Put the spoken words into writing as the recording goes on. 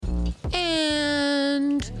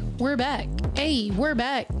We're back. Hey, we're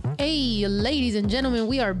back. Hey, ladies and gentlemen,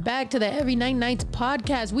 we are back to the Every Night Nights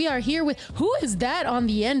podcast. We are here with, who is that on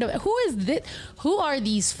the end of it? Who is this? Who are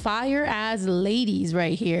these fire ass ladies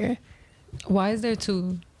right here? Why is there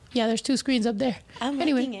two? Yeah, there's two screens up there. I'm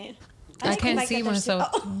anyway, making it. I can't see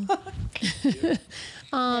myself.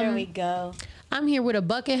 There we go. I'm here with a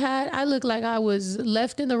bucket hat. I look like I was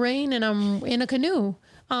left in the rain and I'm in a canoe.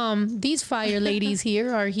 These fire ladies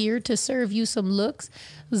here are here to serve you some looks.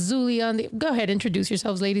 Zuli on the... Go ahead, introduce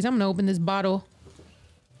yourselves, ladies. I'm going to open this bottle.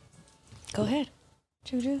 Go ahead.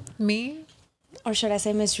 Juju. Me? Or should I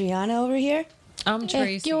say Miss Rihanna over here? I'm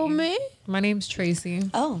Tracy. Yo, me. My name's Tracy.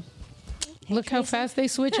 Oh. Hey, Look how fast they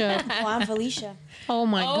switch up. Well, I'm Felicia. Oh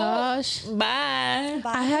my gosh. Bye.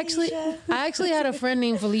 Bye, I actually had a friend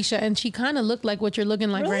named Felicia and she kind of looked like what you're looking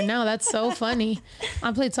like right now. That's so funny.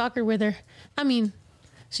 I played soccer with her. I mean,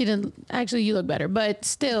 she didn't actually, you look better, but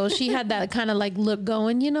still she had that kind of like look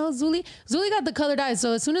going, you know. Zuli got the colored eyes.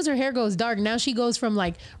 So as soon as her hair goes dark, now she goes from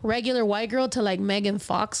like regular white girl to like Megan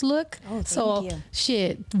Fox look. Oh, thank you.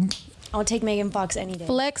 Shit, I'll take Megan Fox any day.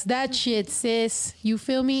 flex that shit, sis. You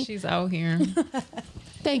feel me? She's out here.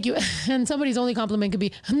 Thank you. And somebody's only compliment could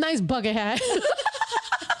be nice bucket hat.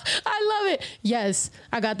 I love it. Yes,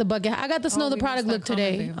 I got the bucket hat. I got the Snow the we Product missed look that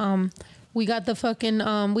today. comment, We got the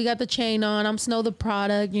fucking we got the chain on. I'm Snow the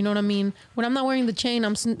Product. You know what I mean? When I'm not wearing the chain,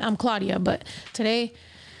 I'm Claudia. But today,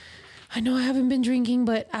 I know I haven't been drinking,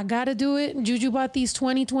 but I gotta do it. Juju bought these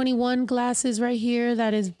 2021 glasses right here.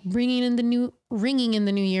 That is ringing in the new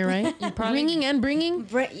year, right? Ringing and bringing.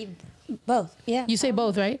 Both. Yeah. You say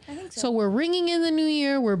both, right? I think so. So we're ringing in the new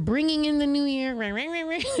year. We're bringing in the new year.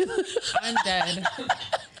 I'm dead.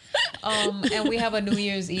 And we have a New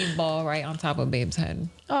Year's Eve ball right on top of Babe's head.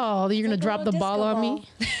 Oh, you're gonna drop the ball on me?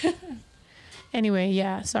 Anyway,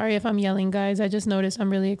 yeah. Sorry if I'm yelling, guys. I just noticed I'm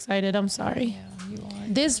really excited. I'm sorry. Yeah, you are.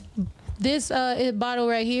 This bottle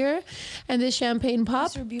right here and this champagne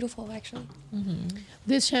pop. These are beautiful, actually.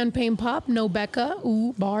 This champagne pop, no Becca,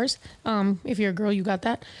 ooh, bars. If you're a girl, you got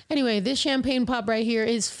that. Anyway, this champagne pop right here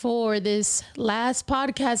is for this last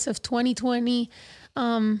podcast of 2020.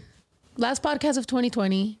 Last podcast of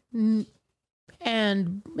 2020,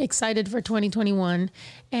 and excited for 2021.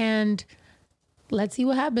 And let's see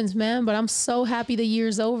what happens, man. But I'm so happy the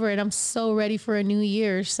year's over and I'm so ready for a new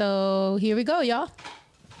year. So here we go, y'all.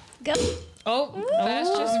 Go. Oh, that's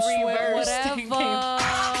just reversed.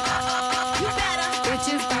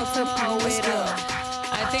 Bitches about to blow it up.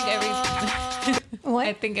 What?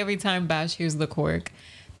 I think every time Bash hears the cork,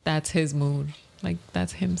 that's his mood. Like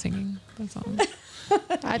that's him singing the song.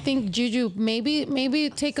 I think Juju, maybe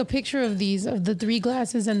take a picture of these, of the three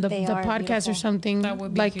glasses and the podcast beautiful. or something. That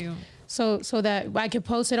would be like, cute. So that I could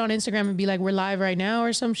post it on Instagram and be like, we're live right now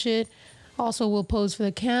or some shit. Also, we'll pose for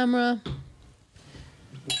the camera.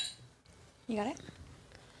 You got it?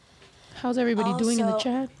 How's everybody doing in the Also,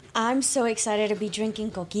 chat? I'm so excited to be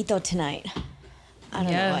drinking coquito tonight. I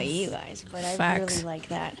don't know about Yes. you guys, but I Facts. really like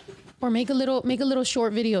that. Or make a little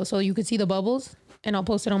short video so you could see the bubbles, and I'll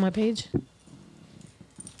post it on my page.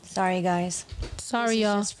 Sorry, guys. Sorry, This is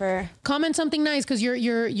y'all. just for Comment something nice because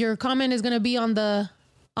your comment is gonna be on the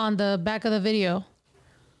back of the video.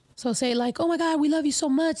 So say like, "Oh my God, we love you so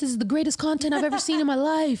much. This is the greatest content I've ever seen in my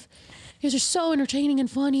life. You guys are so entertaining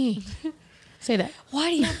and funny." Say that.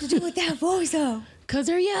 Why do you have to do with that voice, though? Cause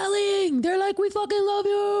they're yelling. They're like, "We fucking love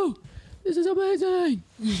you. This is amazing."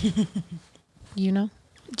 You know?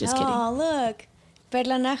 Just kidding. Oh, look.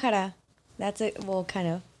 Perla Nájara. That's it. Well, kind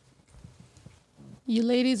of. You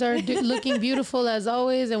ladies are looking beautiful as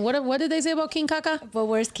always. And what did they say about King Kaka? But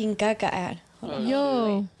where's King Kaka at?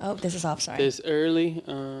 Yo, Oh, this is off. Sorry. This early.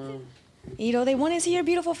 You know, they want to see your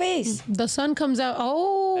beautiful face. the sun comes out.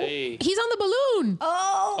 Oh, Hey. he's on the balloon.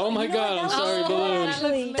 Oh. Oh my you know God, what? I'm That sorry, was balloon.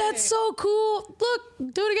 actually- That's so cool.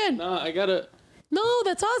 Look, do it again. Nah, I gotta. No,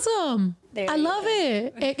 that's awesome. There I you love go.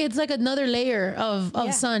 it. It's like another layer of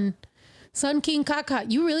Yeah. sun. Sun King Kaka.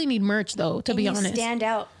 You really need merch though, to And be you honest. stand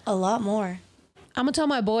out a lot more. I'm gonna tell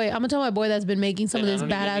my boy that's been making some of Man, I this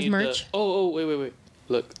don't even badass need merch. Oh, wait.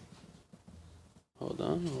 Look. Hold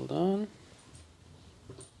on.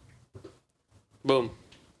 Boom.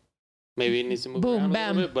 Maybe it needs to move Boom, around bam.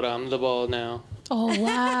 a little bit, but I'm the ball now. Oh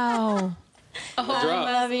wow. Drop.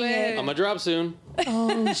 Loving it. I'm gonna drop soon.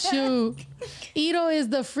 Oh shoot. Ito is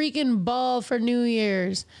the freaking ball for New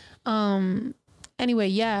Year's. Anyway,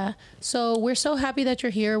 yeah. So we're so happy that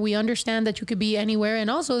you're here. We understand that you could be anywhere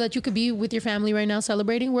and also that you could be with your family right now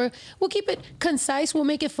celebrating. We'll keep it concise. We'll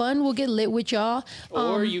make it fun. We'll get lit with y'all.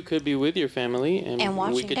 Or you could be with your family and we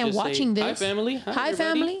watching. could And just watching say, this. Hi family. Hi everybody."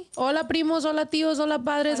 family. Hola primos. Hola tíos. Hola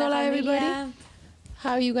padres. Hola everybody. familia.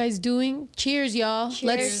 How are you guys doing? Cheers, y'all.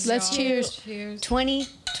 Let's cheers. Cheers.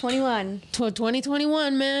 2021. To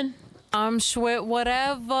 2021, man. I'm Schwit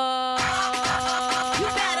whatever.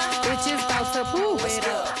 Bitches about to pull it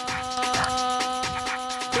up.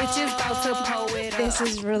 Bitches about to pull it up. This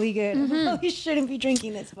is really good. Mm-hmm. We shouldn't be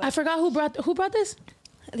drinking this, but I forgot who brought this.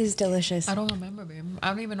 this is delicious. I don't remember, babe. I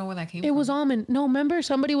don't even know where that came It from. was almond. No, remember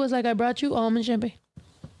somebody was like, I brought you almond champagne.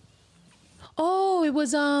 Oh, it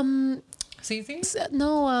was CC?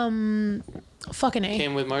 no fucking A.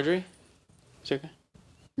 Came with Marjorie? Is it okay?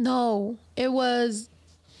 No, it was.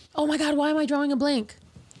 Oh my God, why am I drawing a blank?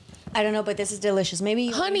 I don't know, but this is delicious. Maybe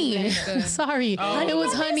Honey. Sorry. It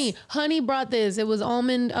was Honey. Honey brought this. It was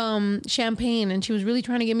almond champagne, and she was really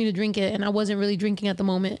trying to get me to drink it, and I wasn't really drinking at the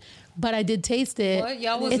moment, but I did taste it. What?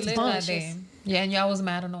 Y'all was It's lit bomb. that day. Yeah, and y'all was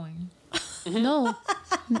mad annoying.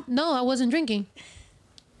 No, I wasn't drinking.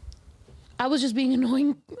 I was just being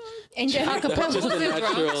annoying. in general. That's just a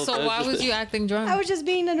natural. So why was you acting drunk? I was just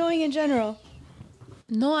being annoying in general.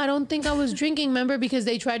 No, I don't think I was drinking, remember, because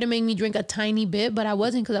they tried to make me drink a tiny bit, but I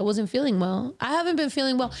wasn't because I wasn't feeling well. I haven't been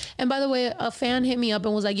feeling well. And by the way, a fan hit me up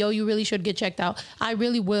and was like, yo, you really should get checked out. I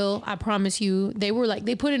really will. I promise you. They were like,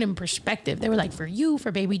 they put it in perspective. They were like, for you,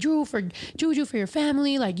 for baby Drew, for Juju, for your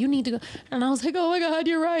family, like you need to go. And I was like, oh my God,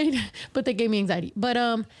 you're right. But they gave me anxiety. But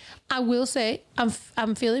I will say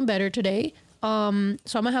I'm feeling better today. So I'm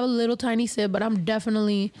gonna have a little tiny sip, but I'm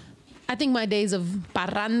definitely, I think my days of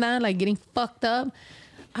parranda, like getting fucked up,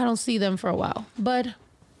 I don't see them for a while. But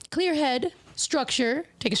clear head, structure,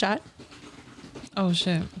 take a shot. Oh,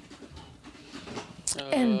 shit.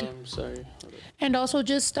 And- I'm sorry. And also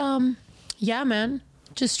just yeah, man.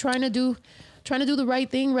 Just trying to do the right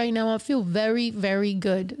thing right now. I feel very, very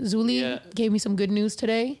good. Zuli Yeah. gave me some good news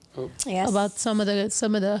today Yes. about some of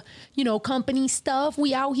the company stuff.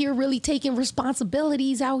 We out here really taking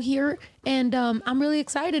responsibilities out here, and I'm really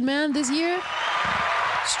excited, man. This year,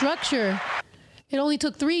 structure. It only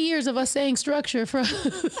took 3 years of us saying structure for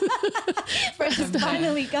for us to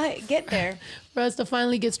finally get there. for us to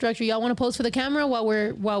finally get structure. Y'all want to pose for the camera while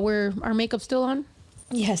we're our makeup's still on?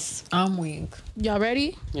 Yes. I'm weak. Y'all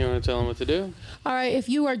ready? You want to tell them what to do? All right, if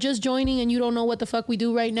you are just joining and you don't know what the fuck we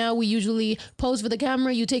do right now, we usually pose for the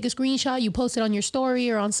camera. You take a screenshot, you post it on your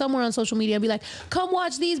story or on somewhere on social media and be like, come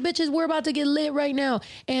watch these bitches. We're about to get lit right now.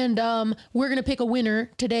 And we're going to pick a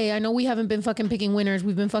winner today. I know we haven't been fucking picking winners.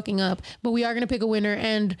 We've been fucking up. But we are going to pick a winner.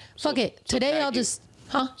 And fuck it. so Today tag I'll you. just...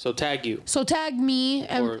 Huh? So tag you. So tag me.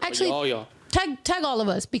 And Or actually... all y'all. Tag all of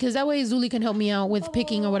us, because that way Zuli can help me out with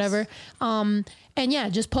picking or whatever. And yeah,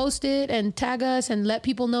 just post it and tag us and let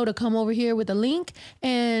people know to come over here with a link.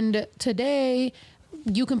 And today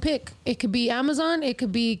you can pick. It could be Amazon, it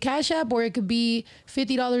could be Cash App, or it could be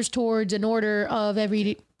 $50 towards an order of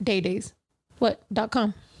everyday days. What?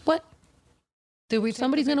 .com. What? Did we? Take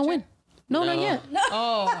Somebody's a gonna picture? win. No, not No. yet.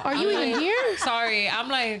 Oh, Are you even here? Sorry, I'm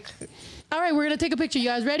like, All right, we're gonna take a picture. You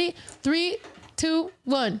guys ready? 3, 2,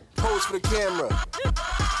 1. Pose for the camera.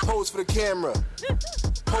 Pose for the camera.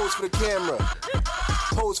 Pose for the camera.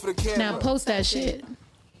 Pose for the camera. Now post that shit.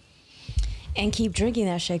 And keep drinking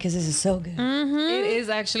that shit because this is so good. it is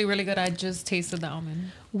actually really good. I just tasted the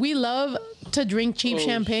almond. We love to drink cheap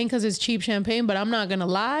champagne because it's cheap champagne, but I'm not gonna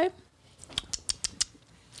lie.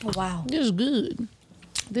 Wow. This is good.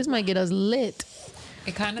 This might get us lit.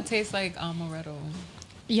 It kind of tastes like amaretto.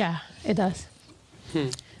 Yeah, it does.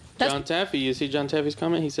 That's- John Taffy. You see John Taffy's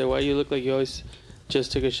comment? He said, why you look like you always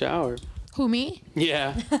just took a shower? Who, me?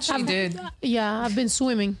 Yeah. She did. Yeah, I've been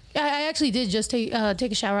swimming. I actually did just take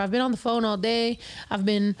a shower. I've been on the phone all day. I've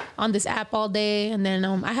been on this app all day. And then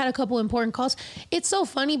I had a couple important calls. It's so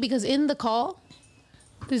funny because in the call,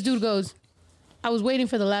 this dude goes, I was waiting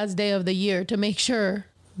for the last day of the year to make sure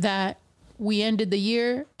that we ended the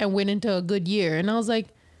year and went into a good year. And I was like,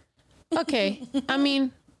 okay. I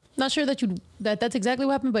mean, not sure that's exactly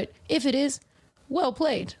what happened, but if it is, well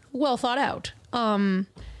played, well thought out.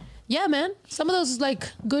 Yeah, man. Some of those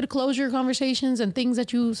like good closure conversations and things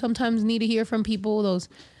that you sometimes need to hear from people, those,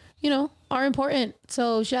 are important.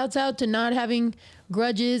 So shouts out to not having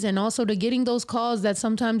grudges and also to getting those calls that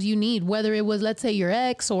sometimes you need, whether it was, let's say, your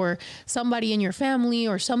ex or somebody in your family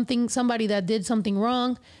or somebody that did something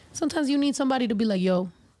wrong. Sometimes you need somebody to be like, yo,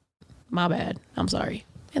 my bad. I'm sorry.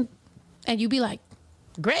 And you be like,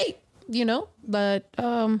 great, but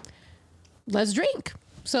let's drink.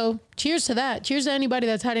 So cheers to that. Cheers to anybody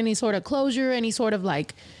that's had any sort of closure, any sort of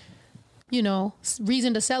like,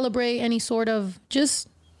 reason to celebrate, any sort of just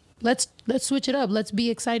let's switch it up. Let's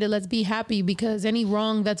be excited. Let's be happy because any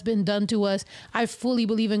wrong that's been done to us, I fully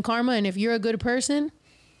believe in karma. And if you're a good person,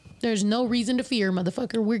 there's no reason to fear,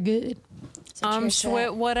 motherfucker. We're good. I'm Trisha.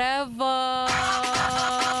 sweat whatever.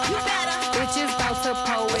 Bitches about to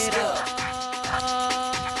pull it up.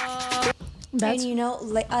 That's And you know,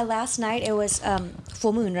 last night it was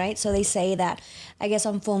full moon, right? So they say that I guess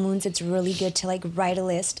on full moons it's really good to like write a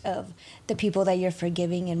list of the people that you're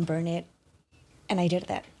forgiving and burn it. And I did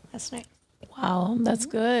that last night. wow. That's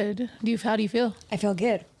good. How do you feel? I feel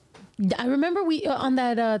good. I remember we on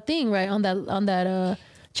that thing, right, on that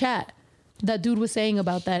chat, that dude was saying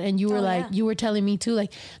about that, and you were like, yeah. you were telling me too,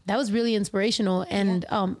 like that was really inspirational. And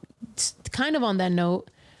kind of on that note,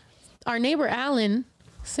 our neighbor Alan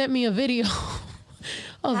sent me a video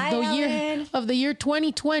of Hi, the year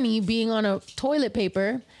 2020 being on a toilet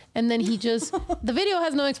paper, and then he just the video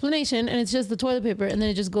has no explanation, and it's just the toilet paper, and then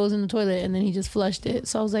it just goes in the toilet, and then he just flushed it.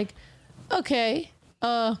 So I was like, okay.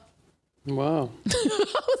 Wow.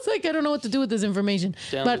 I was like, I don't know what to do with this information.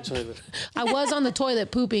 Down but the toilet. I was on the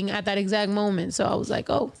toilet pooping at that exact moment. So I was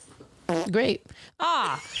like, oh, great.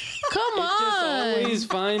 Come Just on. always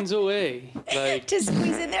finds a way. Like, Just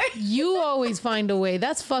squeeze in there. You always find a way.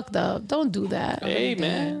 That's fucked up. Don't do that. hey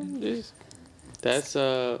man,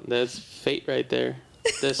 that's fate right there.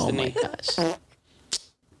 Oh my Destiny. gosh.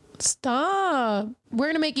 Stop. We're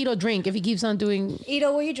going to make Ito drink if he keeps on doing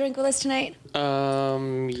Ito, will you drink with us tonight?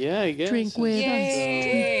 Yeah, I guess. drink with us.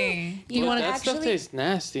 Yay. You But want that to stuff actually- tastes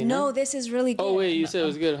nasty. No, this is really good. Oh wait, you said it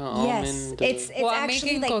was good, huh? Yes, Almond, it's Well, I'm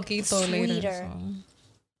actually making like coquito sweeter. later. So.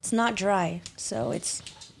 It's not dry, so it's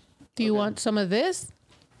Do you want some of this?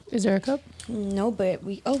 Is there a cup? no. But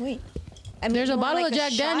we. Oh wait, I mean, There's a you want, bottle like, of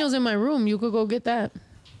Jack shot? Daniels in my room. You could go get that.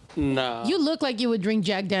 Nah. You look like you would drink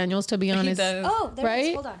Jack Daniels, to be honest. does. Oh, there it Right?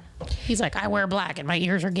 is. Hold on. He's like, I wear black and my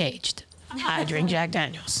ears are gauged. I drink Jack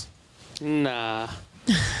Daniels. Nah.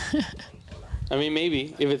 I mean,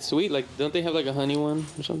 maybe if it's sweet. Like, don't they have like a honey one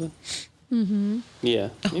or something? Mm-hmm. Yeah,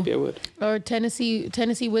 maybe I would. Or Tennessee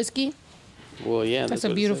whiskey. Well, yeah. That's what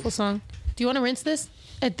a it beautiful says. song. Do you want to rinse this?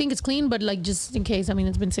 I think it's clean, but like just in case. I mean,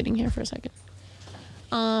 it's been sitting here for a second.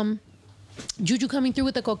 Juju coming through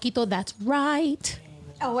with the coquito. That's right.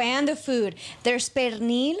 Oh, and the food. There's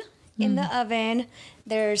pernil in the oven.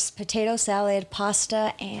 There's potato salad,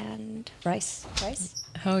 pasta, and rice. Rice.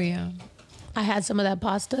 Hell yeah. I had some of that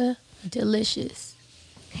pasta. Delicious.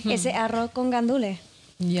 Ese arroz con gandule.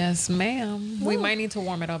 Yes, ma'am. We might need to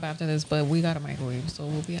warm it up after this, but we got a microwave, so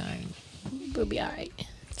we'll be all right. We'll be all right.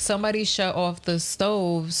 Somebody shut off the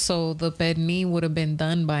stove, so the pernil would have been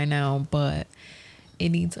done by now, but it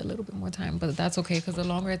needs a little bit more time. But that's okay, because the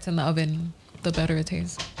longer it's in the oven, the better it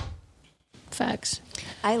tastes. Facts.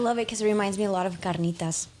 I love it because it reminds me a lot of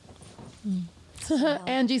carnitas.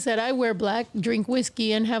 Angie said, I wear black, drink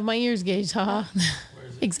whiskey, and have my ears gauged. Haha.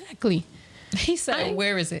 Exactly. He said,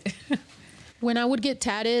 where is it? When I would get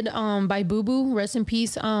tatted by Boo Boo, rest in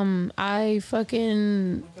peace, I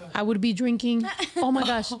would be drinking. Oh my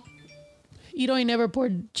gosh. Ito ain't never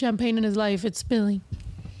poured champagne in his life. It's spilling.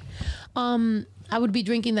 I would be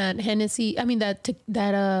drinking that Hennessy,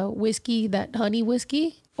 that whiskey, that honey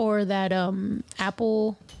whiskey, or that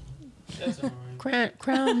apple,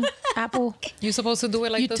 crown apple. You're supposed to do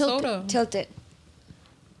it like You the tilt it. soda. Tilt it.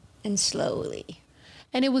 And slowly.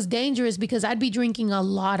 And it was dangerous because I'd be drinking a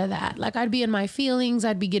lot of that. Like I'd be in my feelings,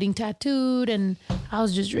 I'd be getting tattooed, and I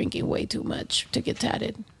was just drinking way too much to get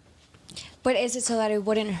tatted. But is it so that it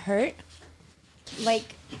wouldn't hurt?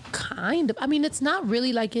 Like, Kind of. I mean, it's not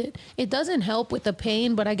really like it. It doesn't help with the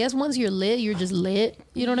pain, but I guess once you're lit, you're just lit.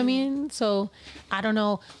 You know what I mean? So I don't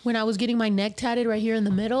know. When I was getting my neck tatted right here in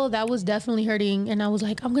the middle, that was definitely hurting. And I was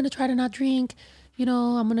like, I'm going to try to not drink. You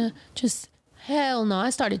know, I'm going to just, hell no.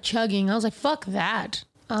 I started chugging. I was like, fuck that.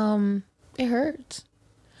 It hurts.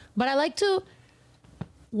 But I like to,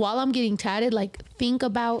 while I'm getting tatted, like think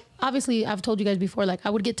about, obviously I've told you guys before, like I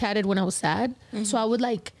would get tatted when I was sad. So I would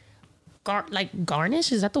like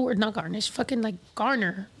garnish, is that the word? Not garnish, fucking like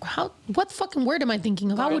garner. What fucking word am I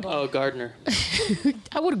thinking of? Oh, gardener.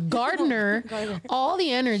 I would garner all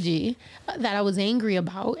the energy that I was angry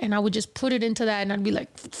about, and I would just put it into that, and I'd be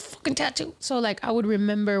like, fucking tattoo. So like I would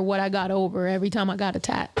remember what I got over every time I got a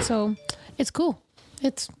tat. So it's cool.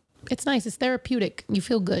 It's nice. It's therapeutic. You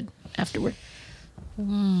feel good afterward.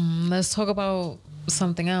 Let's talk about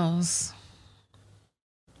something else.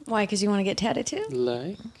 why? Because you want to get tatted too?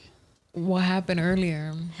 Like, What happened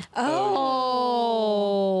earlier?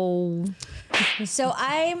 Oh. So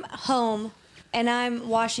I'm home and I'm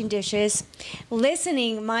washing dishes,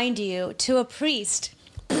 listening, mind you, to a priest.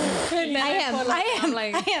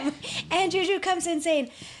 I am. And Juju comes in saying,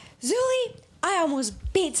 Zuli, I almost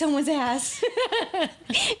beat someone's ass.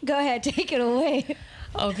 Go ahead, take it away.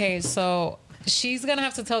 Okay, so she's gonna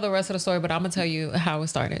have to tell the rest of the story, but I'm gonna tell you how it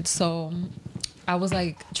started. So I was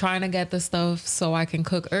like trying to get the stuff so I can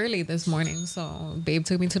cook early this morning. So babe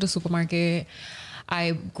took me to the supermarket.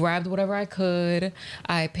 I grabbed whatever I could.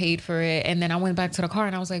 I paid for it. And then I went back to the car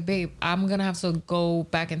and I was like, babe, I'm going to have to go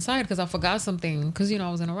back inside because I forgot something because, you know,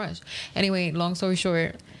 I was in a rush. Anyway, long story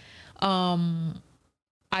short,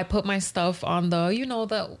 I put my stuff on the, you know,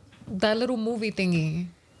 that little movie thingy.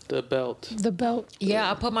 The belt. The belt. Yeah,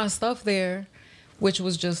 I put my stuff there, which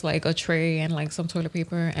was just like a tray and like some toilet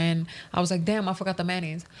paper. And I was like, damn, I forgot the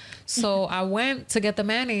mayonnaise. So I went to get the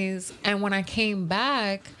mayonnaise. And when I came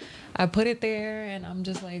back, I put it there and I'm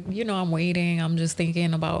just like, you know, I'm waiting. I'm just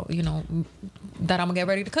thinking about, you know, that I'm gonna get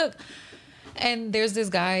ready to cook. And there's this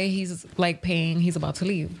guy, he's like paying, he's about to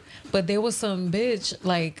leave. But there was some bitch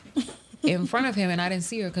like in front of him and I didn't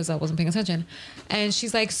see her because I wasn't paying attention. And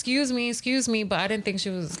she's like, excuse me. But I didn't think she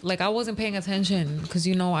was like, I wasn't paying attention because,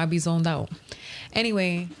 you know, I'd be zoned out.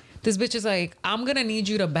 Anyway, this bitch is like, I'm gonna need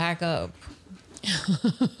you to back up.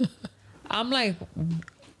 I'm like,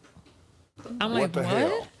 What the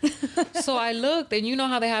hell? So I looked and you know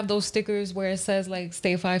how they have those stickers where it says like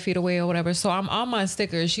stay 5 feet away or whatever. So I'm on my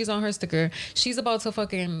sticker. She's on her sticker. She's about to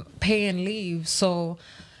fucking pay and leave. So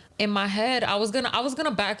in my head, I was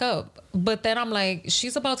gonna back up. But then I'm like,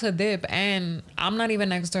 she's about to dip and I'm not even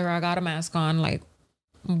next to her. I got a mask on. Like,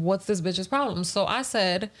 what's this bitch's problem? So I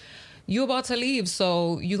said, you about to leave,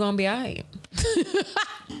 so you gonna be all right.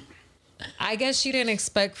 I guess she didn't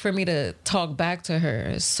expect for me to talk back to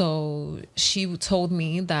her. So she told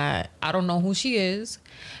me that I don't know who she is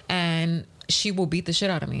and she will beat the shit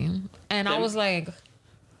out of me. And I was like,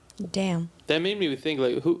 Damn. That made me think,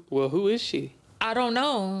 like, who is she? I don't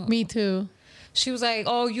know. Me too. She was like,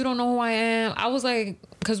 oh, you don't know who I am. I was like,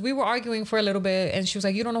 because we were arguing for a little bit and she was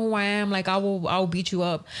like, you don't know who I am. Like, I'll beat you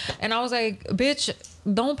up. And I was like, bitch,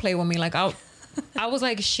 don't play with me. Like, I was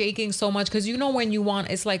like shaking so much because you know when you want,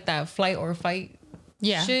 it's like that flight or fight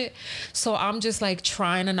shit. So I'm just like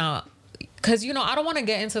trying to not, because you know I don't want to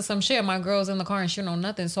get into some shit. My girl's in the car and she don't know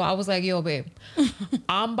nothing. So I was like, yo, babe,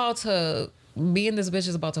 I'm about to, me and this bitch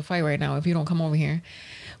is about to fight right now if you don't come over here.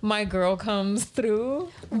 My girl comes through.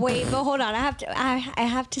 Wait, but hold on. I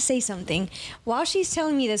have to say something. While she's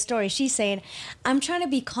telling me this story, she's saying, I'm trying to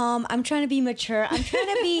be calm. I'm trying to be mature. I'm trying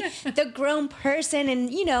to be the grown person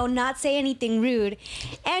and, you know, not say anything rude.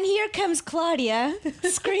 And here comes Claudia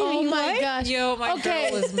screaming. Oh my what? gosh. Yo, my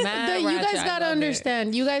girl was mad. You ratchet. guys gotta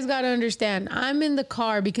understand. You guys gotta understand. I'm in the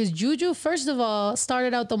car because Juju, first of all,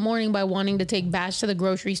 started out the morning by wanting to take Bash to the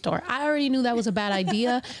grocery store. I already knew that was a bad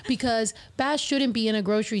idea because Bash shouldn't be in a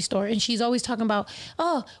grocery store. And she's always talking about,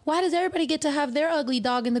 oh, why does everybody get to have their ugly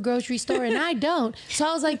dog in the grocery store and I don't? So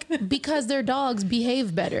I was like, because their dogs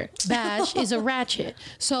behave better. Bash is a ratchet.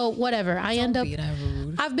 So whatever.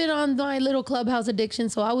 I've been on my little Clubhouse addiction.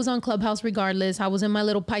 So I was on Clubhouse regardless. I was in my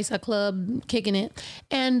little Paisa club kicking it.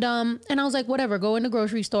 And I was like, whatever, go in the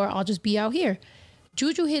grocery store. I'll just be out here.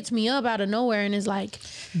 Juju hits me up out of nowhere and is like,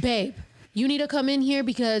 babe, you need to come in here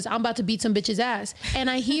because I'm about to beat some bitch's ass. And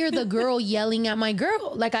I hear the girl yelling at my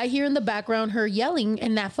girl. Like I hear in the background her yelling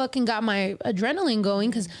and that fucking got my adrenaline going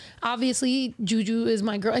because obviously Juju is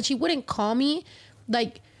my girl and she wouldn't call me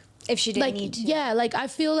like if she didn't need to. Yeah, like I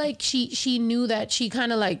feel like she knew that she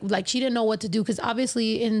kind of like she didn't know what to do because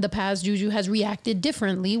obviously in the past Juju has reacted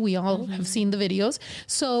differently. We all have seen the videos.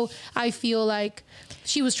 So I feel like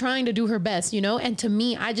she was trying to do her best, you know? And to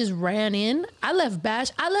me, I just ran in. I left Bash.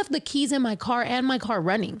 I left the keys in my car and my car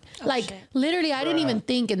running. Literally, I didn't even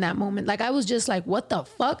think in that moment. Like, I was just like, what the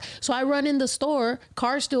fuck? So I run in the store,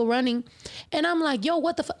 car still running. And I'm like, yo,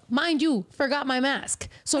 what the fuck? Mind you, forgot my mask.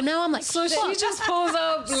 So now I'm like, so she just pulls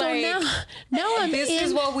up so like, now I'm this in,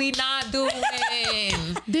 is what we not doing.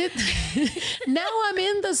 Now I'm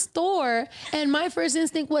in the store and my first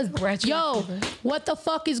instinct was, yo, what the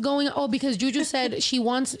fuck is going on? Oh, because Juju said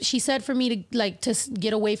she said for me to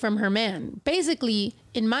get away from her man. Basically,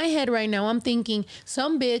 in my head right now, I'm thinking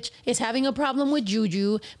some bitch is having a problem with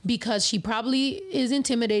Juju because she probably is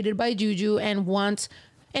intimidated by Juju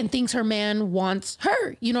and thinks her man wants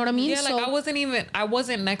her. You know what I mean? Yeah, like I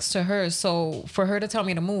wasn't next to her. So for her to tell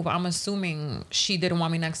me to move, I'm assuming she didn't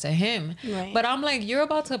want me next to him. Right. But I'm like, you're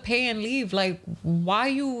about to pay and leave. Like, why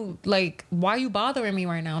you bothering me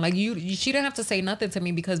right now? Like she didn't have to say nothing to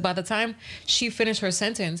me because by the time she finished her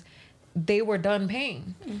sentence, they were done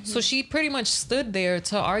paying. Mm-hmm. So she pretty much stood there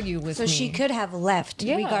to argue with me. So she could have left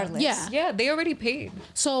regardless. Yeah, they already paid.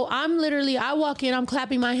 So I walk in, I'm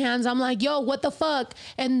clapping my hands. I'm like, yo, what the fuck?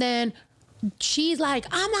 And then she's like,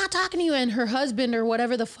 I'm not talking to you. And her husband or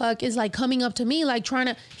whatever the fuck is like coming up to me, like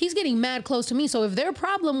he's getting mad close to me. So if their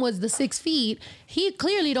problem was the 6 feet, he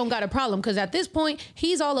clearly don't got a problem. Cause at this point,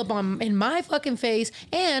 he's all up in my fucking face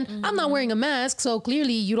and I'm not wearing a mask. So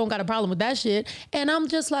clearly you don't got a problem with that shit. And I'm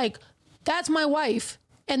just like, that's my wife.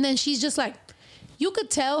 And then she's just like, you could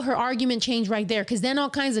tell her argument changed right there. Cause then all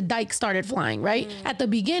kinds of dykes started flying, right? At the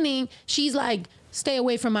beginning, she's like, stay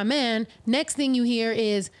away from my man. Next thing you hear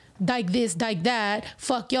is, dyke this, dyke that,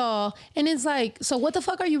 fuck y'all. And it's like, so what the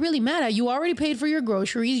fuck are you really mad at? You already paid for your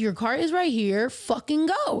groceries. Your car is right here. Fucking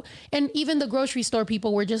go. And even the grocery store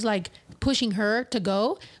people were just like pushing her to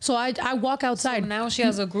go. So I walk outside. So now she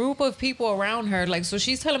has a group of people around her. Like, so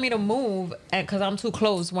she's telling me to move because I'm too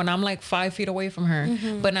close when I'm like 5 feet away from her.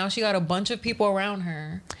 But now she got a bunch of people around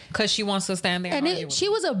her because she wants to stand there. And she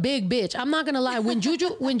was a big bitch. I'm not gonna lie. When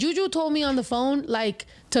Juju told me on the phone, like,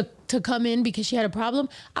 to come in because she had a problem,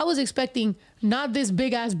 I was expecting not this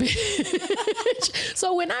big ass bitch.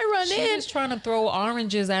 So when I run in, she was trying to throw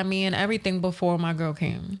oranges at me and everything before my girl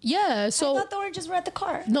came. Yeah, so I thought the oranges were at the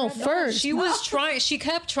car. No, first she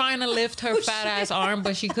kept trying to lift her fat ass arm,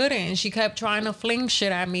 but she couldn't. She kept trying to fling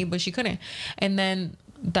shit at me, but she couldn't. And then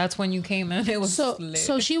that's when you came in. It was lit.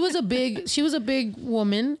 So she was a big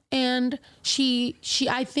woman, and she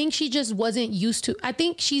I think she just wasn't used to. I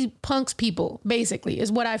think she punks people, basically,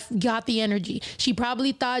 is what I got the energy. She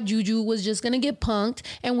probably thought Juju was just gonna get punked,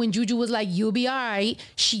 and when Juju was like, "You'll be all right,"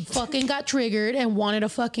 she fucking got triggered and wanted to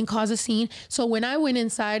fucking cause a scene. So when I went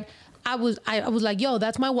inside, I was like, yo,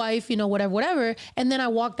 that's my wife, you know, whatever. And then I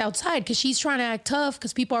walked outside because she's trying to act tough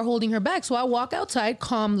because people are holding her back. So I walk outside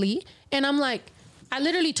calmly, and I'm like, I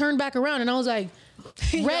literally turned back around and I was like,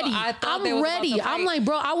 ready. I'm ready. I'm like,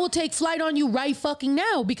 bro, I will take flight on you right fucking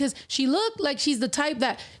now, because she looked like she's the type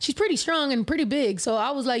that she's pretty strong and pretty big. So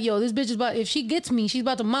I was like, yo, this bitch is about, if she gets me, she's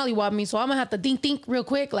about to mollywop me. So I'm gonna have to think real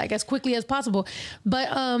quick, like as quickly as possible. But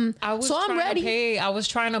I'm ready. I was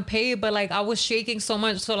trying to pay, but like I was shaking so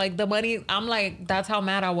much. So like the money, I'm like, that's how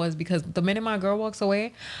mad I was, because the minute my girl walks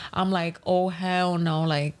away, I'm like, oh hell no,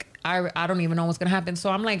 like I don't even know what's gonna happen. So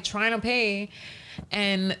I'm like trying to pay.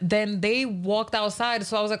 And then they walked outside,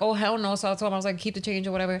 so I was like, oh hell no. So I told them, I was like, keep the change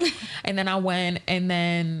or whatever. And then I went, and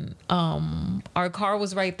then our car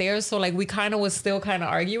was right there, so like we kind of was still kind of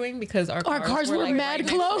arguing because our cars were like mad right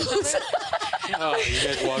close. Oh, you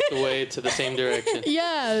guys walked away to the same direction.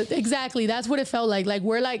 Yeah, exactly. That's what it felt like. Like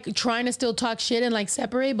we're like trying to still talk shit and like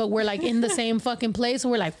separate, but we're like in the same fucking place,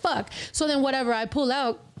 and we're like, fuck. So then whatever, I pull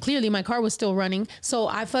out. Clearly my car was still running, so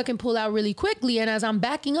I fucking pull out really quickly, and as I'm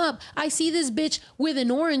backing up, I see this bitch with an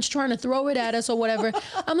orange trying to throw it at us or whatever.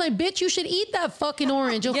 I'm like, bitch, you should eat that fucking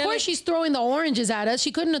orange. Of course she's throwing the oranges at us.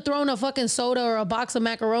 She couldn't have thrown a fucking soda or a box of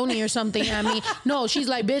macaroni or something at me. No, she's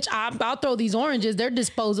like, bitch, I'll throw these oranges. They're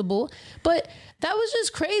disposable. But that was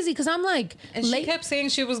just crazy, because I'm like, and she kept saying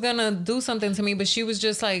she was gonna do something to me, but she was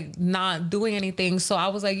just like not doing anything. So I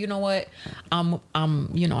was like, you know what, I'm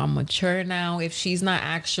mature now. If she's not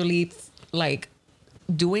actually like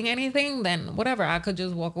doing anything, then whatever, I could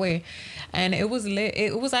just walk away. And it was lit.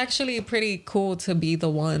 It was actually pretty cool to be the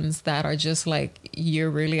ones that are just like, you're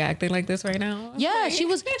really acting like this right now. Yeah, she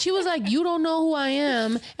was like, you don't know who I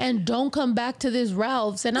am, and don't come back to this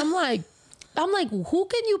Ralph's. And I'm like, who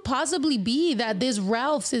can you possibly be that this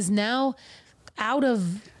Ralph's is now out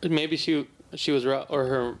of? Maybe she was Ralph,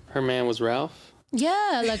 or her man was Ralph.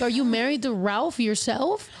 Yeah, like, are you married to Ralph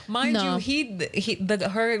yourself? Mind you,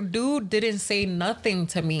 her dude didn't say nothing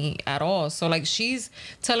to me at all. So like, she's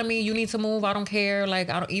telling me, you need to move. I don't care. Like,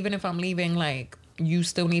 even if I'm leaving, like, you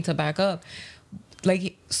still need to back up.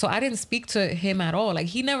 Like, so I didn't speak to him at all. Like,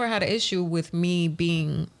 he never had an issue with me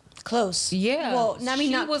being close. Yeah. Well, I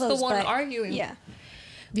mean, not was close, the one but arguing. Yeah.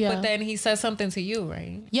 Yeah. But then he said something to you,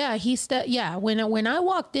 right? Yeah, when I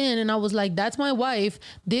walked in and I was like, that's my wife,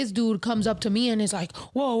 this dude comes up to me and is like,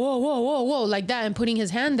 whoa, whoa, whoa, whoa, whoa, like that, and putting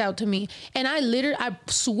his hand out to me. And I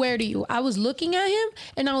swear to you, I was looking at him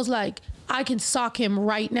and I was like, I can sock him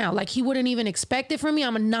right now. Like, he wouldn't even expect it from me.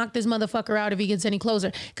 I'm gonna knock this motherfucker out if he gets any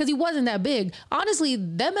closer. Because he wasn't that big. Honestly,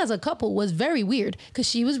 them as a couple was very weird, because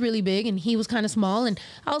she was really big and he was kind of small. And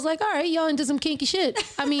I was like, all right, y'all into some kinky shit.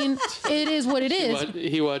 I mean, it is what it is.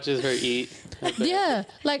 He watches her eat. Yeah,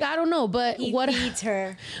 like, I don't know, but he what feeds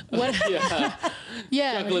her. What?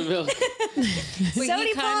 Yeah. Chocolate milk. But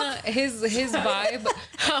he kind of, his vibe,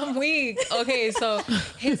 I'm weak. Okay, so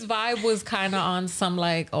his vibe was kind of on some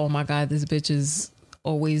like, oh my God, this bitch is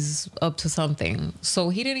always up to something. So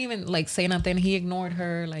he didn't even like say nothing. He ignored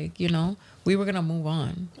her. Like, you know, we were gonna move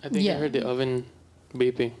on. I think I heard the oven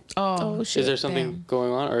beeping. Oh shit. Is there something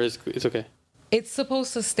going on, or it's okay? It's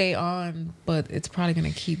supposed to stay on, but it's probably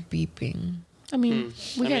gonna keep beeping. I mean,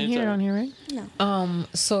 we can't hear it on here, right? No.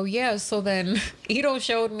 So then Ito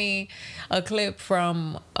showed me a clip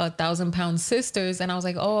from 1,000 Pound Sisters, and I was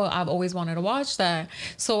like, oh, I've always wanted to watch that.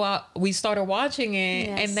 So we started watching it,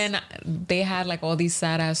 Yes. and then they had like all these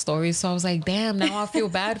sad ass stories. So I was like, damn, now I feel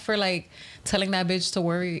bad for like telling that bitch to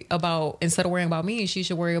worry about, instead of worrying about me, she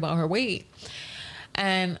should worry about her weight.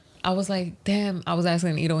 And I was like, damn, I was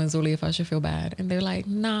asking Ito and Zuli if I should feel bad. And they're like,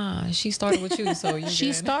 nah, she started with you, so you She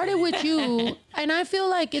good. started with you, and I feel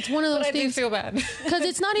like it's one of those But I did things. feel bad. Because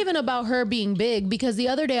it's not even about her being big. Because the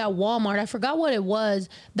other day at Walmart, I forgot what it was,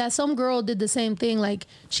 that some girl did the same thing. Like,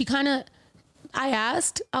 she kind of, I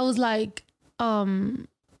asked, I was like, oh,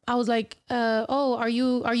 are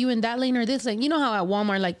you in that lane or this lane? You know how at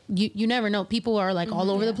Walmart, like, you never know. People are like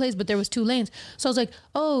all over the place, but there was 2 lanes. So I was like,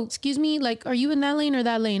 oh, excuse me, like, are you in that lane or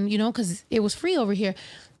that lane? You know, because it was free over here.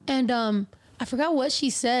 And I forgot what she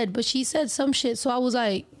said, but she said some shit. So I was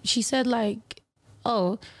like, she said like,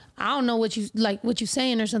 oh, I don't know what you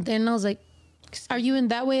saying or something. And I was like, are you in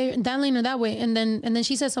that way, that lane or that way? And then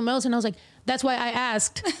she said something else, and I was like, that's why I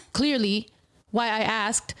asked clearly. Why I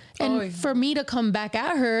asked. And for me to come back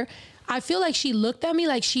at her, I feel like she looked at me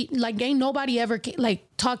like ain't nobody ever like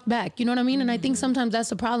talked back. You know what I mean? And I think sometimes that's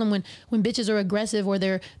the problem when bitches are aggressive or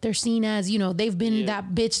they're seen as, you know, they've been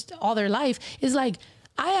that bitch all their life. Is like,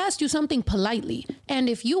 I asked you something politely. And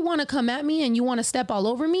if you want to come at me and you want to step all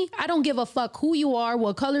over me, I don't give a fuck who you are,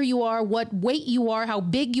 what color you are, what weight you are, how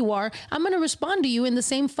big you are. I'm going to respond to you in the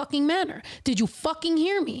same fucking manner. Did you fucking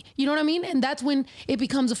hear me? You know what I mean? And that's when it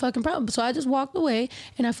becomes a fucking problem. So I just walked away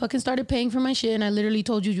and I fucking started paying for my shit. And I literally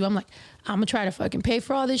told Juju, I'm like, I'm gonna try to fucking pay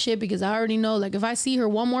for all this shit because I already know, like, if I see her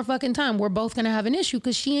one more fucking time, we're both gonna have an issue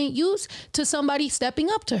because she ain't used to somebody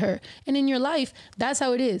stepping up to her. And in your life, that's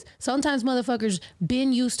how it is. Sometimes motherfuckers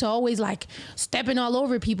been used to always like stepping all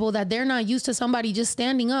over people that they're not used to somebody just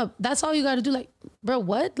standing up. That's all you gotta do. Like, bro,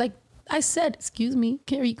 what? Like I said, excuse me,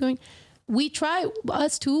 are you going? We try,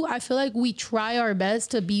 us too. I feel like we try our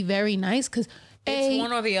best to be very nice because It's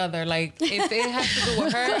one or the other. Like, if it has to do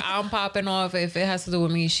with her, I'm popping off. If it has to do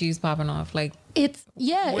with me, she's popping off. Like,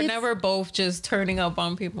 we're never both just turning up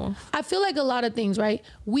on people. I feel like a lot of things, right?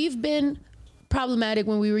 We've been problematic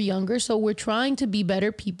when we were younger, so we're trying to be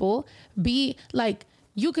better people. Be like,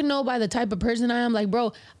 you can know by the type of person I am. Like,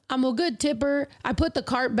 bro, I'm a good tipper. I put the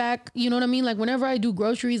cart back. You know what I mean? Like, whenever I do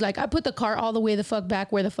groceries, like, I put the cart all the way the fuck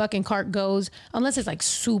back where the fucking cart goes. Unless it's like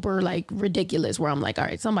super like ridiculous where I'm like, all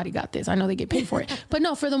right, somebody got this. I know they get paid for it. But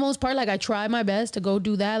no, for the most part, like, I try my best to go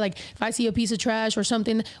do that. Like, if I see a piece of trash or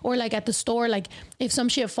something, or like at the store, like if some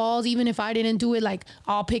shit falls, even if I didn't do it, like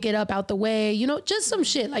I'll pick it up out the way, you know, just some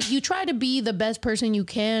shit. Like, you try to be the best person you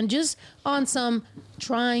can, just on some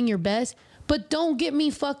trying your best. But don't get me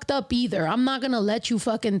fucked up either. I'm not going to let you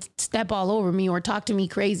fucking step all over me or talk to me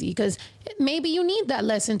crazy because maybe you need that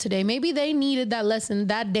lesson today. Maybe they needed that lesson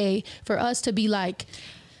that day for us to be like,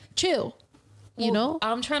 chill, you know?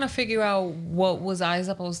 I'm trying to figure out what was I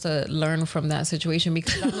supposed to learn from that situation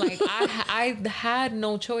because I'm like, I had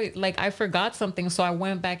no choice. Like, I forgot something. So I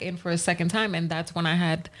went back in for a second time. And that's when I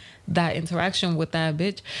had that interaction with that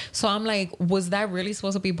bitch. So I'm like, was that really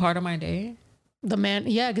supposed to be part of my day?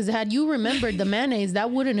 Because had you remembered the mayonnaise, that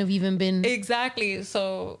wouldn't have even been... Exactly.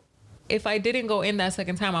 So if I didn't go in that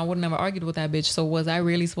second time, I would never argued with that bitch. So was I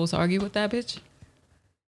really supposed to argue with that bitch?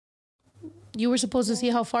 You were supposed to see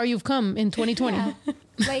how far you've come in 2020. Yeah.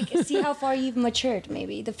 Like, see how far you've matured,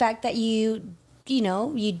 maybe. The fact that you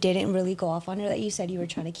didn't really go off on her, that you said you were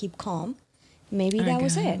trying to keep calm. Maybe that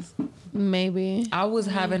was it. Maybe. I was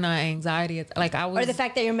having an anxiety. Like, I was... Or the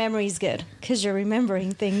fact that your memory's good because you're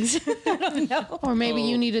remembering things. I don't know. Or maybe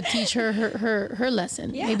you need to teach her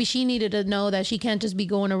lesson. Yeah. Maybe she needed to know that she can't just be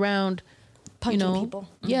going around Punching people.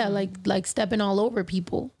 Yeah, like stepping all over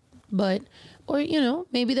people. But, or, you know,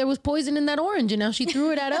 maybe there was poison in that orange and now she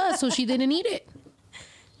threw it at us so she didn't eat it.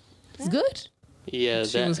 It's good. Yeah,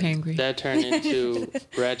 She was hangry. That turned into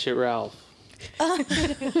Ratchet Ralph.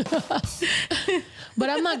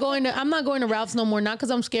 But I'm not going to Ralph's no more. Not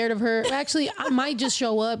because I'm scared of her. Actually, I might just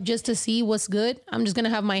show up just to see what's good. I'm just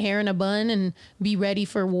gonna have my hair in a bun and be ready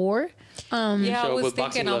for war. Yeah, I Show up was with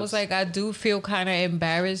boxing thinking. I gloves. was like, I do feel kind of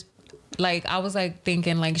embarrassed. Like, I was like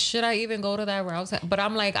thinking, like, should I even go to that Ralph's? But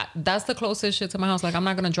I'm like, that's the closest shit to my house. Like, I'm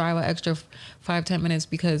not gonna drive an extra 5-10 minutes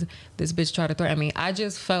because this bitch tried to threaten me. I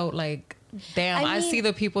just felt like, damn, I see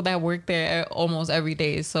the people that work there almost every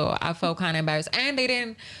day. So I felt kind of embarrassed. And they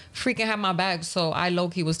didn't freaking have my bag. So I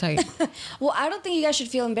low-key was tight. Well, I don't think you guys should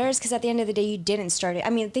feel embarrassed because at the end of the day, you didn't start it. I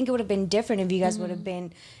mean, I think it would have been different if you guys would have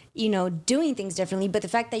been, you know, doing things differently. But the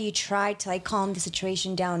fact that you tried to, like, calm the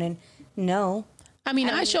situation down and No. I mean,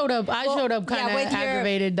 I showed up kind of with your-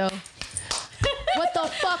 aggravated though. What the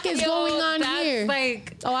fuck is going on that's here?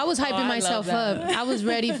 Like, I was hyping I myself love up. that. I was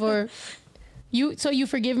ready for you. So you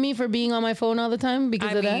forgive me for being on my phone all the time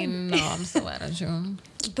because I of mean, no, I'm still mad at you.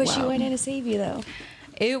 But she went in to save you though.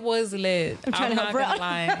 It was lit. I'm trying to not help her gonna out.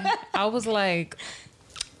 lie. I was like,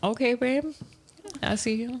 okay, babe, I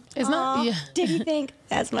see you. that. It's not. Yeah. Did he think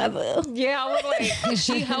that's my boo? Yeah, I was like,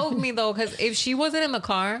 she helped me though, because if she wasn't in the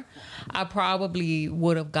car, I probably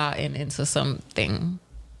would have gotten into something.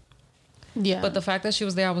 Yeah. But the fact that she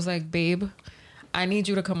was there, I was like, babe, I need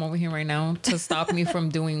you to come over here right now to stop me from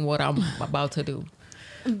doing what I'm about to do.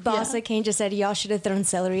 Bossa Kane just said y'all should have thrown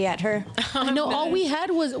celery at her. no, all we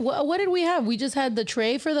had was what did we have? We just had the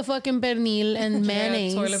tray for the fucking pernil and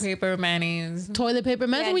mayonnaise, Yeah, toilet paper, mayonnaise. Toilet paper.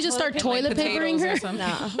 Imagine Yeah, we just start toilet toilet papering her.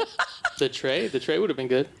 Nah. The tray would have been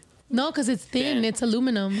good. No, because it's thin. Damn. It's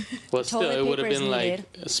aluminum. Well, still, Toilet it would have paper is been like needed.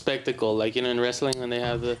 a spectacle, like in wrestling when they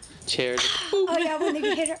have the chairs. Oh yeah, when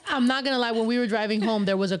they hit her. I'm not gonna lie. When we were driving home,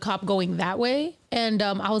 there was a cop going that way, and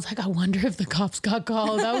I was like, I wonder if the cops got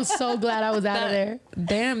called. I was so glad I was out of there.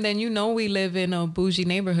 Damn, then you know we live in a bougie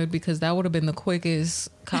neighborhood because that would have been the quickest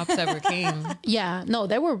cops ever came. Yeah, no,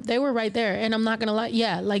 they were right there, and I'm not gonna lie.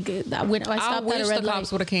 Yeah, like when I I stopped at wish a the red light.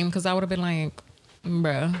 cops would have came because I would have been like,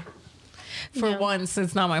 bruh. For Yeah. once,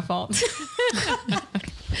 it's not my fault.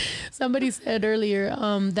 Somebody said earlier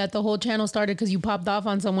that the whole channel started because you popped off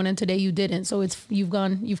on someone, and today you didn't. So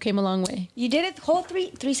you've came a long way. You did it the whole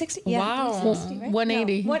 360? Yeah, Wow. 360, right?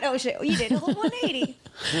 180. No, oh shit, you did a whole 180.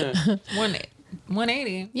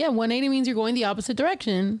 180. Yeah, 180 means you're going the opposite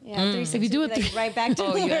direction. Yeah, 360. If you do it like, right back to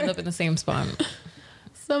Oh, you where- end up in the same spot.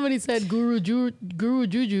 Somebody said Guru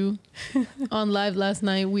Juju on live last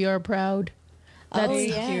night. We are proud. That's Oh,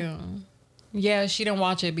 yeah. Thank you. Yeah, she didn't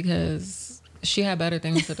watch it because she had better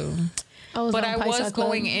things to do. But I on was Paisa Club.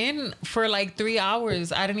 going in for like 3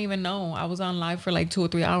 hours. I didn't even know. I was on live for like 2 or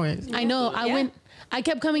 3 hours. I know. I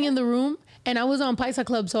kept coming in the room and I was on Paisa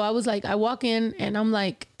Club. So I was like, I walk in and I'm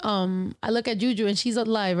like, I look at Juju and she's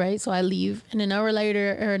live, right? So I leave. And an hour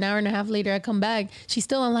later or an hour and a half later, I come back. She's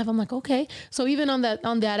still on live. I'm like, okay. So even on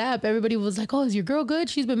that app, everybody was like, oh, is your girl good?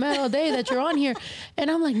 She's been mad all day that you're on here.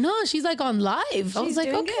 And I'm like, no, she's like on live. I was She's like,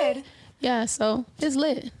 doing okay. good. Yeah. So it's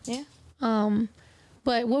lit. Yeah.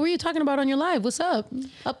 But what were you talking about on your live? What's up?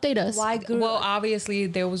 Update us. Why Guru? Well, obviously,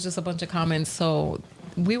 there was just a bunch of comments. So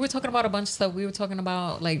we were talking about a bunch of stuff. We were talking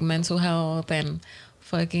about like mental health and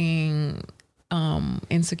fucking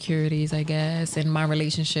insecurities, I guess, in my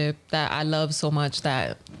relationship that I love so much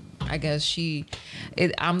that I guess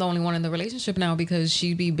I'm the only one in the relationship now because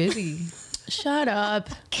she'd be busy. Shut up.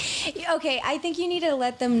 Okay, I think you need to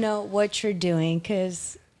let them know what you're doing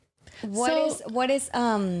because what is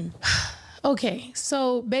Okay,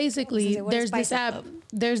 so basically, What is there's this Paisa app. Club?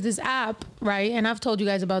 There's this app, right? And I've told you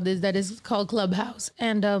guys about this. That is called Clubhouse,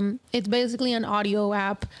 and it's basically an audio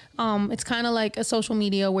app. It's kind of like a social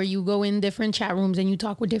media where you go in different chat rooms and you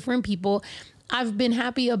talk with different people. I've been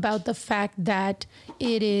happy about the fact that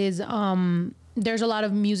it is. There's a lot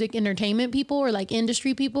of music entertainment people or like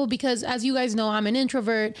industry people because as you guys know, I'm an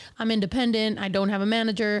introvert. I'm independent. I don't have a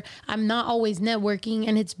manager. I'm not always networking,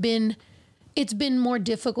 and it's been more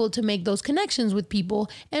difficult to make those connections with people.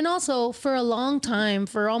 And also for a long time,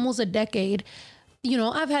 for almost a decade, you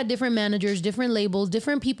know, I've had different managers, different labels,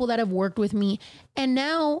 different people that have worked with me. And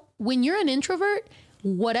now when you're an introvert,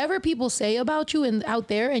 whatever people say about you and out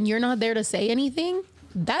there and you're not there to say anything,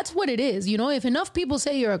 that's what it is. You know, if enough people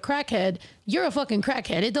say you're a crackhead, you're a fucking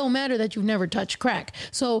crackhead. It don't matter that you've never touched crack.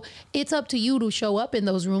 So it's up to you to show up in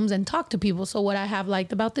those rooms and talk to people. So what I have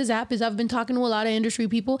liked about this app is I've been talking to a lot of industry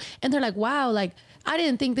people and they're like, wow, like I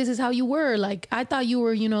didn't think this is how you were. Like I thought you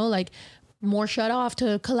were, you know, like more shut off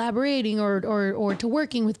to collaborating or to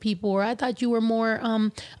working with people, or I thought you were more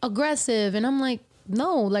aggressive. And I'm like,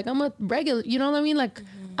 no, like I'm a regular, you know what I mean? Like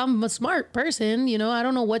I'm a smart person, you know, I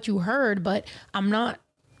don't know what you heard, but I'm not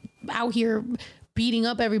out here beating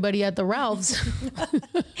up everybody at the Ralphs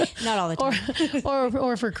not all the time.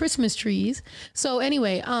 or for Christmas trees. So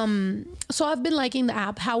anyway, so I've been liking the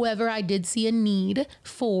app. However, I did see a need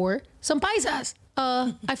for some paisas.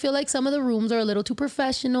 I feel like some of the rooms are a little too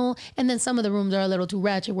professional, and then some of the rooms are a little too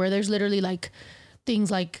ratchet, where there's literally like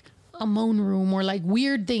things like a moan room or like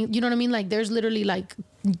weird things. You know what I mean? Like there's literally like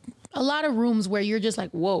a lot of rooms where you're just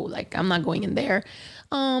like, whoa, like I'm not going in there.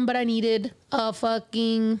 But I needed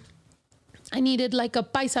like a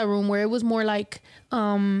paisa room where it was more like,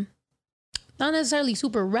 not necessarily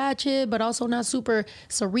super ratchet, but also not super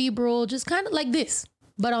cerebral, just kind of like this.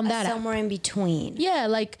 but on that app. Somewhere in between. Yeah,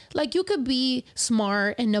 like you could be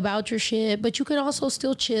smart and about your shit, but you could also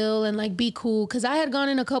still chill and like be cool. Cause I had gone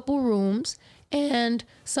in a couple rooms and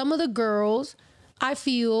some of the girls I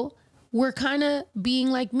feel were kind of being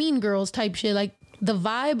like mean girls type shit. Like the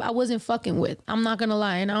vibe I wasn't fucking with. I'm not gonna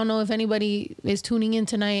lie. And I don't know if anybody is tuning in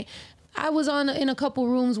tonight. I was in a couple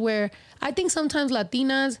rooms where I think sometimes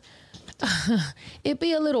Latinas, it'd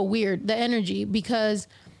be a little weird, the energy, because,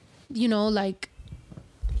 you know, like,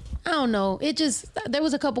 I don't know. It just, there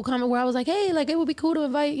was a couple comments where I was like, hey, like, it would be cool to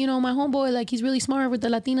invite, you know, my homeboy. Like, he's really smart with the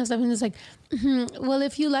Latina stuff. And it's like, well,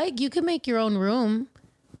 if you like, you can make your own room.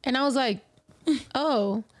 And I was like,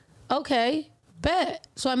 oh, okay, bet.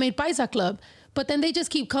 So I made Paisa Club. But then they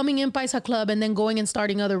just keep coming in Paisa Club and then going and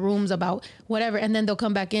starting other rooms about whatever. And then they'll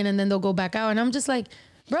come back in and then they'll go back out. And I'm just like,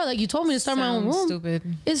 bro, like you told me to start my own room. Stupid.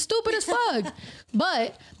 It's stupid as fuck.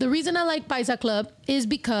 But the reason I like Paisa Club is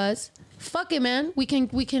because fuck it, man. We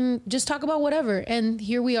can just talk about whatever. And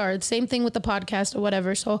here we are. Same thing with the podcast or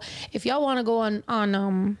whatever. So if y'all want to go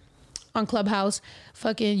on Clubhouse,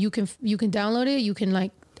 fucking you can download it. You can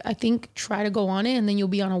like, I think, try to go on it and then you'll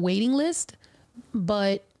be on a waiting list.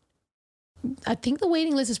 But I think the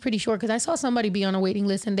waiting list is pretty short because I saw somebody be on a waiting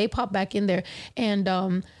list and they popped back in there. And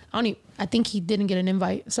I think he didn't get an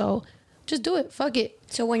invite. So just do it. Fuck it.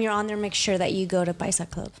 So when you're on there, make sure that you go to Paisa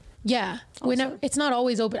Club. Yeah. It's not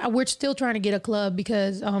always open. We're still trying to get a club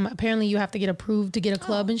because apparently you have to get approved to get a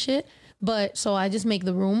club and shit. But so I just make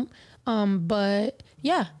the room. But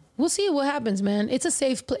yeah. We'll see what happens, man. It's a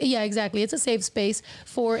safe place. Yeah, exactly. It's a safe space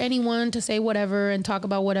for anyone to say whatever and talk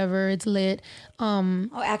about whatever. It's lit.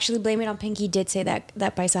 Actually, Blame It on Pinky did say that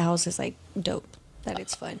Paisa house is like dope. That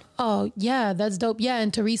it's fun. Oh yeah, that's dope. Yeah,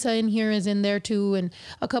 and Teresa in here is in there too, and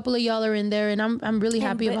a couple of y'all are in there, and I'm really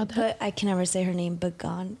happy about that. But I can never say her name.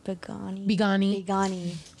 Bigani.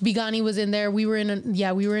 Bigani was in there. We were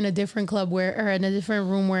in a different club in a different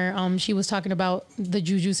room where she was talking about the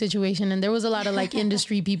juju situation, and there was a lot of like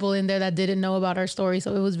industry people in there that didn't know about our story,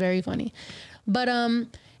 so it was very funny. But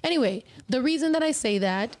anyway, the reason that I say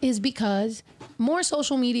that is because more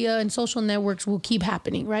social media and social networks will keep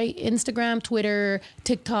happening, right? Instagram, Twitter,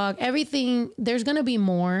 TikTok, everything. There's going to be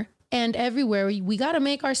more. And everywhere, we got to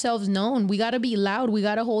make ourselves known. We got to be loud. We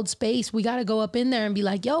got to hold space. We got to go up in there and be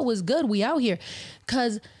like, yo, what's good? We out here.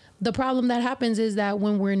 Because the problem that happens is that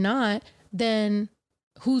when we're not, then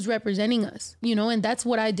who's representing us? You know, and that's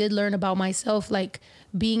what I did learn about myself, like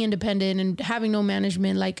being independent and having no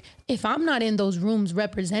management. Like if I'm not in those rooms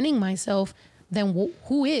representing myself, then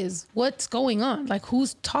who is? What's going on? Like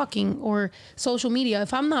who's talking or social media?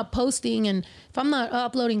 If I'm not posting and if I'm not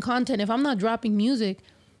uploading content, if I'm not dropping music,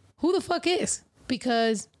 who the fuck is?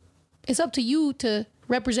 Because it's up to you to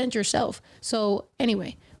represent yourself. So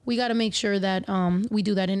anyway, we got to make sure that we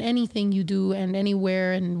do that in anything you do and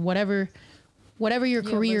anywhere and whatever your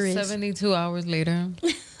career is. 72 hours later.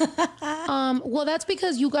 Well, that's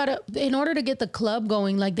because you gotta, in order to get the club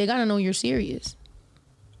going, like they gotta know you're serious.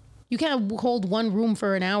 You can't hold one room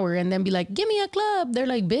for an hour and then be like, give me a club. They're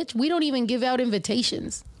like, bitch, we don't even give out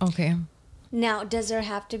invitations. Okay. Now, does there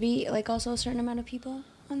have to be like also a certain amount of people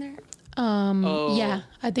on there? Yeah,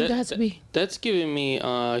 I think there has to be. That's giving me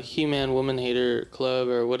He-Man Woman Hater Club,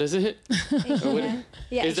 or what is it?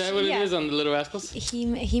 Yeah, is that what it is on the Little Rascals?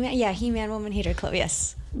 He-Man Woman Hater Club,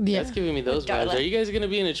 yes. Yeah. That's giving me those vibes. Darla. Are you guys going to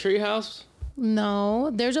be in a treehouse?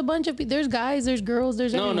 No, there's a bunch of there's guys, there's girls,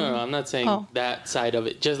 there's No, everyone. I'm not saying that side of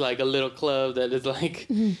it. Just like a little club that is like,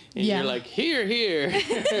 and you're like, here.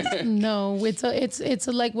 No, it's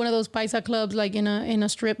like one of those paisa clubs, like in a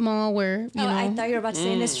strip mall where you know. I thought you were about to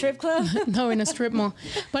say in a strip club. No, in a strip mall.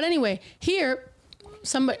 But anyway, here,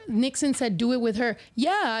 Nixon said, do it with her.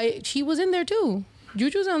 Yeah, she was in there too.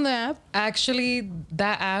 Juju's on the app. Actually,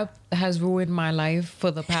 that app has ruined my life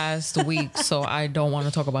for the past week, so I don't want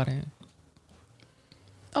to talk about it.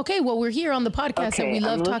 Okay, well, we're here on the podcast and we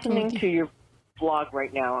love talking with you. I'm listening to your vlog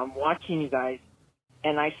right now. I'm watching you guys,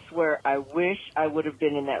 and I swear, I wish I would have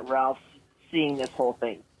been in that Ralph seeing this whole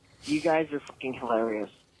thing. You guys are fucking hilarious.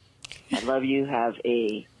 I love you. Have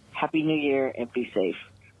a happy new year and be safe.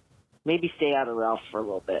 Maybe stay out of Ralph's for a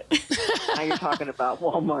little bit. Now you're talking about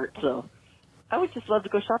Walmart, so I would just love to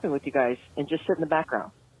go shopping with you guys and just sit in the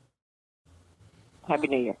background. Happy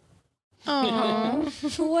New Year.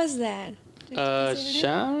 Aww. Who was that? I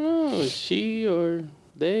don't know. She or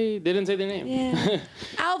they didn't say their name. Yeah.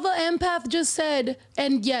 Alva Empath just said,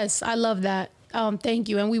 and yes, I love that. Thank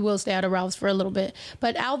you. And we will stay out of Ralph's for a little bit.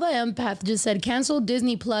 But Alva Empath just said, cancel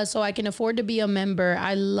Disney Plus so I can afford to be a member.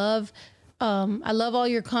 I love I love all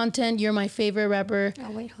your content. You're my favorite rapper.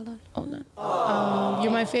 Oh wait, hold on. Hold on.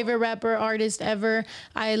 You're my favorite rapper, artist ever.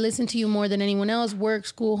 I listen to you more than anyone else. Work,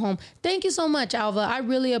 school, home. Thank you so much, Alva. I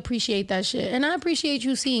really appreciate that shit. And I appreciate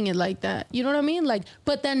you seeing it like that. You know what I mean? Like,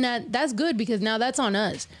 but then that's good because now that's on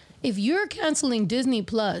us. If you're canceling Disney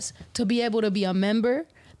Plus to be able to be a member,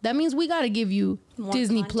 that means we got to give you More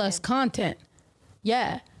Disney content. Plus content.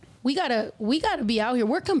 Yeah. We gotta be out here.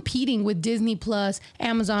 We're competing with Disney Plus,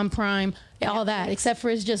 Amazon Prime, all that, except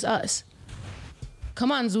for it's just us.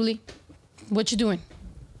 Come on, Zuli. What you doing?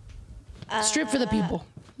 Strip for the people.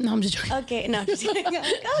 No, I'm just joking. Okay, no, just kidding.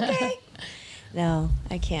 Okay. No,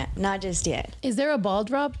 I can't. Not just yet. Is there a ball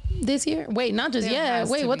drop this year? Wait, not just There yet. has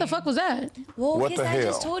Wait, to what the be. fuck was that? Well, What because the I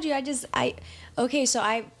just hell? told you,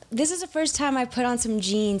 this is the first time I put on some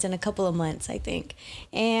jeans in a couple of months, I think.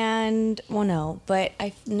 And, well, no, but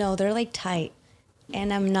they're like tight.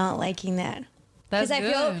 And I'm not liking that. That's I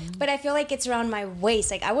good. feel like it's around my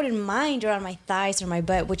waist. Like I wouldn't mind around my thighs or my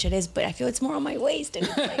butt, which it is, but I feel it's more on my waist, and,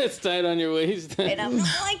 it's like, It's tight on your waist. and I'm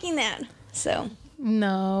not liking that. So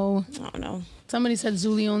No. I don't know. Somebody said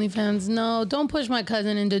Zuli OnlyFans. No, don't push my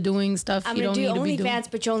cousin into doing stuff I'm you gonna don't do need to be doing.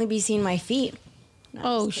 OnlyFans, but you'll only be seeing my feet. No, I'm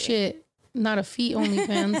Oh just kidding. shit. Not a feet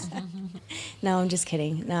OnlyFans. No, I'm just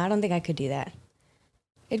kidding. No, I don't think I could do that.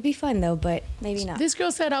 It'd be fun though, but maybe not. This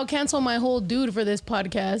girl said I'll cancel my whole dude for this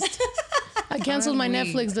podcast. I canceled my I'm weak.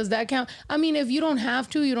 Netflix. Does that count? I mean, if you don't have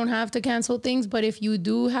to, you don't have to cancel things. But if you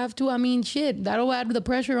do have to, I mean, shit, that'll add the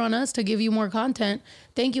pressure on us to give you more content.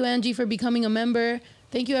 Thank you, Angie, for becoming a member.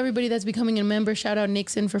 Thank you, everybody that's becoming a member. Shout out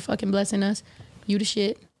Nixon for fucking blessing us. You the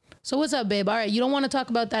shit. So what's up, babe? All right, you don't want to talk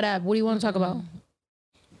about that app. What do you want to talk about?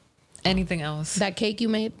 Anything else? That cake you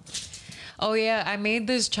made? Oh yeah, I made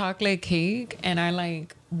this chocolate cake and I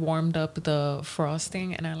like warmed up the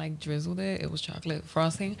frosting and I like drizzled it. It was chocolate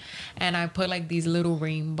frosting and I put like these little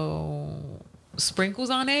rainbow sprinkles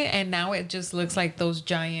on it and now it just looks like those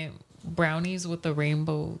giant brownies with the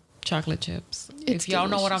rainbow chocolate chips. It's if y'all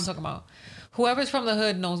know what I'm delicious. talking about. Whoever's from the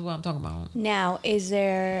hood knows what I'm talking about. Now, is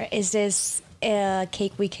this a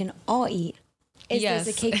cake we can all eat? Is Yes.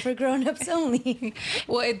 this a cake for grown-ups only?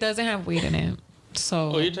 Well, it doesn't have wheat in it.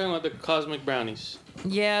 So Oh, you're talking about the cosmic brownies.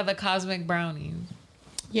 yeah, the cosmic brownies.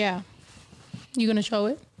 Yeah. You gonna show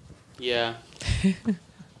it? Yeah.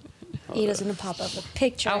 Ito's gonna pop up a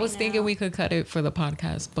picture. I was right thinking now. we could cut it for the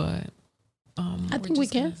podcast, but I think we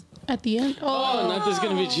can at the end. Oh, not this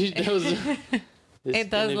gonna be cheap. That was. it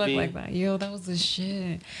does look like that. Yo, that was the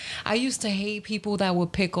shit. I used to hate people that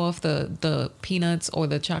would pick off the peanuts or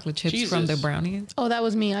the chocolate chips from the Jesus. brownies. Oh, that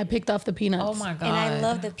was me. I picked off the peanuts. Oh my god. And I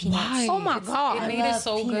love the peanuts. Why? Oh my God. It I made it love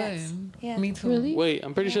so peanuts. good. Yeah. Me too. Really? Wait,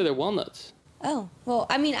 I'm pretty sure they're walnuts. Oh, well,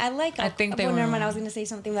 I mean, I like. I think they well, never were- mind. I was gonna say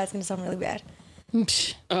something that's gonna sound really bad,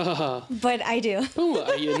 Psh. but I do. Who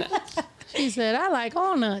are you nuts? She said, I like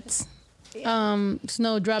all nuts.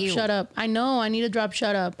 Snow, drop Ew. Shut Up. I know I need to drop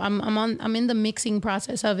Shut Up. I'm in the mixing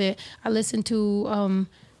process of it. I listened to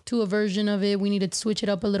a version of it. We need to switch it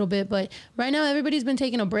up a little bit. But right now everybody's been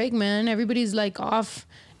taking a break, man. Everybody's like off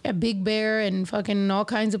at Big Bear and fucking all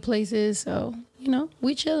kinds of places. So,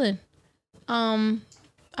 we chilling.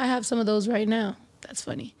 I have some of those right now. That's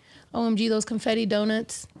funny. OMG, those confetti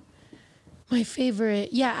donuts. My favorite.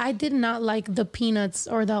 Yeah, I did not like the peanuts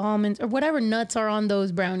or the almonds or whatever nuts are on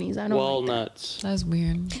those brownies. I don't like that. Walnuts. That's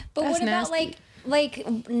weird. But That's what about nasty.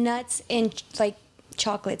 like nuts and like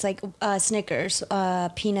chocolates, like Snickers,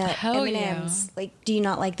 peanut Hell M&Ms? Like, do you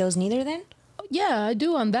not like those neither? Then Yeah, I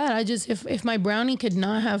do on that. I just if my brownie could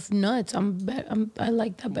not have nuts, I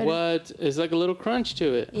like that better. What? It's like a little crunch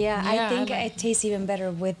to it. yeah, Yeah, I think I like it tastes even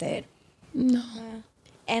better with it. No.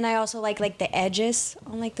 And I also like the edges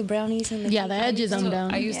on like the brownies and the Yeah, the edges I'm So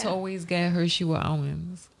down. I used to Yeah. always get Hershey with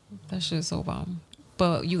almonds. That shit's so bomb.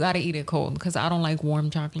 But you gotta eat it cold because I don't like warm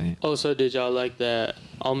chocolate. Oh, so did y'all like that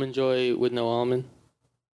almond joy with no almond?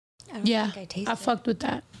 I don't Yeah, think I tasted I it. fucked with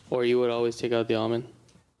that. Or you would always take out the almond?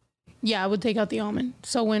 Yeah, I would take out the almond.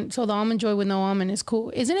 So the almond joy with no almond is cool.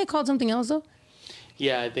 Isn't it called something else though?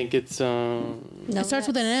 Yeah, I think it's No It starts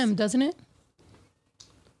with an nuts. M, doesn't it?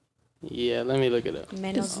 yeah, let me look it up.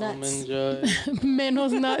 Menos nuts. Almond joy.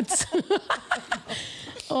 Menos nuts.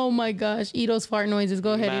 Oh my gosh, Ito's fart noises.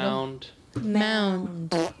 Go ahead, Mound.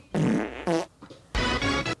 Mound.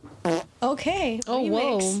 Okay. Oh remix.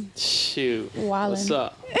 whoa. Shoot. Wildin'. What's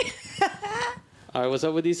up? All right, what's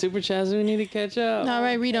up with these super chats? We need to catch up. All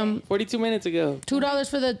right, read them. 42 minutes ago. $2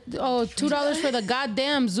 for the $2 for the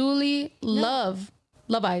goddamn Zuli Love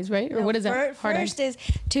Eyes, right? Or what is that? Hard First is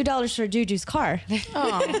 $2 for Juju's car.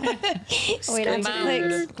 Oh, Wait, I have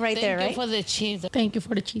to click right there, right? the cheese. Thank you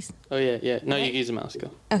for the cheese. Oh, yeah, yeah. No, you use the mouse.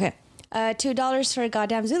 Go. Okay. $2 for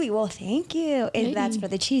goddamn Zuli. Well, thank you. And that's for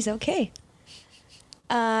the cheese. Okay.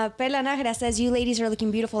 Perla Nájera says, you ladies are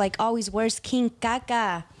looking beautiful like always. Where's King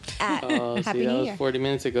Caca at? Oh, see, Happy that New was Year. 40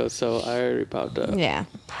 minutes ago, so I already popped up. Yeah.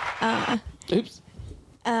 Oops.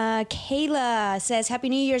 Kayla says, Happy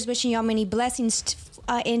New Year's. Wishing y'all many blessings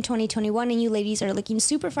in 2021. And you ladies are looking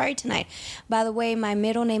super fire tonight. By the way, my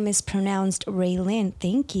middle name is pronounced Raylin.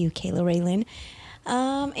 Thank you, Kayla Raylin.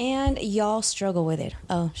 And y'all struggle with it.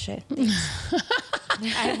 Oh, shit.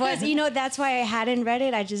 I was, that's why I hadn't read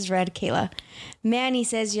it. I just read Kayla. Manny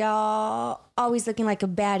says, y'all always looking like a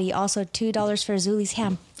baddie. Also, $2 for Zuli's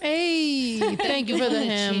ham. Hey, thank you for the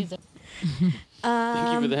ham.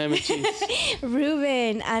 Thank you for the ham and cheese.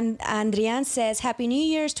 Ruben and Andrian says, Happy New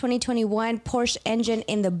Year's 2021. Porsche engine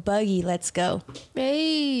in the buggy. Let's go.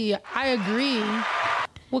 Hey, I agree.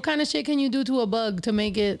 What kind of shit can you do to a bug to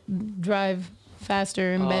make it drive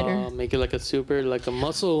faster and better? Make it like a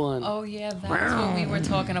muscle one. Oh yeah, that's what we were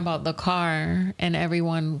talking about, the car, and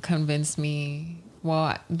everyone convinced me.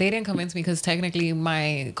 Well, they didn't convince me because technically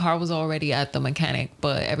my car was already at the mechanic,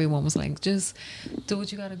 but everyone was like, just do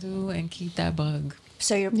what you gotta do and keep that bug.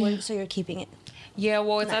 So you're keeping it. Yeah,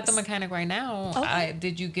 well, it's at the Nice. mechanic right now. Okay.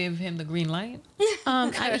 Did you give him the green light?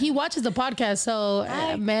 He watches the podcast, so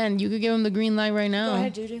man, you could give him the green light right now. Go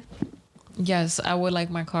ahead, Juju. Yes, I would like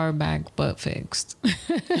my car back, but fixed.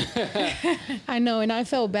 I know, and I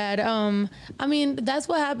felt bad. I mean, that's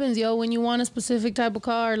what happens, yo. When you want a specific type of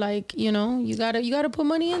car, like, you gotta put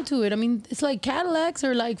money into it. I mean, it's like Cadillacs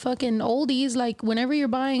or like fucking oldies. Like whenever you're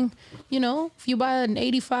buying, if you buy an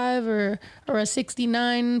 85 or a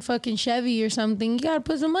 69 fucking Chevy or something, you gotta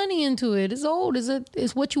put some money into it. It's old.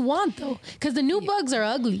 It's what you want though, because the new bugs are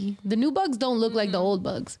ugly. The new bugs don't look like the old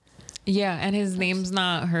bugs. Yeah, and his name's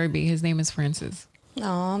not Herbie. His name is Francis.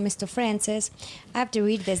 Oh, Mr. Francis. I have to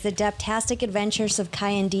read this. The Deptastic Adventures of Kai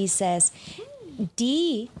and D says,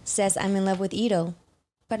 I'm in love with Ito,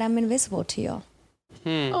 but I'm invisible to y'all.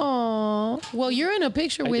 Oh, well, you're in a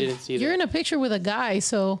picture didn't see that. in a picture with a guy,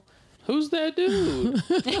 so Who's that dude?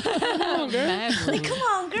 Come on, girl. Come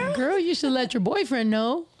on, girl. girl, you should let your boyfriend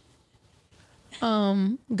know.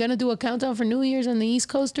 Gonna do a countdown for New Year's on the East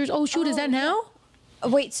Coasters. Oh shoot, is that now?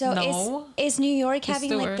 Wait, so No. is New York having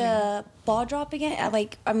still like the ball drop again?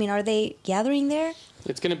 Are they gathering there?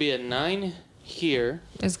 It's going to be at 9 here.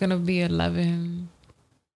 It's gonna be 11.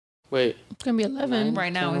 Wait. It's gonna be 11.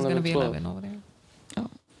 Right now, 10, it's gonna 11, be 12. 11 over there.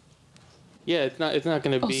 Yeah, it's not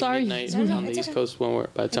going to be sorry. midnight No, on the it's East okay. Coast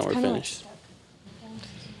by the time we're kinda finished.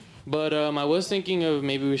 But I was thinking of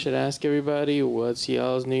maybe we should ask everybody what's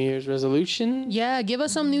y'all's New Year's resolution. Yeah, give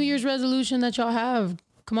us some New Year's resolution that y'all have.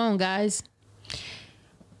 Come on, guys.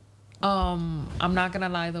 I'm not gonna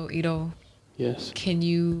lie though, Ito. Yes. Can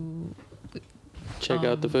you Check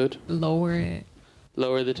out the food. lower it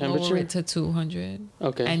Lower the temperature. to 200?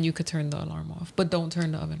 Okay. And you could turn the alarm off, but don't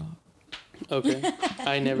turn the oven off. Okay.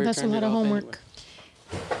 I never. That's a turned lot it of off homework.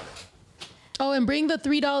 anyway. Oh, and bring the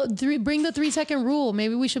bring the 3-second rule.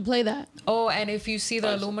 Maybe we should play that. Oh, and if you see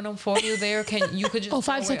the aluminum foil there, you could just Oh,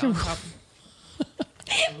 throw 5 it second on rule. top.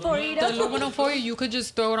 The aluminum foil, you could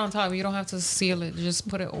just throw it on top. You don't have to seal it. Just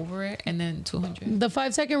put it over it, and then 200. The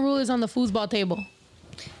 5-second rule is on the foosball table.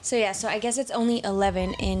 So I guess it's only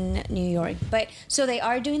 11 in New York. But so they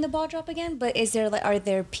are doing the ball drop again. But are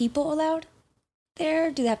there people allowed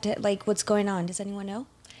there? Do they have to what's going on? Does anyone know?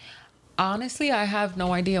 Honestly, I have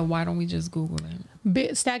no idea. Why don't we just Google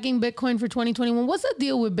it? Stacking Bitcoin for 2021. What's the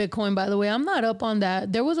deal with Bitcoin, by the way? I'm not up on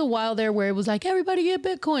that. There was a while there where it was like, everybody get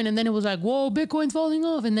Bitcoin. And then it was like, whoa, Bitcoin's falling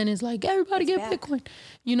off. And then it's like, everybody get back.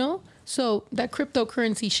 Bitcoin. So that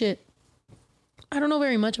cryptocurrency shit, I don't know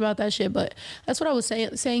very much about that shit, but that's what I was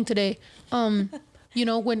saying today.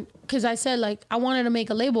 Because I said I wanted to make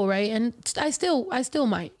a label, right? And I still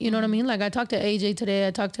might, you know what I mean? I talked to AJ today.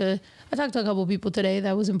 I talked to a couple people today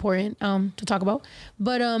that was important to talk about.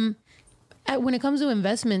 But when it comes to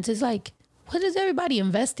investments, it's like, what is everybody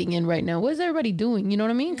investing in right now? What is everybody doing? You know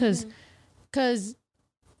what I mean? Because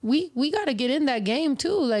we got to get in that game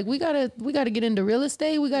too. We got to get into real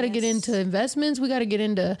estate. We got to get into investments. We got to get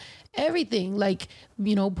into everything,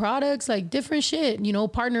 products, different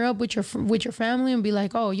shit, partner up with your family and be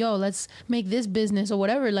like, oh, yo, let's make this business or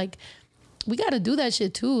whatever. We got to do that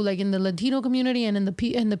shit too. In the Latino community and in the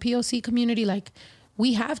POC community,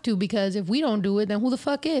 we have to, because if we don't do it, then who the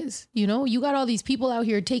fuck is? You got all these people out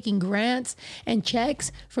here taking grants and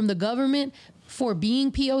checks from the government for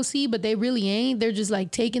being POC, but they really ain't. They're just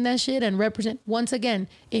taking that shit and represent. Once again,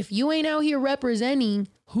 if you ain't out here representing,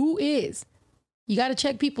 who is? You got to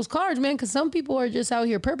check people's cards, man, because some people are just out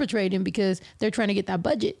here perpetrating because they're trying to get that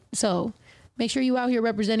budget. So make sure you out here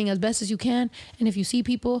representing as best as you can. And if you see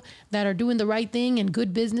people that are doing the right thing and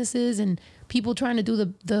good businesses and people trying to do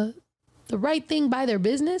the right thing by their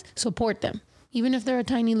business, support them, even if they're a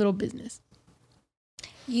tiny little business.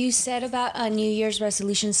 You said about a New Year's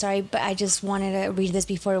resolution, sorry, but I just wanted to read this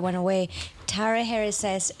before it went away. Tara Harris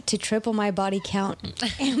says to triple my body count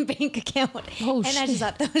and bank account. Oh, and I shit. just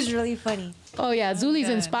thought that was really funny. Oh yeah, Zuli's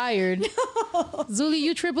good. inspired. Zuli,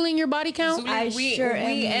 you tripling your body count? I sure am.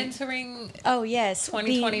 we entering Oh, yes.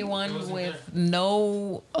 2021 with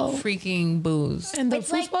no freaking booze. And the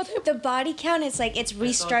It's like football table? the body count, it's like it's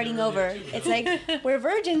restarting over. It's like we're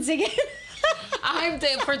virgins again. I'm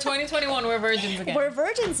dead. For 2021, we're virgins again. We're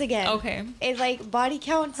virgins again. Okay. It's like body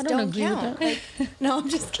counts I don't don't agree with count. that. Like, no, I'm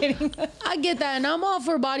just kidding. I get that, and I'm all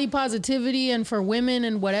for body positivity and for women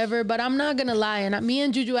and whatever, but I'm not gonna lie. And me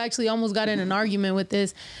and Juju actually almost got in an argument with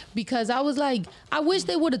this because I was like, I wish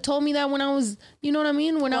they would have told me that when I was, you know what I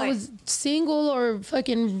mean? When I What? was single or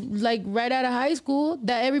fucking like right out of high school,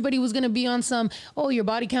 that everybody was gonna be on some, oh, your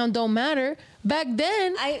body count don't matter. Back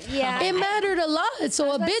then, it mattered a lot.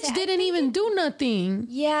 So a about to bitch say, I didn't think even do nothing.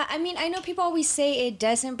 Yeah, I mean, I know people always say it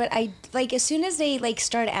doesn't, but I like as soon as they like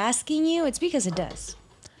start asking you, it's because it does.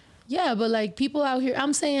 Yeah, but like people out here,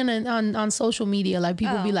 I'm saying on social media, like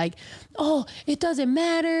people be like, oh, it doesn't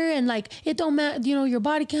matter. And like, it don't matter, you know, your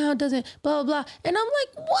body count doesn't blah, blah, blah. And I'm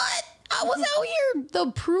like, what? I was out here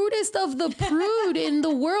the prudest of the prude in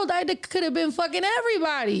the world. I could have been fucking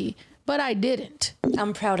everybody, but I didn't.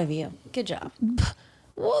 I'm proud of you. Good job.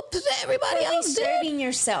 Well, everybody Really else did. serving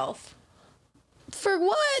yourself For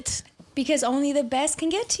what? because only the best can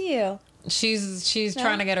get to you. She's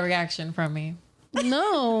trying to get a reaction from me.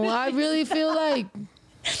 No, I really feel like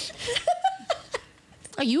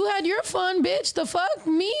you had your fun, bitch. The fuck?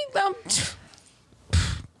 Me?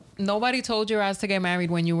 Nobody told your ass to get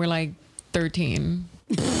married when you were like 13.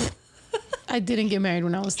 I didn't get married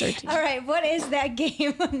when I was 13. All right, what is that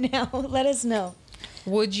game now? Let us know.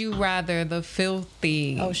 Would you rather the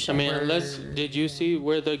filthy? Oh I shit. mean, did you see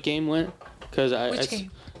where the game went? Because Which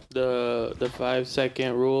game? The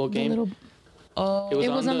 5-second rule The game. little, Oh, it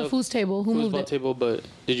was on the food table. Who moved foosball it? table, but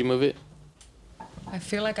did you move it? I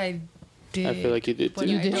feel like I did. I feel like you did but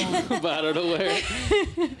too. I don't. But I don't know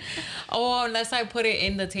where. Oh, unless I put it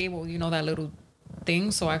in the table, you know, that little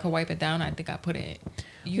thing, so I could wipe it down. I think I put it.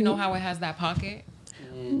 You know how it has that pocket?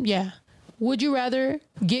 Yeah. Would you rather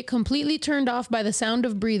get completely turned off by the sound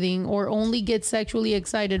of breathing or only get sexually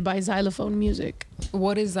excited by xylophone music?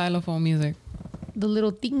 What is xylophone music? The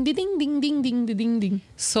little ding ding ding ding ding ding ding ding.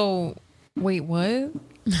 So, wait, what?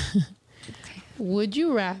 Would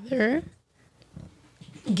you rather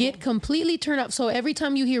get completely turned off? So every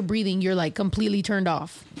time you hear breathing, you're like completely turned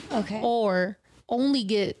off. Okay. Or only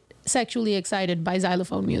get sexually excited by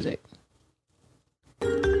xylophone music.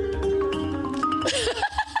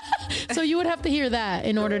 So you would have to hear that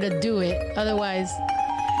in order to do it. Otherwise,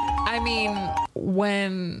 I mean,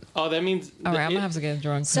 when. Oh, that means. All right, I'm gonna have to get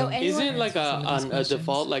drunk. So too. anyone- Isn't like Some of these a questions.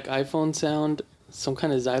 default like iPhone sound some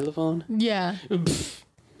kind of xylophone? yeah.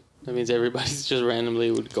 That means everybody's just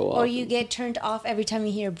randomly would go off. Or you get turned off every time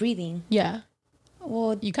you hear breathing. Yeah.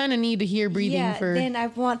 Well, You kind of need to hear breathing yeah, for. then I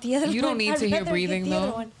want the other one. You don't need I'd to hear rather get breathing, the other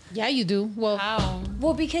though. one. Yeah, you do. Well, How?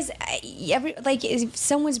 Well, because if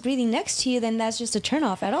someone's breathing next to you, then that's just a turn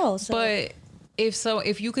off at all. So. But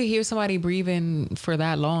if you could hear somebody breathing for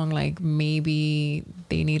that long, like maybe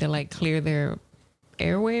they need to like clear their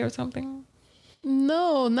airway or something.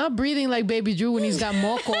 no, not breathing like Baby Drew when he's got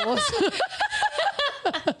mocos.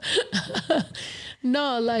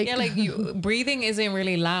 No, like, Yeah, like you breathing isn't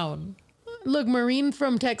really loud. look, Marine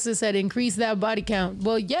from Texas said increase that body count.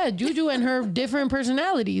 Well, yeah, Juju and her different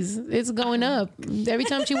personalities, it's going up. Every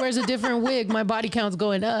time she wears a different wig, my body count's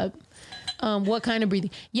going up. What kind of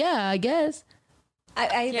breathing? Yeah, I guess.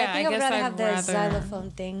 I Yeah, think I I'd guess rather I'd have the rather-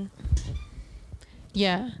 xylophone thing.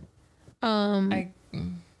 Yeah. I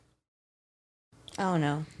I don't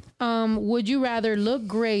know. Would you rather look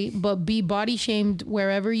great but be body shamed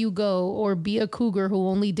wherever you go, or be a cougar who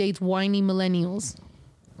only dates whiny millennials?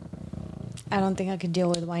 I don't think I could deal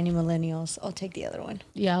with whiny millennials. I'll take the other one.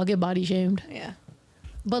 Yeah, I'll get body shamed. Yeah.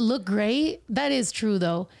 But look great. That is true,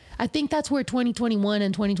 though. I think that's where 2021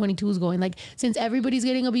 and 2022 is going. Like, since everybody's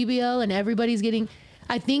getting a BBL and everybody's getting,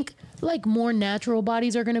 I think like more natural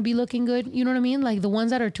bodies are going to be looking good. You know what I mean? Like the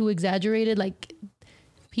ones that are too exaggerated, like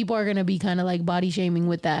people are going to be kind of like body shaming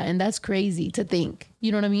with that. And that's crazy to think.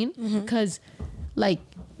 You know what I mean? Because like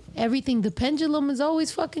everything, the pendulum is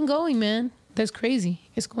always fucking going, man. That's crazy.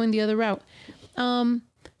 It's going the other route.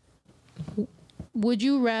 Would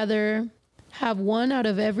you rather have one out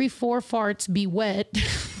of every 4 farts be wet?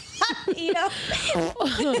 You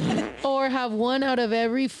know? Or have 1 out of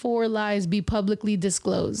every 4 lies be publicly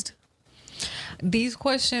disclosed? These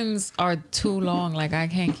questions are too long. Like, I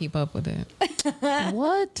can't keep up with it.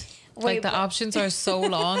 What? Like, the options are so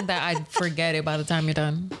long that I forget it by the time you're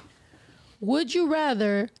done. Would you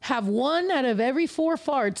rather have 1 out of every 4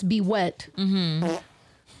 farts be wet?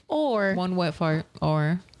 Or One wet fart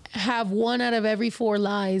or... have 1 out of every 4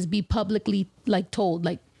 lies be publicly like told,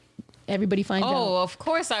 like everybody finds out? Oh, of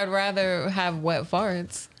course I'd rather have wet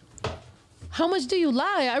farts. How much do you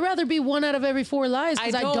lie? I'd rather be 1 out of every 4 lies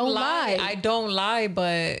because I don't lie. I don't lie,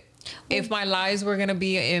 but if my lies were gonna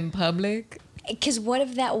be in public, Because what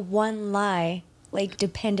if that one lie, like,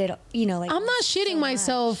 depended, you know, like... I'm not shitting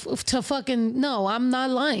myself to fucking... No, I'm not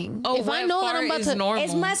lying. oh, if I wet know that fart I'm about is to... normal.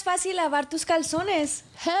 Es más fácil lavar tus calzones.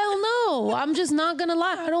 Hell no. I'm just not going to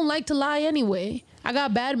lie. I don't like to lie anyway. I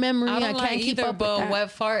got bad memory. I I, don't can't lie keep either, up with but that.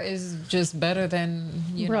 wet fart is just better than,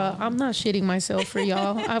 you Bruh, know. I'm not shitting myself for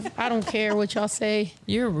y'all. I don't care what y'all say.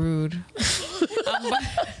 You're rude.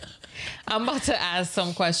 I'm about to ask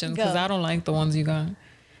some questions because Go. I don't like the ones you got.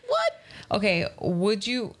 What? Okay, would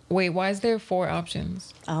you... Wait, why is there 4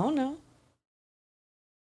 options? I don't know.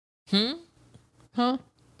 Huh?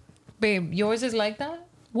 Babe, yours is like that?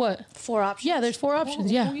 What? 4 options. Yeah, there's 4 options.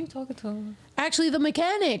 Who Yeah. are you talking to? Actually, the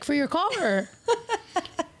mechanic for your car.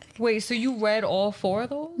 Wait, so you read all 4 of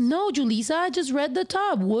those? No, Julissa, I just read the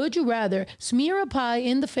top. Would you rather smear a pie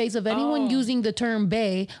in the face of anyone using the term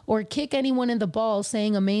bae or kick anyone in the balls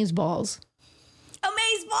saying amaze balls?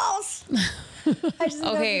 Amaze balls. I just think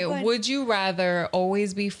that'd Okay, be fun. would you rather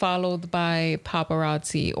always be followed by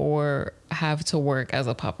paparazzi or have to work as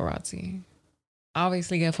a paparazzi?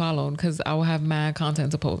 Obviously get followed because I will have mad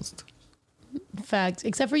content to post. Facts.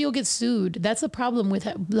 Except for you'll get sued. That's the problem with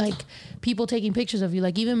like people taking pictures of you.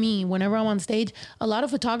 Like even me, whenever I'm on stage, a lot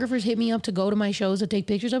of photographers hit me up to go to my shows to take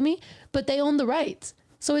pictures of me, but they own the rights.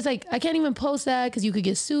 So it's like, I can't even post that because you could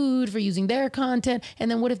get sued for using their content.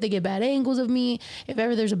 And then what if they get bad angles of me? If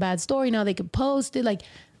ever there's a bad story, now they could post it. Like,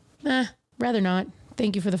 rather not.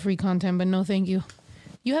 Thank you for the free content, but no thank you.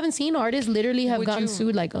 You haven't seen artists literally have Would gotten you-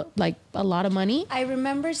 sued like a lot of money? I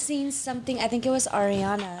remember seeing something, I think it was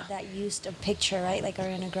Ariana that used a picture, right? Like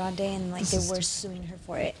Ariana Grande, and like they were suing her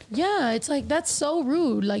for it. Yeah, it's like, that's so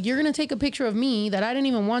rude. Like, you're going to take a picture of me that I didn't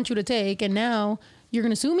even want you to take, and now you're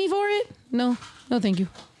going to sue me for it? No, thank you.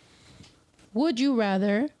 Would you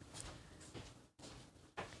rather...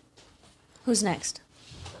 Who's next?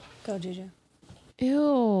 Go, Juju.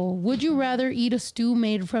 Ew. Would you rather eat a stew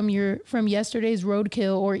made from yesterday's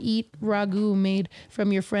roadkill or eat ragu made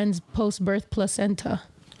from your friend's post-birth placenta?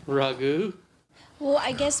 Ragu? Well,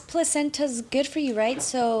 I guess placenta's good for you, right?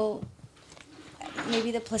 So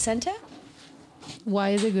maybe the placenta? Why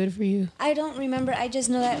is it good for you? I don't remember. I just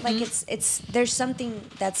know that like it's there's something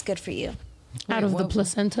that's good for you. Out of the what-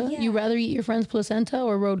 placenta? Yeah. You rather eat your friend's placenta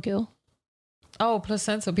or roadkill? Oh,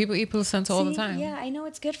 placenta. People eat placenta all the See? time. Yeah, I know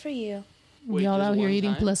it's good for you. Wait, Y'all just out here one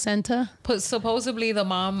eating time? placenta? But supposedly the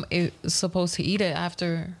mom is supposed to eat it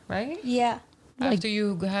after, right? Yeah. After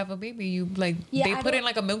you have a baby, you like Yeah, they I put in don't-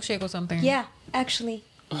 like a milkshake or something. Yeah, actually.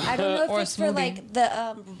 I don't know if Or a it's for smoothie. like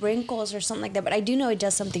the wrinkles or something like that, but I do know it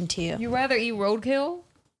does something to you. You rather eat roadkill?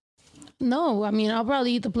 No, I mean, I'll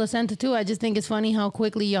probably eat the placenta too. I just think it's funny how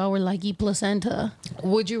quickly y'all were like, eat placenta.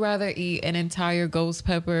 Would you rather eat an entire ghost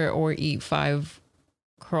pepper or eat 5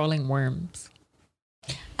 crawling worms?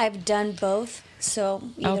 I've done both, so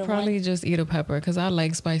either I'll probably one. just eat a pepper because I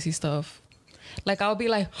like spicy stuff. Like I'll be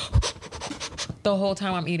like the whole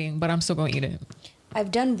time I'm eating, but I'm still gonna eat it. I've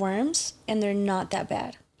done worms, and they're not that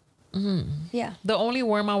bad. Yeah. The only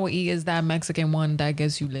worm I will eat is that Mexican one that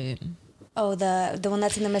gets you lit. Oh, the one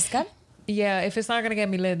that's in the mezcal? Yeah, if it's not gonna get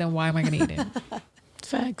me lit, then why am I gonna eat it?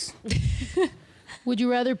 Facts. Would you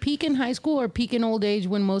rather peak in high school or peak in old age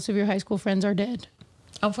when most of your high school friends are dead?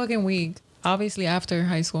 I'm fucking weak. Obviously after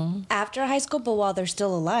high school. After high school, but while they're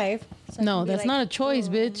still alive. So I No, can be that's like, not a choice,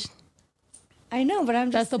 "Oh." bitch. I know, but I'm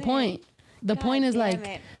That's just the saying. point. The God point is damn like,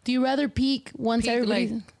 it. do you rather peak once Peak,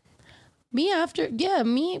 everybody's... like- Me after... Yeah,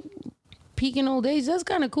 me peak in old age, that's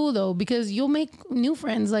kind of cool though, because you'll make new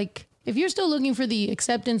friends. Like, if you're still looking for the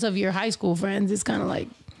acceptance of your high school friends, it's kind of like,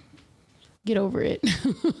 get over it.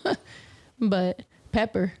 But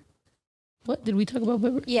pepper. What did we talk about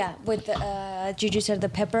pepper? Yeah, with the Juju said the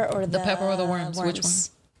pepper or the pepper or the worms, which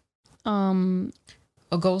one?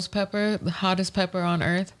 A ghost pepper, the hottest pepper on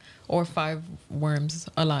earth, or 5 worms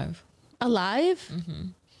alive. Alive?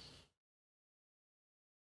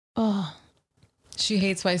 Oh, She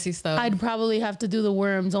hates spicy stuff. I'd probably have to do the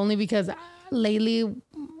worms only because lately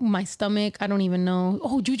my stomach, I don't even know.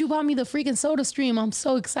 Oh, Juju bought me the freaking Soda Stream. I'm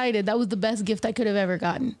so excited. That was the best gift I could have ever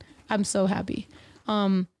gotten. I'm so happy.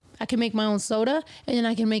 I can make my own soda, and then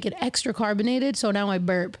I can make it extra carbonated. So now I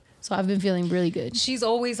burp. So I've been feeling really good. She's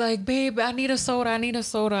always like, babe, I need a soda.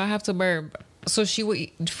 I have to burp. So she would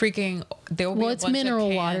freaking, there'll be a it's bunch mineral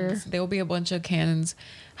of water. cans. There'll be a bunch of cans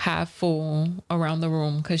half full around the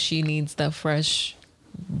room because she needs the fresh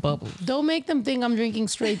bubbles. Don't make them think I'm drinking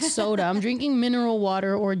straight soda. I'm drinking mineral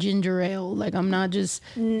water or ginger ale. Like, I'm not just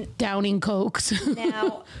downing Cokes.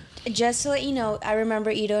 Now, just to let you know, I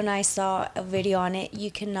remember Ito and I saw a video on it.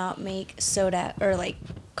 You cannot make soda or like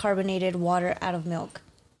carbonated water out of milk.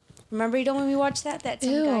 Remember, Ito, when we watched that? That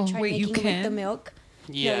some guy Ew. tried Wait, you making it with the can? milk.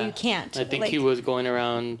 Yeah, No, you can't. I think Like- he was going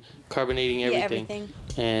around carbonating everything,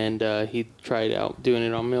 everything. and he tried out doing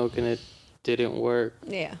it on milk, and it didn't work.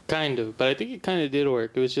 Yeah. Kind of, but I think it kind of did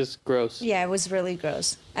work. It was just gross. Yeah, it was really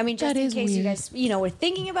gross. I mean, just That in is case you weird. guys, were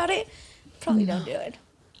thinking about it, probably don't do it.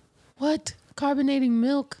 What? Carbonating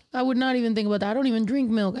milk? I would not even think about that. I don't even drink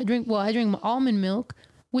milk. I drink almond milk,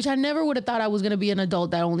 which I never would have thought I was going to be an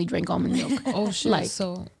adult that only drank almond milk. Oh, shit. Like-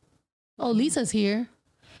 So, Oh, Lisa's here.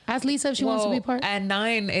 Ask Lisa if she wants to be part. at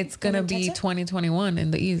 9, it's going to Wanna be touch it? 2021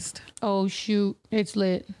 in the East. Oh, shoot. It's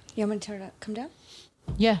lit. You want me to turn it up? Come down?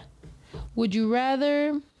 Yeah. Would you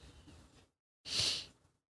rather...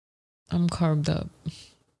 I'm carved up.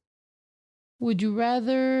 Would you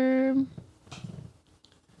rather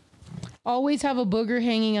always have a booger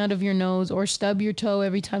hanging out of your nose or stub your toe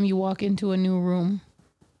every time you walk into a new room?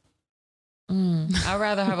 I'd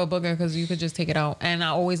rather have a booger because you could just take it out. And I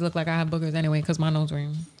always look like I have boogers anyway because my nose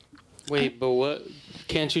ring. Wait, but what?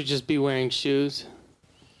 Can't you just be wearing shoes?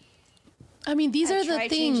 I mean, these I are the tried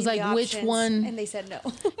things, changing like the which options, one. And they said no.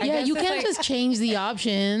 Yeah, guess you it's can't like- just change the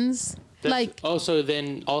options. Like, So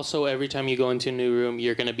then also every time you go into a new room,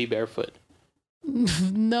 you're gonna be barefoot.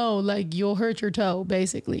 no, like you'll hurt your toe,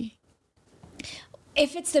 basically.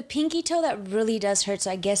 If it's the pinky toe, that really does hurt.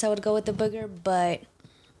 So I guess I would go with the booger, but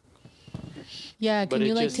Yeah, But can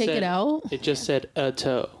you it like just take it said- out? It just said a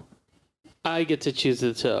toe. I get to choose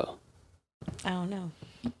the toe. I don't know.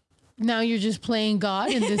 Now you're just playing God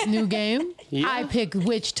in this new game. Yeah. I pick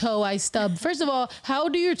which toe I stub. First of all, how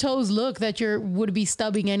do your toes look that you would be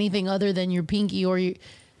stubbing anything other than your pinky or you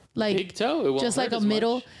like Big toe. It won't just like hurt a as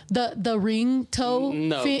middle much. the ring toe?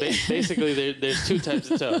 No, basically there's two types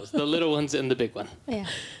of toes: the little ones and the big one. Yeah.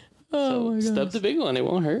 Oh So my stub God. the big one; it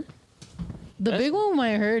won't hurt. The big one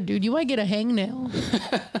might hurt, dude. You might get a hangnail.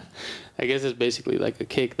 I guess it's basically like a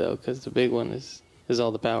kick though, because the big one is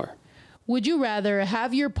all the power. Would you rather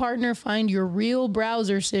have your partner find your real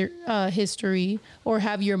browser history or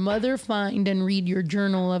have your mother find and read your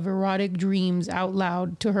journal of erotic dreams out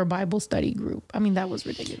loud to her Bible study group? I mean, that was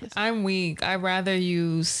ridiculous. I'm weak. I'd rather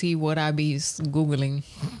you see what I be Googling.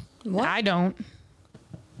 What? I don't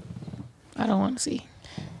want to see.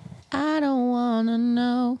 I don't want to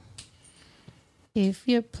know if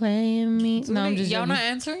you're playing me. No, I'm just Y'all joking. not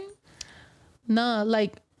answering? Nah,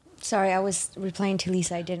 like, Sorry, I was replying to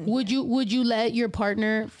Lisa. I didn't. would you let your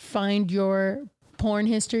partner find your porn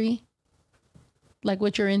history? Like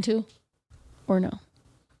what you're into? Or no?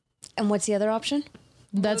 And what's the other option?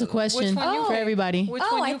 That's a question one you for pick? everybody. Which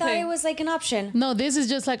Oh, one I you thought pick? it was like an option. No, this is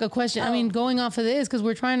just like a question. I mean, going off of this, because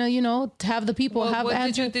we're trying to, have the people have what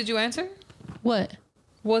answer. did you answer? What?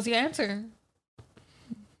 What's the answer?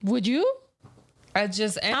 Would you? I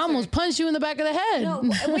just answered. I almost punched you in the back of the head. No,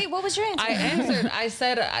 wait, what was your answer? I answered. I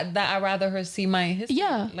said that I'd rather her see my history.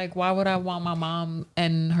 Yeah. Like, why would I want my mom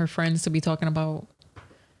and her friends to be talking about?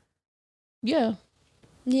 Yeah,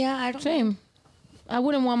 Yeah, I don't. same. I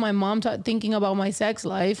wouldn't want my mom thinking about my sex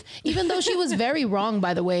life, even though she was very wrong,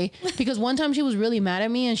 by the way, because one time she was really mad at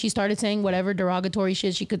me and she started saying whatever derogatory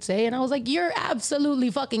shit she could say. And I was like, you're absolutely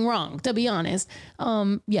fucking wrong, to be honest.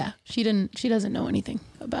 Yeah, she doesn't know anything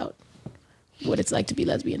about what it's like to be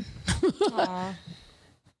lesbian. Aw.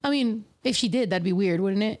 I mean, if she did, that'd be weird,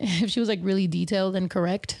 wouldn't it? If she was like really detailed and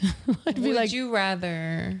correct, I'd be Would like, you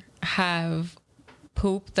rather have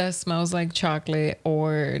poop that smells like chocolate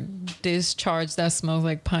or discharge that smells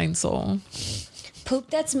like pine sol?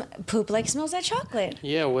 Poop like smells like chocolate.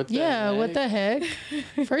 Yeah, what the yeah, heck? what the heck?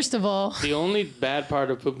 First of all, The only bad part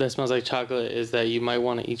of poop that smells like chocolate is that you might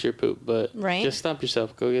want to eat your poop, but Right. just stop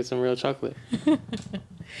yourself. Go get some real chocolate.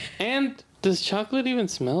 And does chocolate even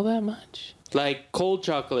smell that much? Like cold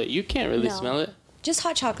chocolate, you can't really No. smell it. Just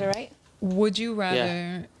hot chocolate, right? Would you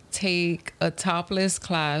rather take a topless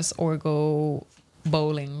class or go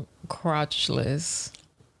bowling crotchless?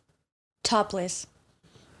 Topless.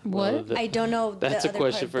 what? Well, I don't know. that's the a other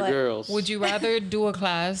question part, for but girls. Would you rather do a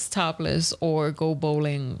class topless or go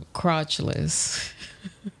bowling crotchless?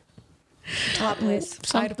 Topless.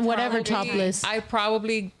 Whatever topless. I'd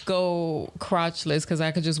probably go crotchless because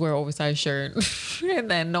I could just wear oversized shirt and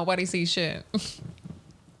then nobody sees shit.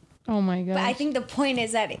 Oh my god. But I think the point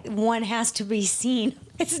is that one has to be seen.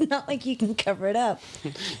 It's not like you can cover it up.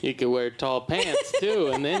 You could wear tall pants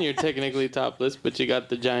too, and then you're technically topless, but you got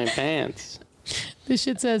the giant pants. This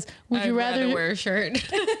shit says, would you I'd rather wear a shirt?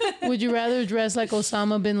 would you rather dress like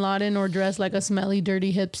Osama bin Laden or dress like a smelly,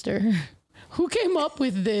 dirty hipster? Who came up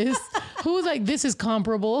with this? Who was like, this is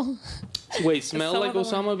comparable? Wait, smell like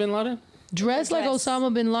Osama bin Laden? Dress like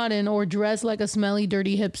Osama bin Laden or dress like a smelly,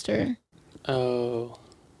 dirty hipster? Oh.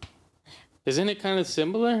 Isn't it kind of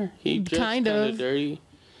similar? He dressed Kind kind of. of dirty.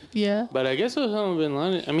 Yeah. But I guess Osama bin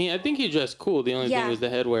Laden, I mean, I think he dressed cool. The only Yeah. thing was the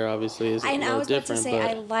headwear, obviously, is a And I little was about to different. say,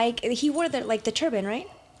 I But like, he wore the turban, right?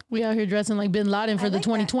 We out here dressing like bin Laden for I the like that.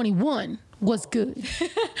 2021. What's good?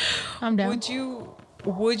 I'm down.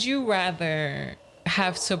 Would you rather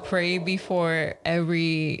have to pray before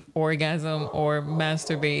every orgasm or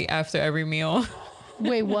masturbate after every meal?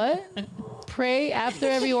 Wait, what? Pray after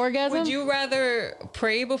every orgasm? Would you rather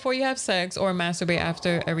pray before you have sex or masturbate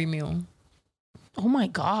after every meal? Oh my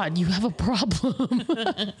God, you have a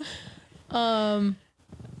problem.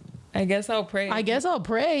 I guess I'll pray. I guess I'll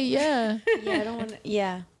pray, yeah. Yeah, I don't want to,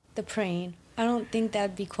 yeah, the praying. I don't think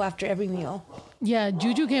that'd be cool after every meal. Yeah,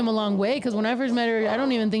 Juju came a long way because when I first met her, I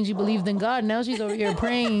don't even think she believed in God. Now she's over here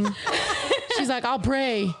praying. She's like, I'll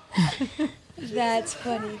pray. That's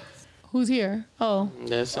funny. Who's here? Oh,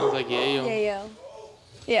 that sounds like Yayo. Yayo.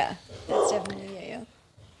 Yeah, that's definitely Yayo.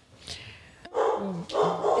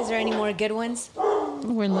 Is there any more good ones?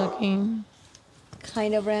 we're looking.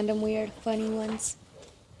 Kind of random, weird, funny ones.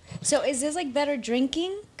 So is this like better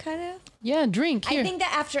drinking, kind of? Yeah, drink here. I think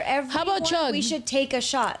that after every How about one, chug? we should take a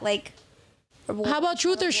shot. Like, How about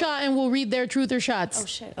truth or shot and we'll read their truth or shots. Oh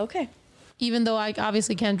shit. Okay. Even though I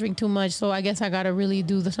obviously can't drink too much, so I guess I gotta really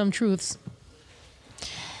do some truths.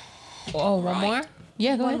 Oh, one more?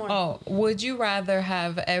 Yeah, go ahead. more. Oh, would you rather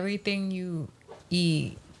have everything you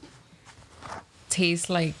eat taste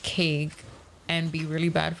like cake and be really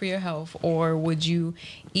bad for your health, or would you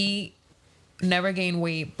never gain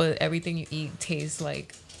weight, but everything you eat tastes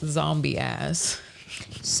like zombie ass?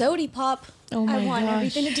 Sody pop. Oh my I want gosh.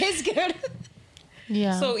 everything to taste good.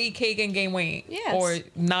 Yeah. So eat cake and gain weight, Yes. or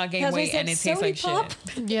not gain That's why I weight said and it tastes like sody pop.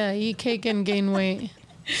 shit. Yeah, eat cake and gain weight.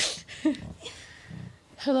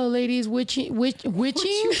 Hello, ladies. Witching?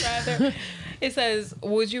 It says,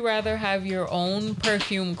 would you rather have your own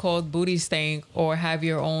perfume called Booty Stank or have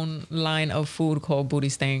your own line of food called Booty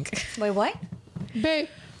Stank? Wait, what? Babe,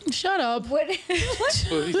 shut up. What? What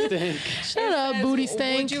do you think? Shut up, booty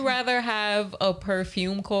stank. Would you rather have a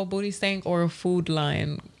perfume called Booty Stank or a food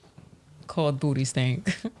line called Booty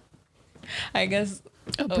Stank? I guess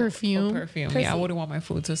A perfume. A perfume. Yeah, I wouldn't want my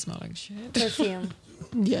food to smell like shit. Perfume.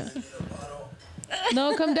 Yeah.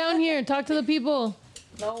 No, come down here. Talk to the people.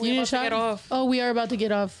 No, You need a shot? get off. Oh, we are about to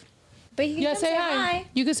get off. But you can Yeah, come say hi.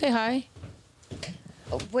 You can say hi.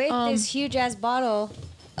 With this huge ass bottle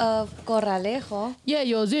of Corralejo. Yeah,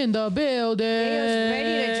 yo's in the building. Yayo's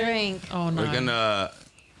ready to drink. Oh no.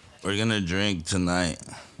 We're gonna drink tonight.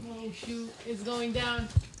 Oh, shoot. It's going down.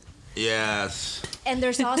 Yes. And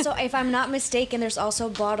there's also, if I'm not mistaken, there's also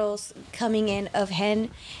bottles coming in of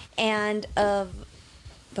Hen and of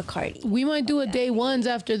Bacardi. We might do a day ones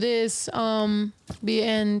after this. And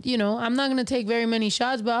you know, I'm not gonna take very many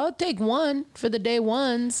shots, but I'll take one for the day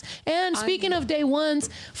ones. And speaking of day ones,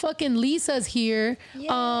 fucking Lisa's here.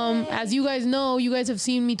 As you guys know, you guys have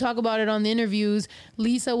seen me talk about it on the interviews.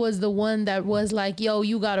 Lisa was the one that was like, yo,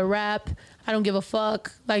 you gotta rap. I don't give a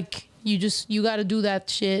fuck. Like, you gotta do that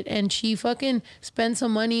shit. And she fucking spent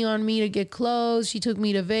some money on me to get clothes. She took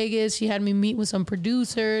me to Vegas. She had me meet with some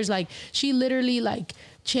producers. Like, she literally like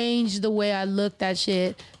changed the way I looked at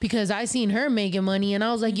shit because I seen her making money and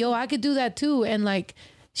I was like, yo, I could do that too. And like,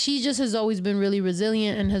 she just has always been really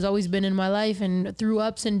resilient and has always been in my life, and through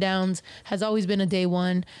ups and downs has always been a day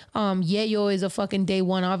one. Yayo is a fucking day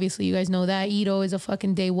one. Obviously, you guys know that. Ito is a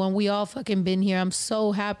fucking day one. We all fucking been here. I'm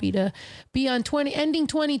so happy to be on ending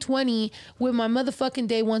 2020 with my motherfucking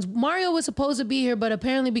day ones. Mario was supposed to be here, but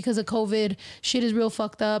apparently because of COVID, shit is real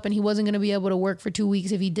fucked up and he wasn't going to be able to work for 2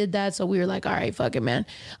 weeks if he did that. So we were like, all right, fuck it, man.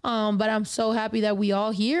 But I'm so happy that we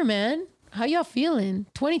all here, man. How y'all feeling?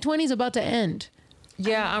 2020 is about to end.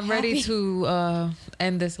 Yeah, I'm ready to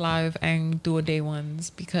end this live and do a day ones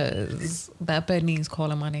because that Benny's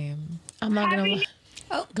calling my name. I'm not gonna.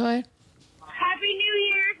 Go ahead. Happy New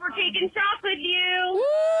Year's. We're taking shots with you.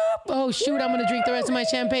 Whoop. Oh shoot! I'm gonna drink the rest of my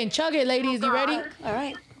champagne. Chug it, ladies. You ready? All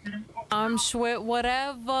right. I'm Schwit,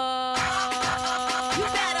 whatever.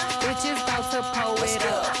 Bitches about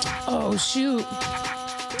Oh shoot.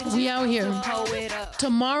 We out here.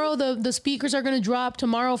 Tomorrow, the speakers are going to drop.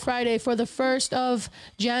 Tomorrow, Friday, for the 1st of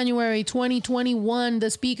January, 2021. The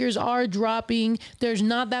speakers are dropping. There's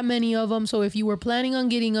not that many of them. So if you were planning on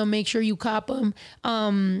getting them, make sure you cop them.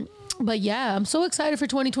 But yeah, I'm so excited for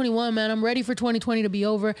 2021, man. I'm ready for 2020 to be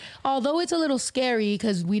over. Although it's a little scary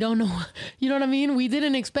because we don't know, you know what I mean? We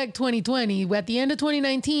didn't expect 2020. At the end of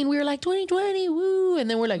 2019, we were like, 2020, woo. And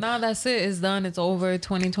then we're like, nah, that's it. It's done. It's over.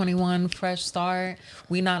 2021, fresh start.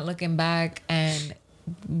 We not looking back, and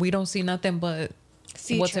we don't see nothing but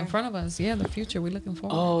what's in front of us. Yeah, the future. We're looking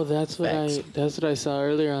forward. Oh, that's what I saw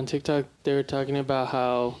earlier on TikTok. They were talking about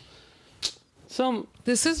how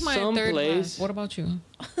this is my third place. class. What about you?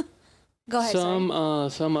 Go ahead.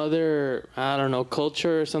 Some other, I don't know,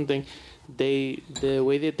 culture or something. The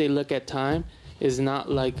way that they look at time is not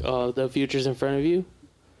like the future's in front of you.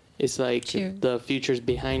 It's like the future's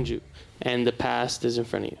behind you, and the past is in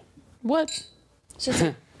front of you. What? So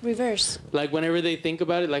it's reverse. Like whenever they think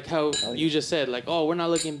about it, like how you just said, like, oh, we're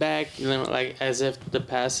not looking back, you know, like as if the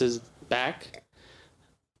past is back.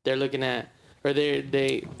 They're looking at, or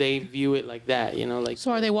they view it like that, you know, like.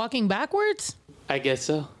 So are they walking backwards? I guess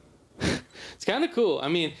so. It's kind of cool. I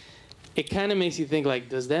mean, it kind of makes you think, like,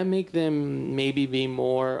 does that make them maybe be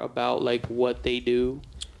more about like what they do?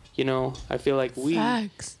 You know, I feel like we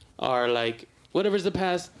are like, whatever's the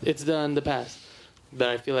past, it's done, the past. But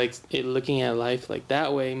I feel like looking at life like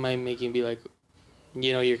that way might make you be like,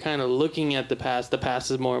 you know, you're kind of looking at the past. The past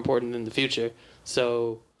is more important than the future.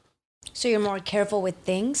 So you're more careful with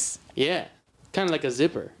things? Yeah, kind of like a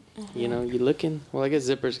zipper. You know, you're looking. Well, I guess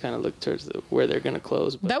zippers kind of look towards where they're gonna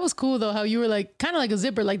close. But. That was cool though. How you were like kind of like a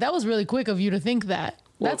zipper. Like that was really quick of you to think that.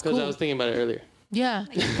 Well, That's because cool. I was thinking about it earlier. Yeah,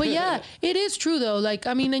 but yeah, it is true though. Like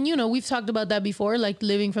I mean, and you know, we've talked about that before. Like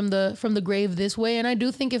living from the grave this way. And I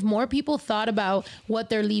do think if more people thought about what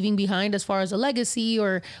they're leaving behind as far as a legacy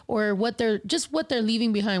or what they're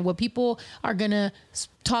leaving behind, what people are gonna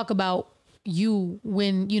talk about you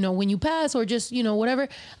when you pass or just whatever,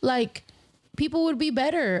 like. People would be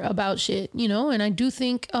better about shit, and I do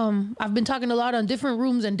think I've been talking a lot on different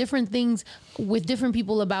rooms and different things with different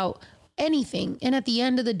people about anything. And at the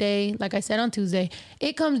end of the day, like I said on Tuesday,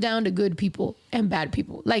 it comes down to good people and bad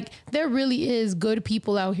people. Like there really is good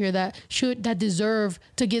people out here that deserve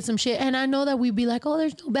to get some shit. And I know that we'd be like, oh,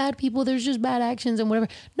 there's no bad people. There's just bad actions and whatever.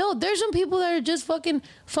 No, there's some people that are just fucking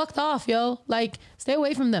fucked off, yo. Like stay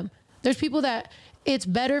away from them. There's people that it's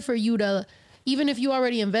better for you to, even if you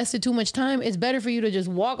already invested too much time, it's better for you to just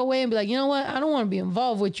walk away and be like, you know what? I don't want to be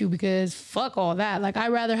involved with you because fuck all that. Like,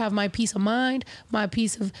 I'd rather have my peace of mind, my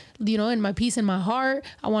peace of, and my peace in my heart.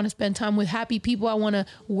 I want to spend time with happy people. I want to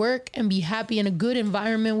work and be happy in a good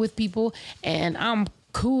environment with people. And I'm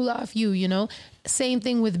cool off you. Same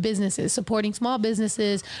thing with businesses, supporting small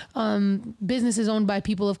businesses, businesses owned by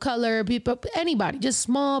people of color, anybody, just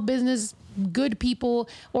small business, good people,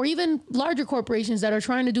 or even larger corporations that are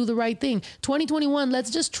trying to do the right thing. 2021, let's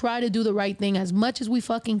just try to do the right thing as much as we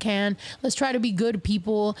fucking can. Let's try to be good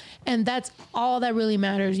people. And that's all that really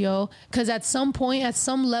matters, yo. Because at some point, at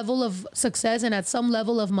some level of success and at some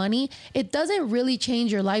level of money, it doesn't really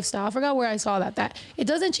change your lifestyle. I forgot where I saw that it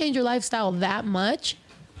doesn't change your lifestyle that much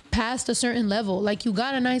past a certain level. Like you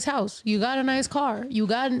got a nice house, you got a nice car, you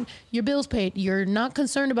got your bills paid, you're not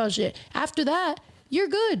concerned about shit. After that, you're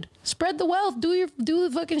good. Spread the wealth. Do the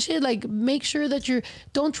fucking shit. Like make sure that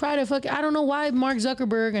don't try to I don't know why Mark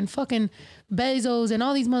Zuckerberg and fucking Bezos and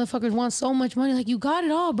all these motherfuckers want so much money. Like you got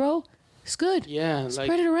it all, bro. It's good. Yeah.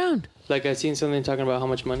 Spread it around. Like I seen something talking about how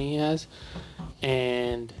much money he has,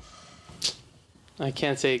 and I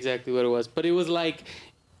can't say exactly what it was, but it was like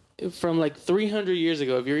from like 300 years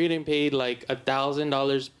ago, if you're getting paid like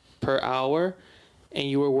 $1,000 per hour and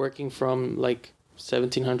you were working from like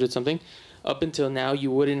 1700 something, up until now, you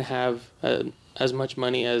wouldn't have as much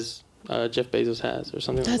money as Jeff Bezos has, or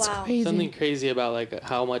something. That's like that. crazy. Something crazy about like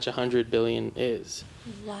how much 100 billion is.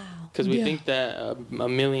 Wow. Because we think that a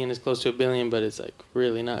million is close to $1 billion, but it's like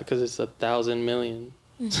really not, because it's 1,000 million.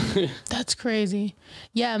 That's crazy.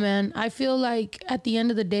 Yeah, man. I feel like at the end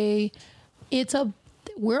of the day,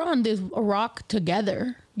 we're on this rock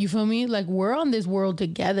together. You feel me? Like we're on this world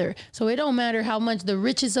together. So it don't matter how much the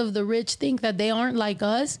richest of the rich think that they aren't like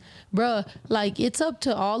us, bruh. Like it's up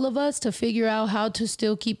to all of us to figure out how to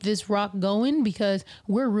still keep this rock going, because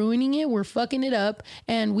we're ruining it. We're fucking it up.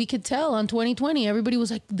 And we could tell on 2020, everybody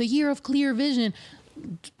was like the year of clear vision.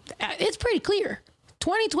 It's pretty clear.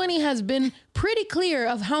 2020 has been pretty clear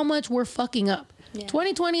of how much we're fucking up.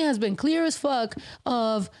 2020 has been clear as fuck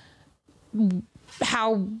of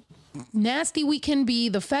how nasty we can be,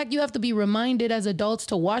 the fact you have to be reminded as adults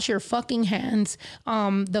to wash your fucking hands,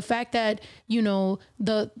 the fact that, you know,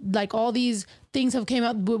 all these things have came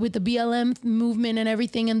out with the BLM movement and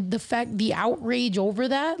everything, and the outrage over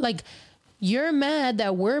that, like, you're mad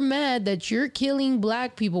that we're mad that you're killing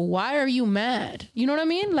black people. Why are you mad? You know what I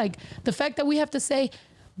mean? Like, the fact that we have to say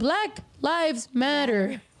Black Lives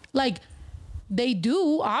Matter, like, they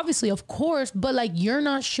do, obviously, of course, but like, you're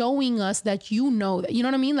not showing us that you know that. You know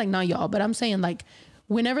what I mean? Like, not y'all, but I'm saying, like,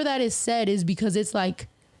 whenever that is said is because it's like,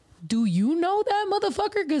 do you know that,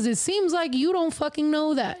 motherfucker? Because it seems like you don't fucking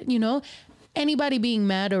know that, you know? Anybody being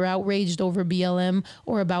mad or outraged over BLM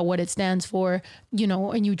or about what it stands for, you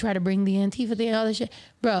know, and you try to bring the Antifa thing and all that shit,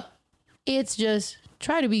 bro, it's just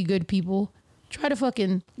try to be good people. Try to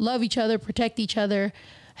fucking love each other, protect each other,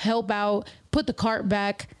 help out, put the cart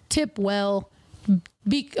back, tip well.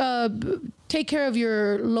 Take care of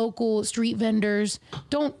your local street vendors.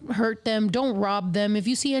 Don't hurt them. Don't rob them. If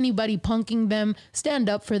you see anybody punking them, stand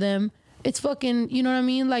up for them. It's fucking, you know what I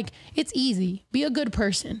mean? Like, it's easy. Be a good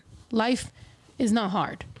person. Life is not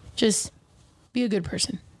hard. Just be a good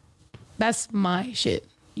person. That's my shit.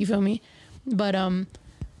 You feel me? But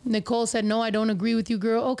Nicole said, no, I don't agree with you,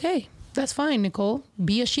 girl. Okay, that's fine, Nicole.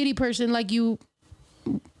 Be a shitty person like you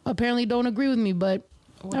apparently don't agree with me, but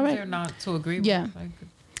what all right. They're not to agree with. Yeah. Like,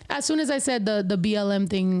 as soon as I said the BLM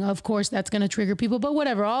thing, of course, that's going to trigger people. But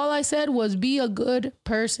whatever. All I said was be a good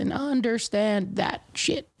person. Understand that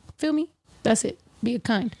shit. Feel me? That's it. Be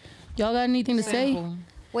kind. Y'all got anything to say?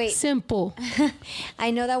 Wait. Simple.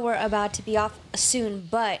 I know that we're about to be off soon,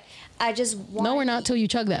 but I just want... No, we're not till you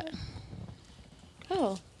chug that.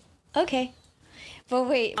 Oh, okay. But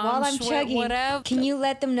wait, while I'm chugging, can you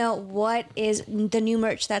let them know what is the new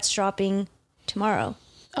merch that's dropping tomorrow?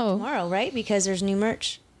 Oh. Tomorrow, right? Because there's new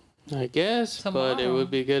merch. I guess, but it would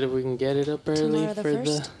be good if we can get it up early Tomorrow the for 1st?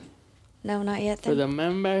 the... No, not yet. For the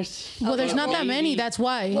members. Well, there's not that many. That's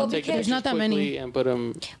why. Well, Take there's not that many. and put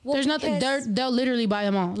them. Well, there's nothing. They'll literally buy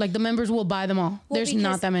them all. Like, the members will buy them all. Well, there's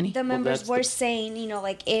not that many. The members that's were saying, you know,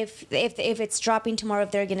 like if it's dropping tomorrow,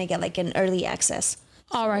 if they're gonna get like an early access.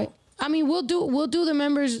 All right. I mean, we'll do the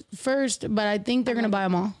members first, but I think they're gonna buy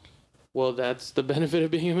them all. Well, that's the benefit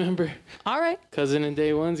of being a member. All right. Cousin and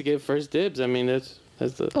day ones get first dibs. I mean, that's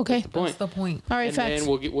the point. That's the point. All right, And facts. then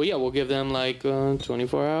we'll give them like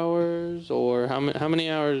 24 hours or how many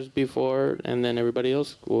hours before, and then everybody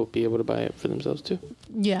else will be able to buy it for themselves too.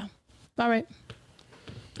 Yeah. All right.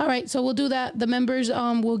 All right. So we'll do that. The members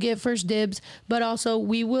will get first dibs, but also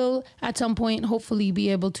we will at some point hopefully be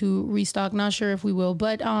able to restock. Not sure if we will,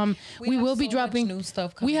 but we will be dropping new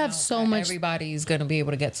stuff. We have out so that much. Everybody's gonna be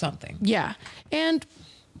able to get something. Yeah. And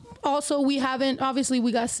also, we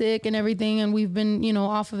got sick and everything, and we've been, you know,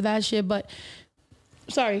 off of that shit. But,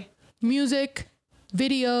 music,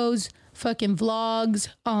 videos, fucking vlogs,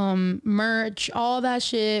 merch, all that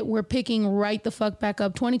shit. We're picking right the fuck back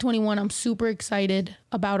up. 2021, I'm super excited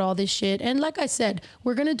about all this shit. And like I said,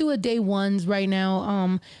 we're going to do a day ones right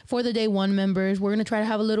now for the day one members. We're going to try to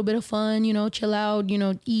have a little bit of fun, you know, chill out, you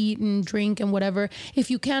know, eat and drink and whatever.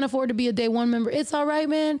 If you can't afford to be a day one member, it's all right,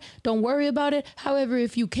 man. Don't worry about it. However,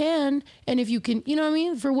 if you can, and if you can, you know what I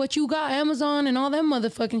mean? For what you got, Amazon and all them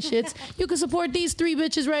motherfucking shits, you can support these three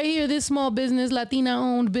bitches right here, this small business, Latina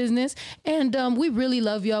owned business. And we really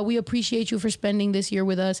love y'all. We appreciate you for spending this year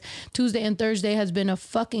with us. Tuesday and Thursday has been a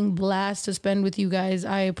fucking blast to spend with you guys.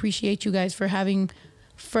 I appreciate you guys for having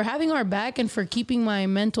our back and for keeping my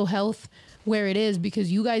mental health where it is,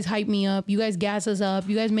 because you guys hype me up. You guys gas us up.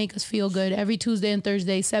 You guys make us feel good every Tuesday and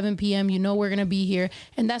Thursday, 7 p.m. You know we're going to be here.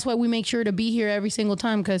 And that's why we make sure to be here every single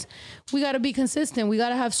time, because we got to be consistent. We got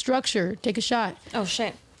to have structure. Take a shot. Oh,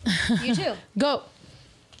 shit. You too. Go.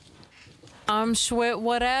 I'm Schwit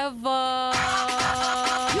whatever.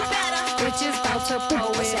 You better. Which is about to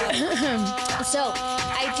blow it. So,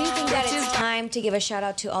 I do think that it's time to give a shout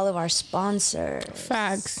out to all of our sponsors.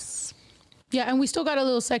 Facts. Yeah, and we still got a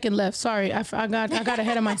little second left. Sorry, I got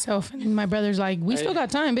ahead of myself. And my brother's like, we still got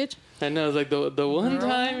time, bitch. I know, it's like the one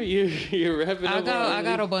time you're wrapping up. I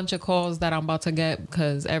got a bunch of calls that I'm about to get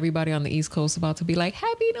because everybody on the East Coast is about to be like,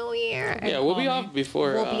 Happy New Year. Yeah, we'll be off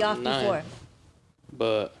before. We'll be off 9. before.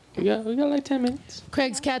 But we got like 10 minutes.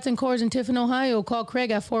 Craig's Cats and Cores in Tiffin, Ohio. Call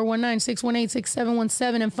Craig at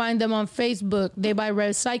 419-618-6717 and find them on Facebook. They buy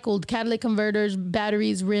recycled catalytic converters,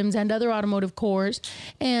 batteries, rims, and other automotive cores.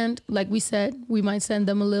 And like we said, we might send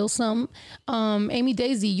them a little something. Amy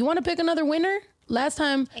Daisy, you want to pick another winner?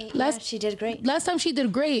 She did great. Last time she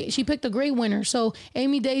did great. She picked a great winner. So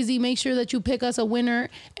Amy Daisy, make sure that you pick us a winner,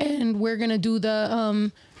 and we're gonna do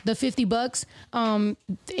the the $50.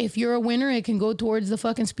 If you're a winner, it can go towards the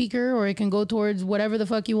fucking speaker, or it can go towards whatever the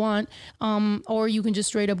fuck you want. Or you can just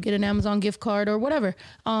straight up get an Amazon gift card or whatever.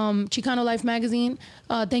 Chicano Life Magazine,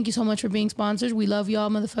 thank you so much for being sponsors. We love y'all,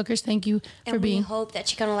 motherfuckers. Thank you for And we being. hope that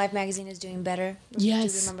Chicano Life Magazine is doing better.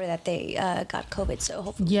 Yes. Do remember that they got COVID, so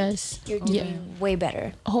hopefully Yes. you're doing way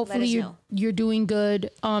better. Hopefully Let us know. you're doing good.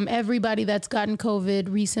 Everybody that's gotten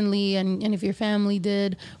COVID recently, and if your family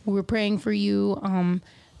did, we're praying for you.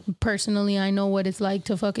 Personally, I know what it's like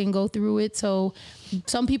to fucking go through it. So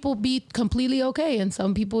some people be completely okay, and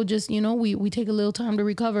some people just, we take a little time to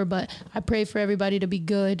recover. But I pray for everybody to be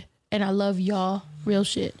good, and I love y'all. Real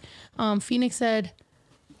shit. Phoenix said,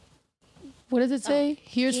 what does it say?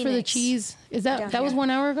 Here's for the Phoenix. cheese. Is Down that was here. 1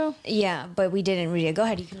 hour ago? Yeah, but we didn't read it. Go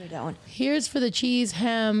ahead, you can read that one. Here's for the cheese,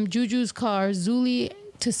 ham, Juju's car, Zuli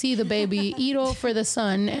to see the baby, Ito for the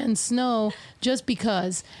sun, and Snow just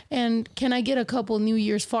because. And can I get a couple New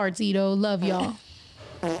Year's farts, Ito? Love y'all.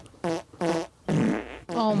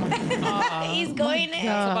 Oh my God. He's going in. It's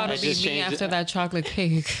about I to be just me changed after it. that chocolate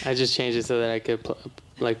cake. I just changed it so that I could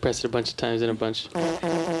press it a bunch of times in a bunch.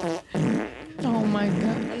 Oh my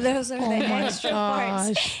God. Those are the my extra gosh.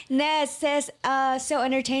 parts. Ness says, so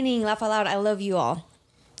entertaining. Laugh out loud. I love you all.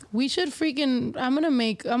 We should freaking. I'm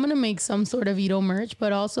gonna make some sort of Ito merch,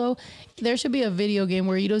 but also there should be a video game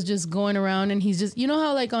where Ito's just going around and he's just,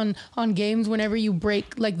 how like on games, whenever you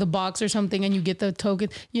break like the box or something and you get the token,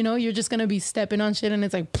 you're just gonna be stepping on shit and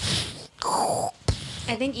it's like.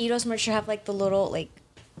 I think Ito's merch should have like the little and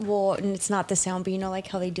it's not the sound, but like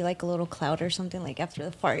how they do like a little cloud or something like after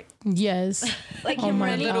the fart. Yes. Like Oh him my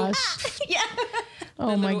running. gosh. Yeah.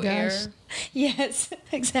 Oh my little gosh. air. Yes,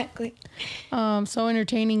 exactly. So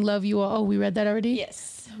entertaining. Love you all. Oh, we read that already?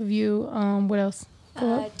 Yes. Love you. What else?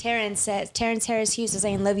 Terrence Harris Hughes is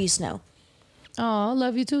saying, love you, Snow. Oh,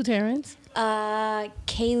 love you too, Terrence.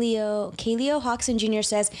 Kaleo Hawkson Jr.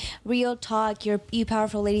 says, real talk, you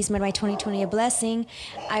powerful ladies made my 2020 a blessing.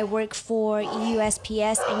 I work for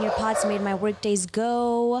USPS and your pods made my work days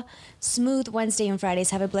go smooth. Wednesday and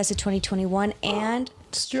Fridays. Have a blessed 2021 and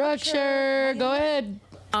Structure. Go ahead.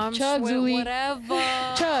 I'm Chug, sweat, Zooey. whatever.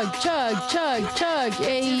 Chug, chug, chug, chug.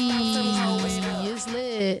 Hey, it's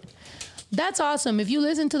lit. That's awesome. If you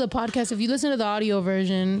listen to the podcast, if you listen to the audio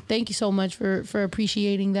version, thank you so much for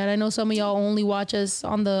appreciating that. I know some of y'all only watch us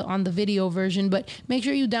on the video version, but make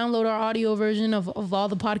sure you download our audio version of all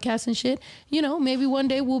the podcasts and shit. Maybe one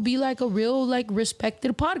day we'll be like a real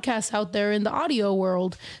respected podcast out there in the audio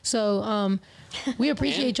world. So we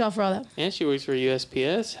appreciate y'all for all that. And she works for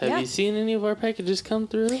USPS. Have Yeah. you seen any of our packages come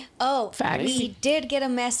through? oh, Facts. we did get a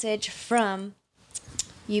message from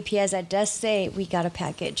UPS that does say we got a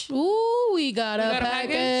package. Ooh, we got a got a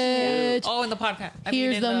package. Oh, in the podcast.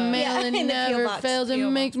 Here's in the mail Yeah, and it in the P.O. never box. fails. It P.O.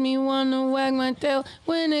 box. makes me want to wag my tail.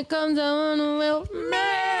 When it comes, I want to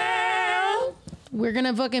mail. We're going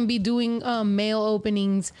to fucking be doing mail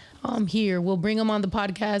openings here. We'll bring them on the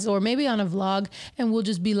podcast or maybe on a vlog, and we'll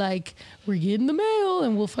just be like, we're getting the mail,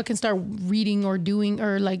 and we'll fucking start reading or doing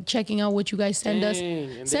or checking out what you guys send us.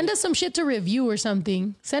 Dang, and Send us some shit to review or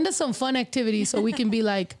something. Send us some fun activities so we can be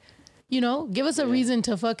like, give us a reason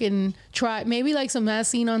to fucking try. Maybe some as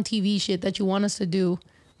seen on TV shit that you want us to do.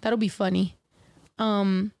 That'll be funny.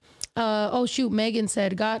 Oh shoot, Megan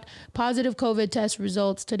said, got positive COVID test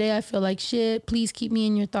results. Today I feel like shit. Please keep me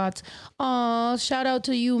in your thoughts. Aw, shout out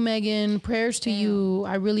to you, Megan. Prayers to you.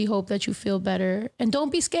 I really hope that you feel better. And don't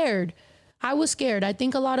be scared. I was scared. I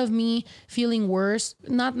think a lot of me feeling worse,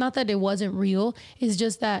 not that it wasn't real, is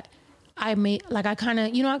just that I kind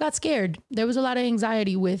of, I got scared. There was a lot of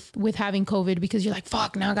anxiety with having COVID because you're like,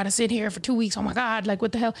 fuck, now I got to sit here for 2 weeks. Oh my God.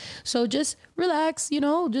 What the hell? So just relax,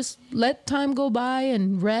 just let time go by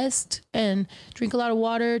and rest and drink a lot of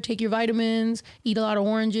water, take your vitamins, eat a lot of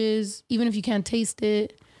oranges, even if you can't taste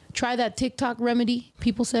it. Try that TikTok remedy,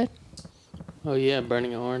 people said. Oh yeah,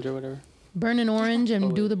 burning an orange or whatever. Burn an orange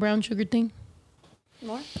and do the brown sugar thing.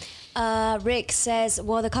 More? Rick says,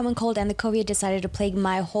 well, the common cold and the COVID decided to plague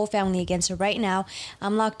my whole family again. So right now,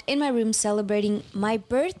 I'm locked in my room celebrating my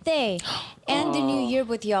birthday and the new year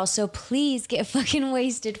with y'all. So please get fucking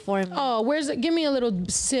wasted for me. Oh, where's it? Give me a little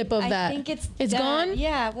sip of that. I think it's done. gone.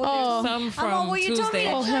 Yeah. Well, Oh. Some from well, you told me Tuesday.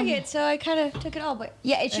 to Oh, chug him. it, so I kind of took it all. But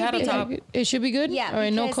yeah, it should had be a good. top. It should be good? Yeah. All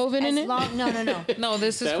right, no because COVID in as it? No. No,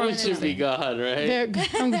 this is That from one should be gone, right?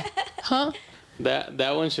 Huh?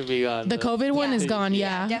 That one should be gone. The COVID one is gone,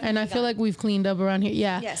 yeah. definitely And I feel gone. like we've cleaned up around here.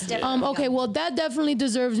 Yeah. Yes, definitely Okay, gone. well, that definitely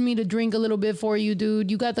deserves me to drink a little bit for you, dude.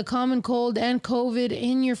 You got the common cold and COVID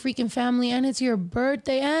in your freaking family, and it's your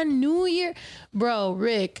birthday and New Year. Bro,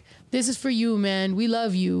 Rick, this is for you, man. We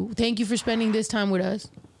love you. Thank you for spending this time with us.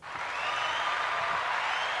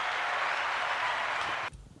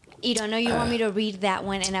 You don't know you want me to read that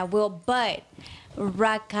one, and I will, but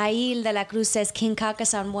Raquel de la Cruz says King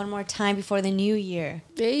Kakasan one more time before the new year.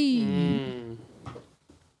 Hey.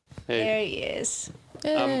 Hey, There he is.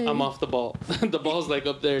 Hey. I'm off the ball. The ball's like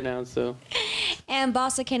up there now, so. And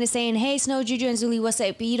Bossa Ken is saying, hey, Snow, Juju, and Zuli, what's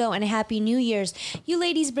up, Beto, and Happy New Year's. You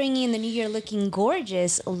ladies bringing in the new year looking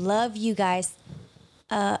gorgeous. Love you guys.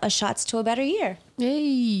 A shots to a better year.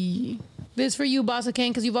 Hey. This for you, Bossa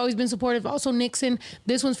Kane, because you've always been supportive. Also, Nixon,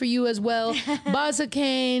 this one's for you as well. Bossa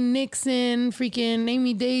Kane, Nixon, freaking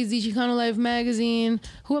Amy Daisy, Chicano Life Magazine.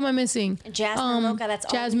 Who am I missing? Jasmine Loca, that's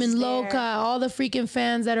Jasmine always Loca, there. all the freaking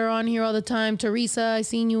fans that are on here all the time. Teresa, I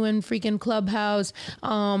seen you in freaking Clubhouse.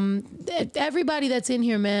 Everybody that's in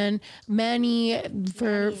here, man. Manny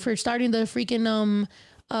for starting the freaking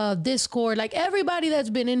Discord, like everybody that's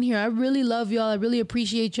been in here. I really love y'all. I really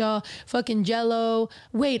appreciate y'all. Fucking Jello.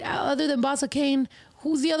 Wait, other than Bossa Kane,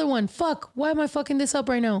 who's the other one? Fuck, why am I fucking this up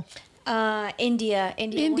right now? India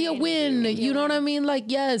Win. You know what I mean? Like,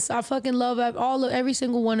 yes, I fucking love every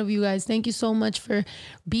single one of you guys. Thank you so much for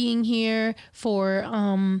being here, for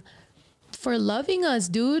loving us,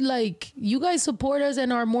 dude. Like, you guys support us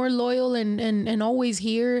and are more loyal and always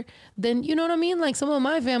here than, you know what I mean? Like, some of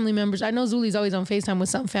my family members, I know Zuli's always on FaceTime with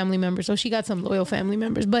some family members, so she got some loyal family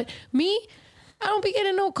members. But me, I don't be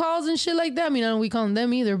getting no calls and shit like that. I mean, I don't be calling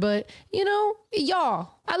them either, but, you know,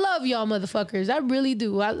 y'all, I love y'all motherfuckers. I really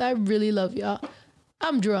do. I really love y'all.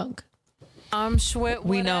 I'm drunk. I'm Schwit.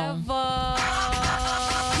 We know.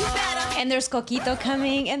 And there's Coquito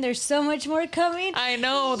coming, and there's so much more coming. I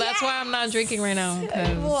know. That's why I'm not drinking right now.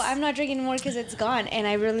 'cause- Well, I'm not drinking more because it's gone, and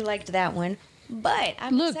I really liked that one. But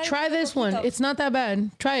I'm Look, excited try for this one. Coquito. It's not that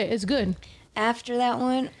bad. Try it. It's good. After that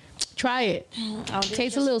one, Try it. I'll do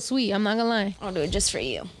Tastes it a little sweet. I'm not gonna lie. I'll do it just for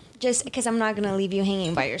you. Just because I'm not gonna leave you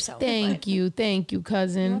hanging by yourself. Thank you,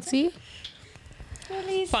 cousin. See,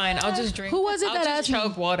 Fine, I'll just drink. Who was it I'll that just asked me?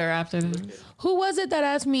 chug water after this. who was it that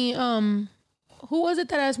asked me? Who was it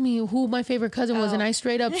that asked me who my favorite cousin was? And I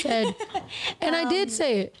straight up said, and I did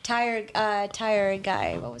say it. Tired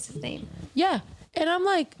guy. What was his name? Yeah, and I'm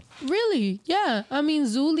like, really? Yeah. I mean,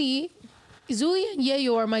 Zuli and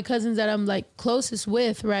Yayo are my cousins that I'm like closest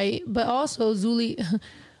with, right? But also Zuli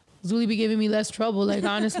be giving me less trouble, like,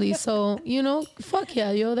 honestly. So, you know, fuck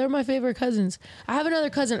yeah, yo, they're my favorite cousins. I have another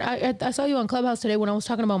cousin. I saw you on Clubhouse today when I was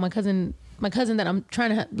talking about my cousin that I'm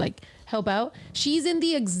trying to like help out. She's in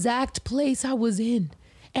the exact place I was in,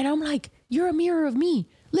 and I'm like, you're a mirror of me.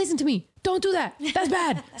 Listen to me. Don't do that. That's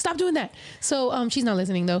bad. Stop doing that. So she's not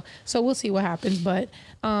listening though. So we'll see what happens. But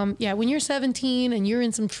yeah, when you're 17 and you're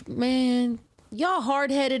in some man, y'all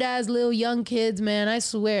hard-headed ass little young kids, man. I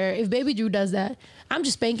swear, if Baby Drew does that, I'm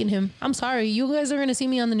just spanking him. I'm sorry. You guys are gonna see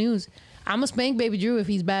me on the news. I'm gonna spank Baby Drew if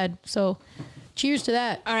he's bad. So cheers to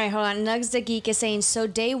that. All right, hold on. Nugs the Geek is saying, so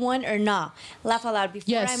day one or nah? Laugh out loud. Before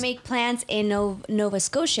Yes. I make plans in Nova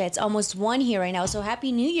Scotia, it's almost 1 here right now, so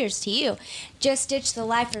happy New Year's to you. Just ditch the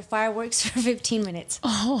live for fireworks for 15 minutes.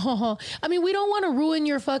 Oh, I mean, we don't want to ruin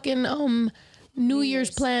your fucking New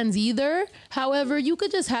Year's plans either. However, you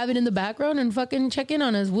could just have it in the background and fucking check in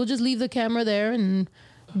on us. We'll just leave the camera there and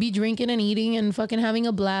be drinking and eating and fucking having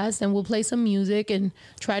a blast, and we'll play some music and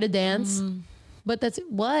try to dance. But that's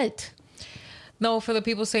what? No, for the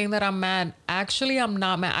people saying that I'm mad, actually, I'm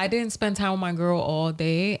not mad. I didn't spend time with my girl all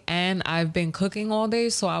day, and I've been cooking all day,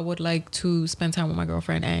 so I would like to spend time with my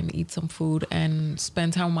girlfriend and eat some food and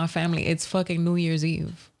spend time with my family. It's fucking New Year's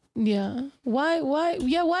Eve. Yeah. Why?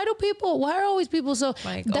 Yeah. Why are always people so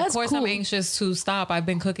Like, that's of course, cool. I'm anxious to stop. I've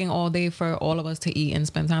been cooking all day for all of us to eat and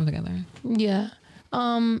spend time together. Yeah.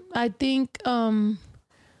 I think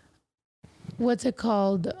what's it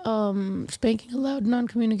called? Spanking allowed,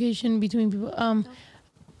 non-communication between people.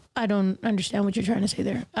 I don't understand what you're trying to say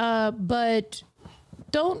there. But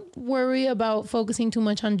don't worry about focusing too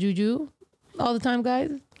much on Juju all the time,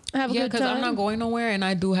 guys. Have a Yeah, good because time. I'm not going nowhere, and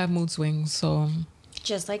I do have mood swings, so...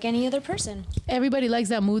 Just like any other person. Everybody likes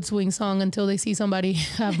that mood swing song until they see somebody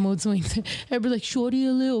have mood swings. Everybody's like, shorty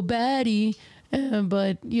a little baddie.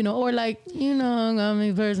 But, you know, or like, you know, got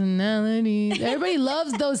me personalities. Everybody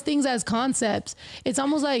loves those things as concepts. It's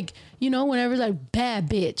almost like, you know, whenever it's like bad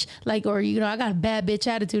bitch, like, or, you know, I got a bad bitch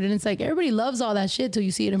attitude. And it's like, everybody loves all that shit till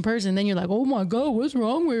you see it in person. Then you're like, oh my God, what's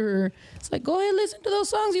wrong with her? It's like, go ahead, listen to those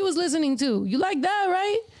songs you was listening to. You like that,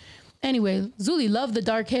 right? Anyway, Zuli loved the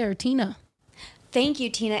dark hair. Tina. Thank you,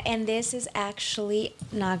 Tina. And this is actually,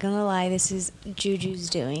 not gonna lie, this is Juju's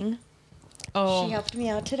doing. Oh, She helped me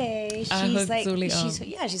out today. I She's hooked like, Zuli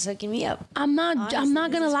up. she's hooking me up. I'm not Honestly, gonna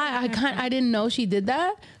this is lie. I didn't know she did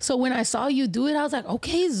that. So when I saw you do it, I was like,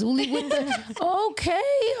 okay, Zuli with the okay,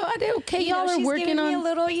 You know, y'all are she's working giving me a on.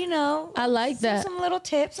 little, you know. I like that. Some little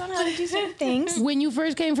tips on how to do certain things. When you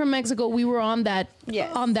first came from Mexico, we were on that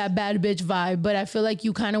Yes. on that bad bitch vibe. But I feel like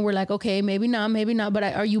you kind of were like, okay, maybe not. But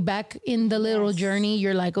are you back in the little journey?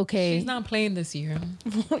 You're like, okay, she's not playing this year.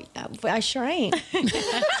 I sure ain't.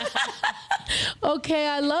 okay,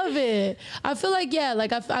 I love it. I feel like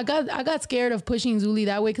I got scared of pushing Zuli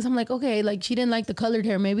that way because I'm like, okay, like she didn't like the colored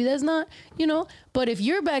hair. Maybe that's not, But if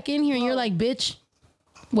you're back in here and you're like, bitch,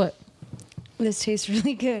 what? This tastes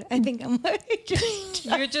really good. I think I'm just.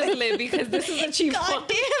 You're just lit because this is a cheap God one.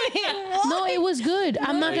 damn it! No, it was good.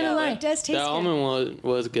 I'm not gonna lie. It does taste The good. almond one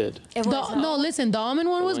was good. It was, No, listen, the almond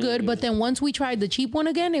one was good, but then once we tried the cheap one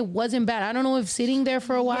again, it wasn't bad. I don't know if sitting there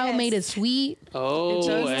for a while Yes. made it sweet. Oh,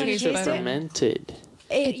 does and taste better. fermented.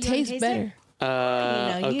 It you wanna tastes taste better.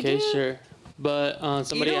 You Okay, do. sure. But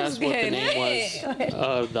somebody Ito's asked what the good. name was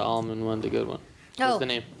of the almond one, the good one. What's the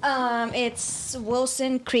name? It's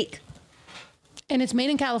Wilson Creek. And it's made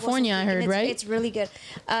in California, I heard, right? It's really good.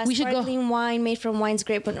 We should go- Sparkling wine made from wine's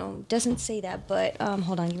grape, but no, it doesn't say that. But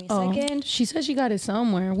hold on, give me a second. She said she got it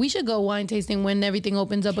somewhere. We should go wine tasting when everything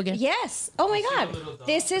opens up again. Yes. Oh my God.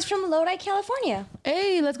 This is from Lodi, California.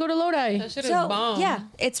 Hey, let's go to Lodi. That shit is So bomb. yeah,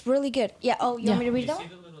 it's really good. Yeah. Oh, you want me to read it out?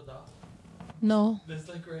 the little dot? No. That's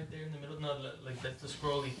like right there in the middle. No, like that's the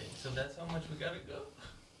scrolly thing. So that's how much we gotta go.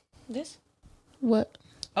 This? What?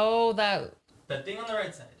 Oh, that. That thing on the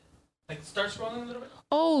right side. Like start scrolling a little bit.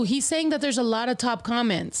 Oh, he's saying that there's a lot of top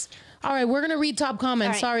comments. All right, we're going to read top comments.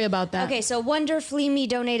 All right. Sorry about that. Okay, so Wonderfully Me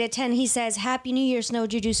donated 10. He says, Happy New Year, Snow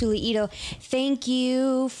Juju Suli Ito. Thank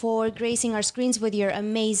you for gracing our screens with your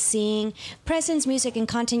amazing presence, music, and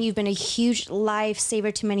content. You've been a huge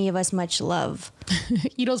lifesaver to many of us. Much love.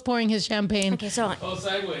 Ito's pouring his champagne Okay, so Oh,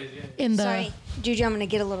 sideways. Yeah. in the sorry, Juju, I'm going to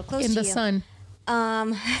get a little close in to the you. sun.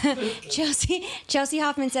 Chelsea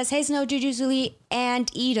Hoffman says, Hey, Snow, Juju, Zuli, and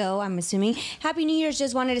Ito, I'm assuming. Happy New Year's.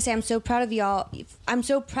 Just wanted to say I'm so proud of y'all. I'm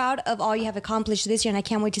so proud of all you have accomplished this year, and I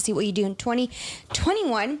can't wait to see what you do in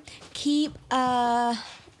 2021. Keep documenting,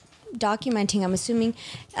 I'm assuming.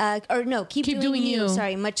 Keep doing you.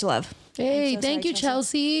 Sorry, much love. Hey, I'm so thank sorry, you,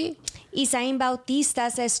 Chelsea. Isaín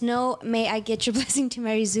Bautista says, No, may I get your blessing to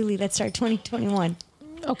marry Zuli? Let's start 2021.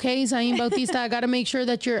 Okay, Zayn Bautista, I got to make sure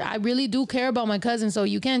that I really do care about my cousin, so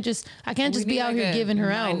I can't just be out here giving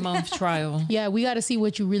her out. 9-month trial. Yeah, we got to see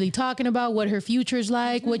what you're really talking about, what her future's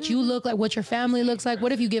like, what you look like, what your family looks like.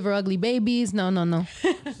 What if you give her ugly babies? No.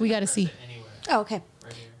 We got to see. Oh, okay.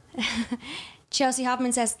 Chelsea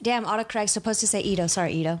Hoffman says, Damn, autocorrect's supposed to say Ito.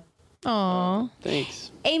 Sorry, Ito. Aw. Thanks.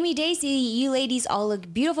 Amy Daisy, you ladies all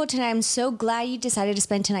look beautiful tonight. I'm so glad you decided to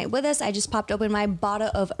spend tonight with us. I just popped open my bottle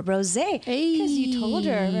of rosé because you told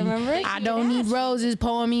her, remember? I don't need roses,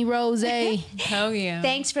 pour me rosé. Hell yeah.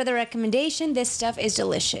 Thanks for the recommendation. This stuff is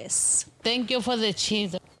delicious. Thank you for the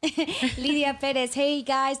cheese. Lydia Perez, hey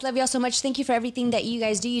guys, love y'all so much. Thank you for everything that you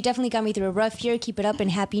guys do. You definitely got me through a rough year. Keep it up and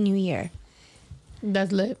Happy New Year.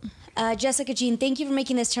 That's lit. Jessica Jean, thank you for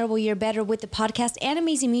making this terrible year better with the podcast and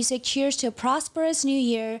amazing music. Cheers to a prosperous new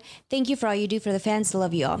year. Thank you for all you do for the fans.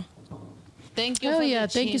 Love you all. Thank you. Oh yeah,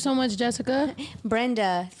 thank you so much, Jessica.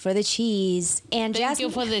 Brenda for the cheese. And Thank Jasmine,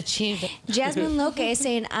 you for the cheese. Jasmine Loca is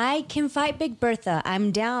saying, I can fight Big Bertha.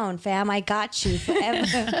 I'm down, fam. I got you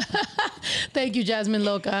forever. Thank you, Jasmine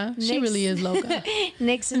Loca. She Next. really is Loca.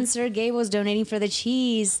 Nixon Sergey was donating for the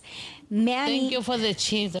cheese. Manny, Thank you for the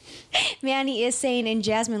cheese. Manny is saying, and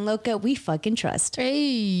Jasmine Loca, we fucking trust.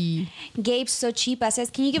 Hey. Gabe Sochipa says,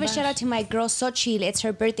 can you give a shout out to my girl Xochitl? It's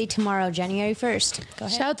her birthday tomorrow, January 1st. Go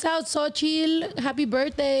ahead. Shouts out Xochitl. Happy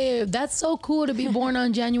birthday. That's so cool to be born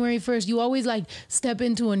on January 1st. You always like step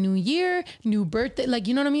into a new year, new birthday. Like,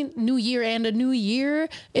 you know what I mean? New year and a new year.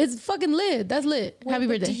 It's fucking lit. That's lit. Happy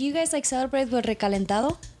But birthday. do you guys like celebrate with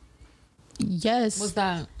recalentado? Yes. What's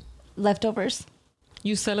that? Leftovers?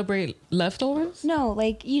 You celebrate leftovers? No,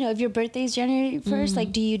 like, you know, if your birthday is January 1st,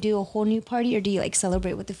 like, do you do a whole new party or do you like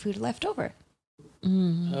celebrate with the food left over?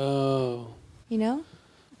 Oh. You know?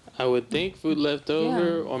 I would think food left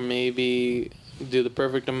over, or maybe do the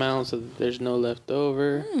perfect amount so that there's no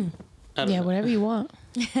leftover. I don't know. whatever you want.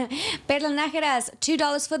 Perla Nájeras,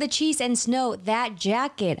 $2 for the cheese and Snow. That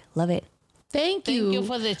jacket. Love it. Thank you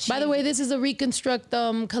for the cheese. By the way, this is a Reconstruct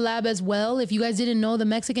collab as well. If you guys didn't know, the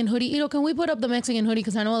Mexican hoodie. Can we put up the Mexican hoodie?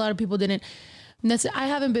 Because I know a lot of people didn't. I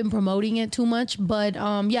haven't been promoting it too much, but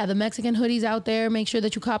the Mexican hoodies out there. Make sure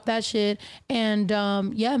that you cop that shit. And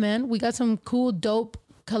yeah, man, we got some cool, dope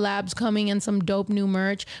collabs coming and some dope new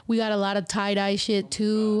merch. We got a lot of tie-dye shit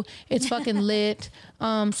too. It's fucking lit.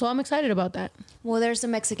 So I'm excited about that. Well, there's a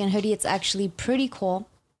Mexican hoodie. It's actually pretty cool.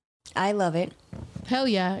 I love it. Hell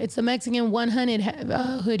yeah. It's the Mexican 100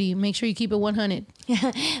 hoodie. Make sure you keep it 100.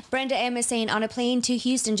 Brenda M is saying, on a plane to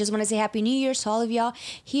Houston, just want to say Happy New Year's to all of y'all.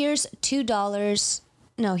 Here's $2.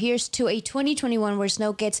 No, here's to a 2021 where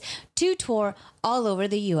Snow gets to tour all over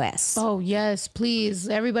the U.S. Oh, yes, please.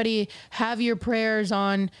 Everybody have your prayers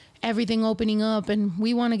on everything opening up. And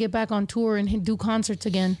we want to get back on tour and do concerts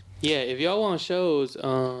again. Yeah, if y'all want shows,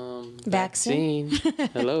 vaccine.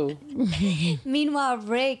 Hello. Meanwhile,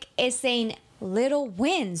 Rick is saying, little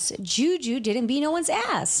wins. Juju didn't beat no one's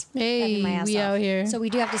ass. Hey, my ass we off. out here. So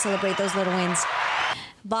we do have to celebrate those little wins.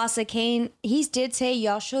 Bossa Kane, he did say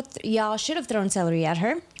y'all should have thrown celery at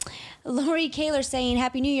her. Lori Kaler saying,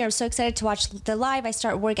 Happy New Year. I'm so excited to watch the live. I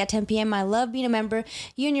start work at 10 p.m. I love being a member.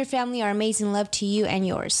 You and your family are amazing. Love to you and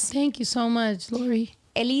yours. Thank you so much, Lori.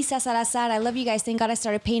 Elisa Salazar, I love you guys. Thank God I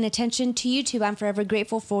started paying attention to YouTube. I'm forever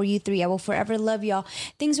grateful for you three. I will forever love y'all.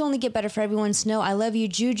 Things will only get better for everyone. Snow, I love you.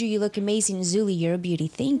 Juju, you look amazing. Zuli, you're a beauty.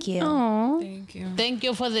 Thank you. Aww. Thank you. Thank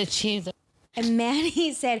you for the cheese. And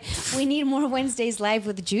Manny said, we need more Wednesdays live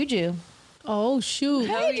with Juju. Oh, shoot.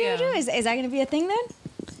 Hey, yeah. Juju. Is that going to be a thing then?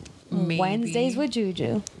 Maybe. Wednesdays with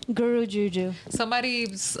Juju. Guru Juju. Somebody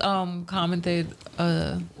commented,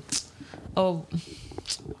 a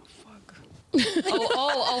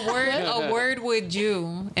word with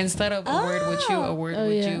you instead of a word with you, a word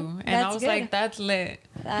with yeah. you. And That's I was good. like, that's lit.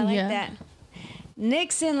 I like Yeah. that.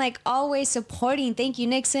 Nixon, like always, supporting. Thank you,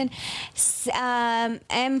 Nixon.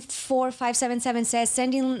 M4577 says,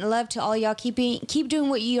 sending love to all y'all. Keep doing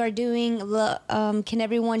what you are doing. Can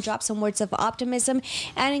everyone drop some words of optimism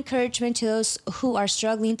and encouragement to those who are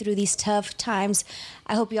struggling through these tough times?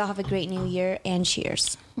 I hope you all have a great new year, and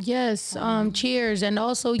cheers. Yes, cheers. And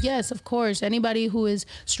also, yes, of course, anybody who is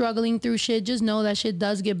struggling through shit, just know that shit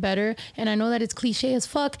does get better. And I know that it's cliche as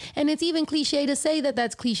fuck, and it's even cliche to say that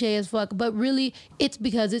that's cliche as fuck, but really, it's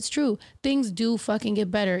because it's true. Things do fucking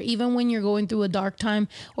get better. Even when you're going through a dark time,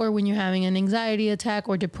 or when you're having an anxiety attack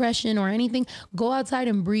or depression or anything, go outside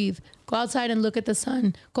and breathe. Go outside and look at the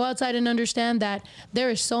sun. Go outside and understand that there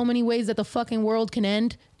are so many ways that the fucking world can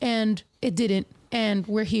end, and it didn't. And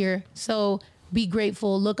we're here. So be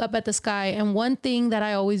grateful, look up at the sky. And one thing that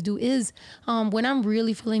I always do is when I'm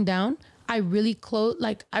really feeling down, I really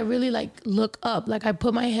look up. Like I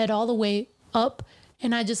put my head all the way up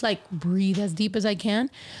and I just like breathe as deep as I can.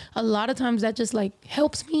 A lot of times that just like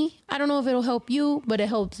helps me. I don't know if it'll help you, but it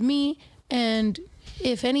helps me. And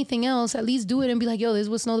if anything else, at least do it and be like, yo, this is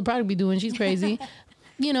what Snow the Product be doing. She's crazy.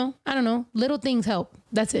 You know, I don't know. Little things help.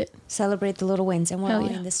 That's it. Celebrate the little wins, and we're Hell all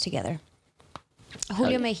yeah. in this together.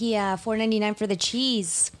 Julio Mejia, $4.99 for the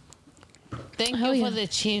cheese. Thank Hell you yeah. for the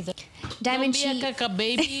cheese. Diamond Don't be a Chief. caca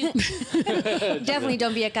baby. Definitely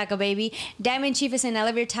don't be a caca baby. Diamond Chief is saying, I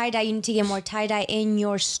love your tie-dye. You need to get more tie-dye in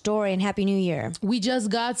your store, and Happy New Year. We just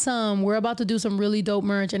got some. We're about to do some really dope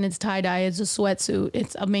merch, and it's tie-dye. It's a sweatsuit.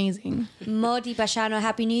 It's amazing. Moti Pashano,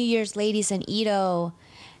 Happy New Year's, ladies, and Ito.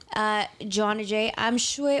 Joanna J, I'm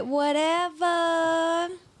sweat whatever.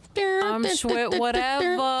 I'm sweat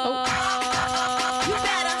whatever.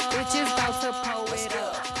 Bitches about to pull it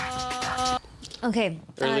up. Okay.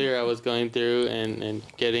 Earlier, I was going through and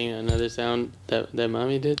getting another sound that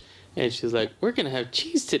mommy did, and she's like, "We're gonna have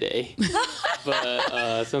cheese today,"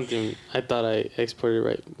 but something I thought I exported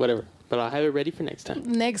right. Whatever. But I'll have it ready for next time.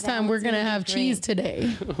 Next time we're one's gonna gonna be have great. cheese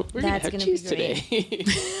today. We're That's gonna gonna have be cheese today.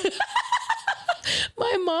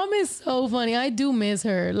 My mom is so funny. I do miss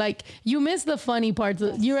her. Like you miss the funny parts.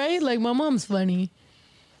 You right? Like my mom's funny.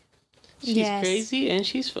 She's Yes. crazy and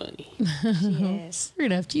she's funny. Yes. We're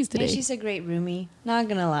gonna have cheese today. And she's a great roomie. Not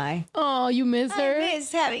gonna lie. Oh, you miss her? I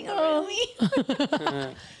miss having a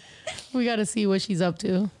roomie. We got to see what she's up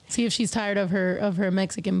to. See if she's tired of her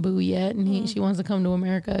Mexican boo yet, and she wants to come to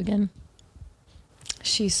America again.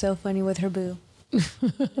 She's so funny with her boo.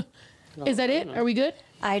 Is that it? Are we good?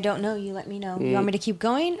 I don't know. You let me know. You want me to keep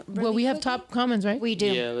going? Well, we have top comments, right? We do.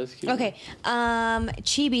 Yeah, let's keep Okay.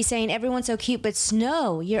 Chibi saying, everyone's so cute, but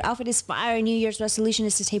Snow, your outfit is fire. New Year's resolution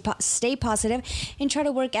is to stay positive and try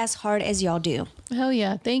to work as hard as y'all do. Hell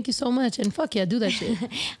yeah. Thank you so much. And fuck yeah, do that shit.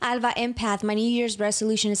 Alva Empath, my New Year's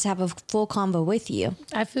resolution is to have a full convo with you.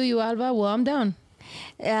 I feel you, Alva. Well, I'm down.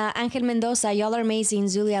 Angel Mendoza, y'all are amazing.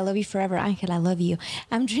 Zuli, I love you forever. Angel, I love you.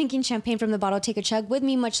 I'm drinking champagne from the bottle. Take a chug with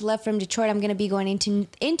me. Much love from Detroit. I'm going to be going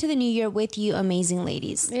into the new year with you, amazing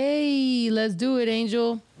ladies. Hey, let's do it,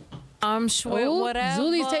 Angel. I'm sweat Ooh, whatever.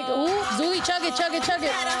 Zuli's take. Ooh, Zuli, chug it, chug it, chug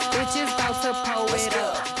it. Bitches about to pull it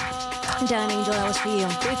up. Done, Angel. That was for you.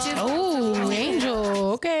 Oh,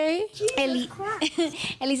 Angel. Okay.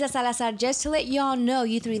 Elisa Salazar, just to let y'all know,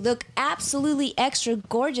 you three look absolutely extra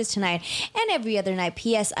gorgeous tonight and every other night.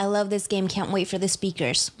 P.S. I love this game. Can't wait for the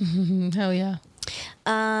speakers. Hell yeah.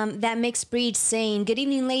 That mixed breed saying, good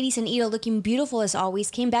evening, ladies, and Ito looking beautiful as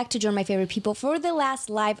always. Came back to join my favorite people for the last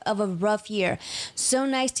live of a rough year. So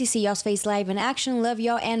nice to see y'all's face live in action. Love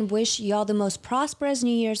y'all and wish y'all the most prosperous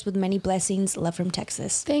New Year's with many blessings. Love from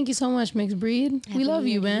Texas. Thank you so much, Mixed Breed. We love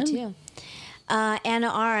you, man. Too. Anna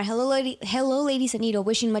R. Hello, ladies and Ito.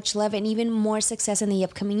 Wishing much love and even more success in the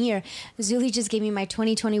upcoming year. Zuli just gave me my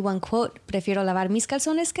 2021 quote. Prefiero lavar mis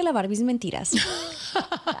calzones que lavar mis mentiras.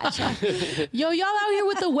 Gotcha. Yo, y'all out here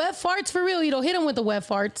with the wet farts for real. Ito, hit them with the wet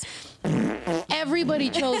farts. Everybody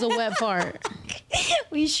chose a wet fart.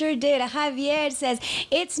 We sure did. Javier says,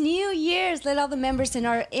 it's New Year's. Let all the members that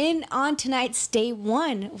are in on tonight's day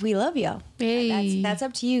one. We love you. Hey. That's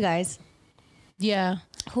up to you guys. Yeah.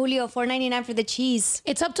 Julio, $4.99 for the cheese.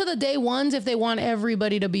 It's up to the day ones if they want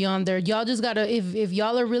everybody to be on there. Y'all just gotta, if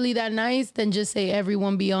y'all are really that nice, then just say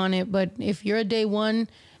everyone be on it. But if you're a day one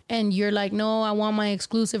and you're like, no, I want my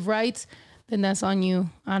exclusive rights, then that's on you.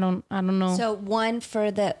 I don't know. So 1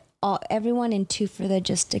 for the everyone and 2 for the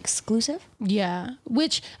just exclusive? Yeah.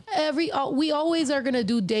 Which we always are gonna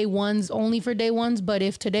do day ones only for day ones. But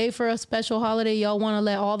if today for a special holiday y'all want to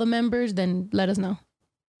let all the members, then let us know.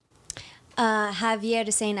 Javier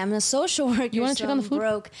is saying, I'm a social worker. You want to check on the food?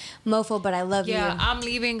 Broke mofo, but I love you. Yeah, I'm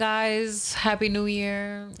leaving, guys. Happy New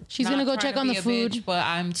Year. She's going to go check on the food. Bitch, but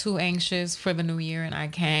I'm too anxious for the new year and I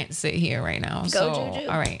can't sit here right now. Juju.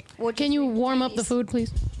 All right. Can you warm up the food,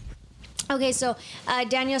 please? Okay, so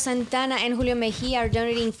Daniel Santana and Julio Mejia are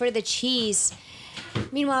donating for the cheese.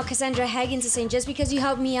 Meanwhile, Cassandra Higgins is saying, just because you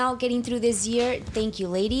helped me out getting through this year, thank you,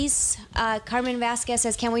 ladies. Carmen Vasquez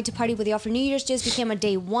says, can't wait to party with y'all for New Year's. Just became a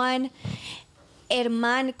day one.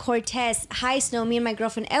 Herman Cortez, hi, Snow. Me and my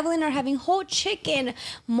girlfriend Evelyn are having whole chicken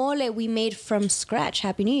mole we made from scratch.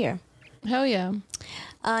 Happy New Year. Hell yeah.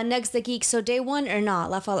 Nugs the Geek, so day one or not?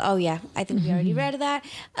 Oh yeah, I think we already read that.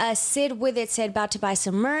 Sid with it said, about to buy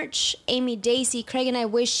some merch. Amy Daisy, Craig and I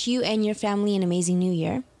wish you and your family an amazing New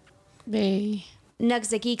Year. Hey. Nugs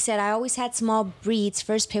the Geek said, I always had small breeds.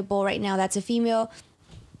 First pit bull right now, that's a female.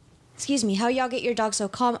 Excuse me, how y'all get your dog so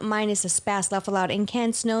calm? Mine is a spaz, laugh aloud. And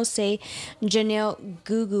Can Snow say, Janelle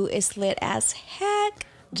Gugu is lit as heck.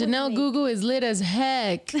 Janelle Gugu is lit as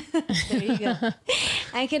heck. There you go.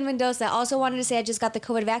 And Ken Mendoza also wanted to say, I just got the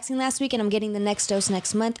COVID vaccine last week and I'm getting the next dose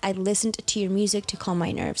next month. I listened to your music to calm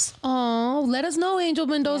my nerves. Oh, let us know, Angel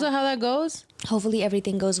Mendoza, how that goes. Hopefully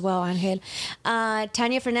everything goes well, Angel.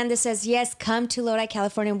 Tanya Fernandez says, yes, come to Lodi,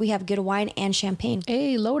 California. We have good wine and champagne.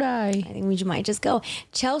 Hey, Lodi. I think we might just go.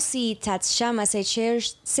 Chelsea Tatshama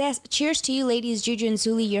says, cheers to you, ladies. Juju and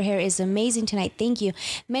Zuli, your hair is amazing tonight. Thank you.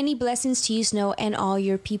 Many blessings to you, Snow, and all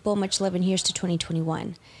your people. Much love and here's to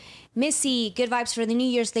 2021. Missy, good vibes for the New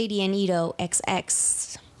Year's lady and Ito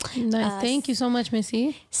XX. Nice. Thank you so much,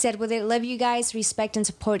 Missy. Said with it, love you guys, respect and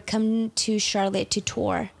support. Come to Charlotte to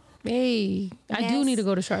tour. Hey, I do need to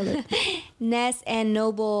go to Charlotte. Ness and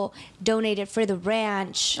Noble donated for the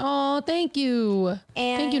ranch. Oh, thank you.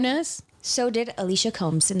 Thank you, Ness. So did Alicia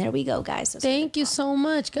Combs. And there we go, guys. Thank you so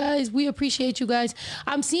much, guys. We appreciate you guys.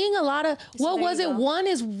 I'm seeing a lot of, what was it? One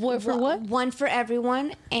is for what? One for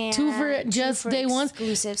everyone. And 2 for just day ones.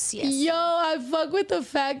 Exclusives, yes. Yo, I fuck with the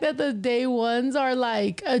fact that the day ones are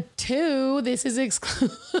like a 2. This is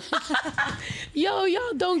exclusive. Yo,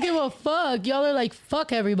 y'all don't give a fuck. Y'all are like,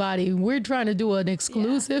 fuck everybody. We're trying to do an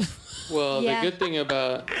exclusive. Well, Yeah. the good thing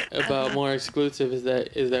about more exclusive is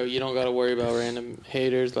that you don't got to worry about random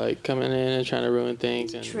haters like coming in and trying to ruin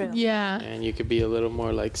things. And, True. Yeah. And you could be a little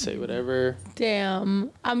more like say whatever.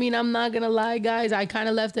 Damn. I mean, I'm not gonna lie, guys. I kind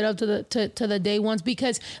of left it up to the day ones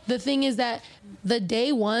because the thing is that the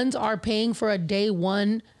day ones are paying for a day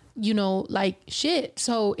one, you know, like shit.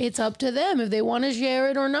 So it's up to them if they want to share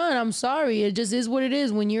it or not. I'm sorry. It just is what it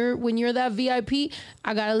is. When you're that VIP,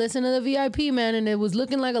 I gotta listen to the VIP, man. And it was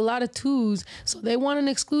looking like a lot of 2s. So they want an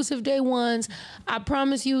exclusive day ones. I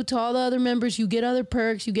promise you, to all the other members, you get other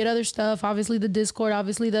perks, you get other stuff. Obviously the Discord,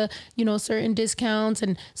 obviously the, you know, certain discounts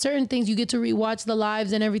and certain things. You get to rewatch the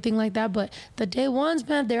lives and everything like that. But the day ones,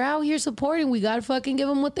 man, they're out here supporting. We gotta fucking give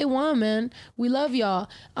them what they want, man. We love y'all.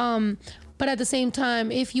 But at the same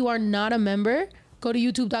time, if you are not a member, Go to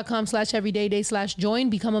youtube.com/everydayday/join.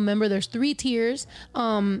 Become a member. There's 3 tiers.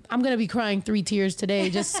 I'm going to be crying 3 tears today.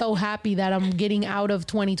 Just so happy that I'm getting out of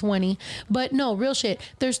 2020. But no, real shit.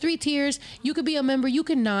 There's 3 tiers. You could be a member. You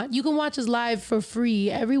can not. You can watch us live for free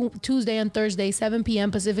every Tuesday and Thursday, 7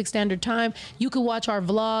 p.m. Pacific Standard Time. You could watch our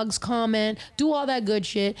vlogs, comment, do all that good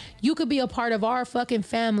shit. You could be a part of our fucking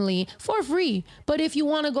family for free. But if you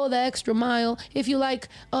want to go the extra mile, if you like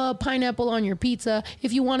pineapple on your pizza,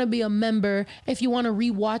 if you want to be a member, if you want to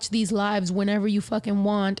rewatch these lives whenever you fucking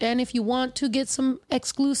want, and if you want to get some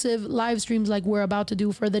exclusive live streams like we're about to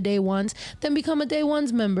do for the day ones, then become a day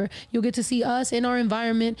ones member. You'll get to see us in our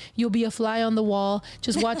environment. You'll be a fly on the wall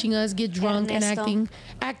just watching us get drunk and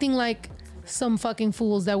acting like some fucking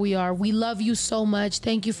fools that we are. We love you so much.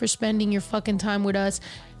 Thank you for spending your fucking time with us.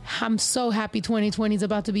 I'm so happy 2020 is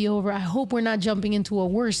about to be over. I hope we're not jumping into a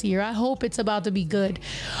worse year. I hope it's about to be good.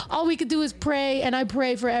 All we could do is pray, and I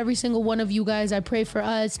pray for every single one of you guys. I pray for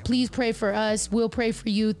us. Please pray for us. We'll pray for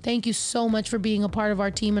you. Thank you so much for being a part of our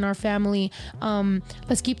team and our family.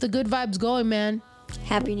 Let's keep the good vibes going, man.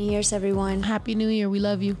 Happy New Year's, everyone. Happy New Year. We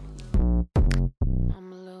love you.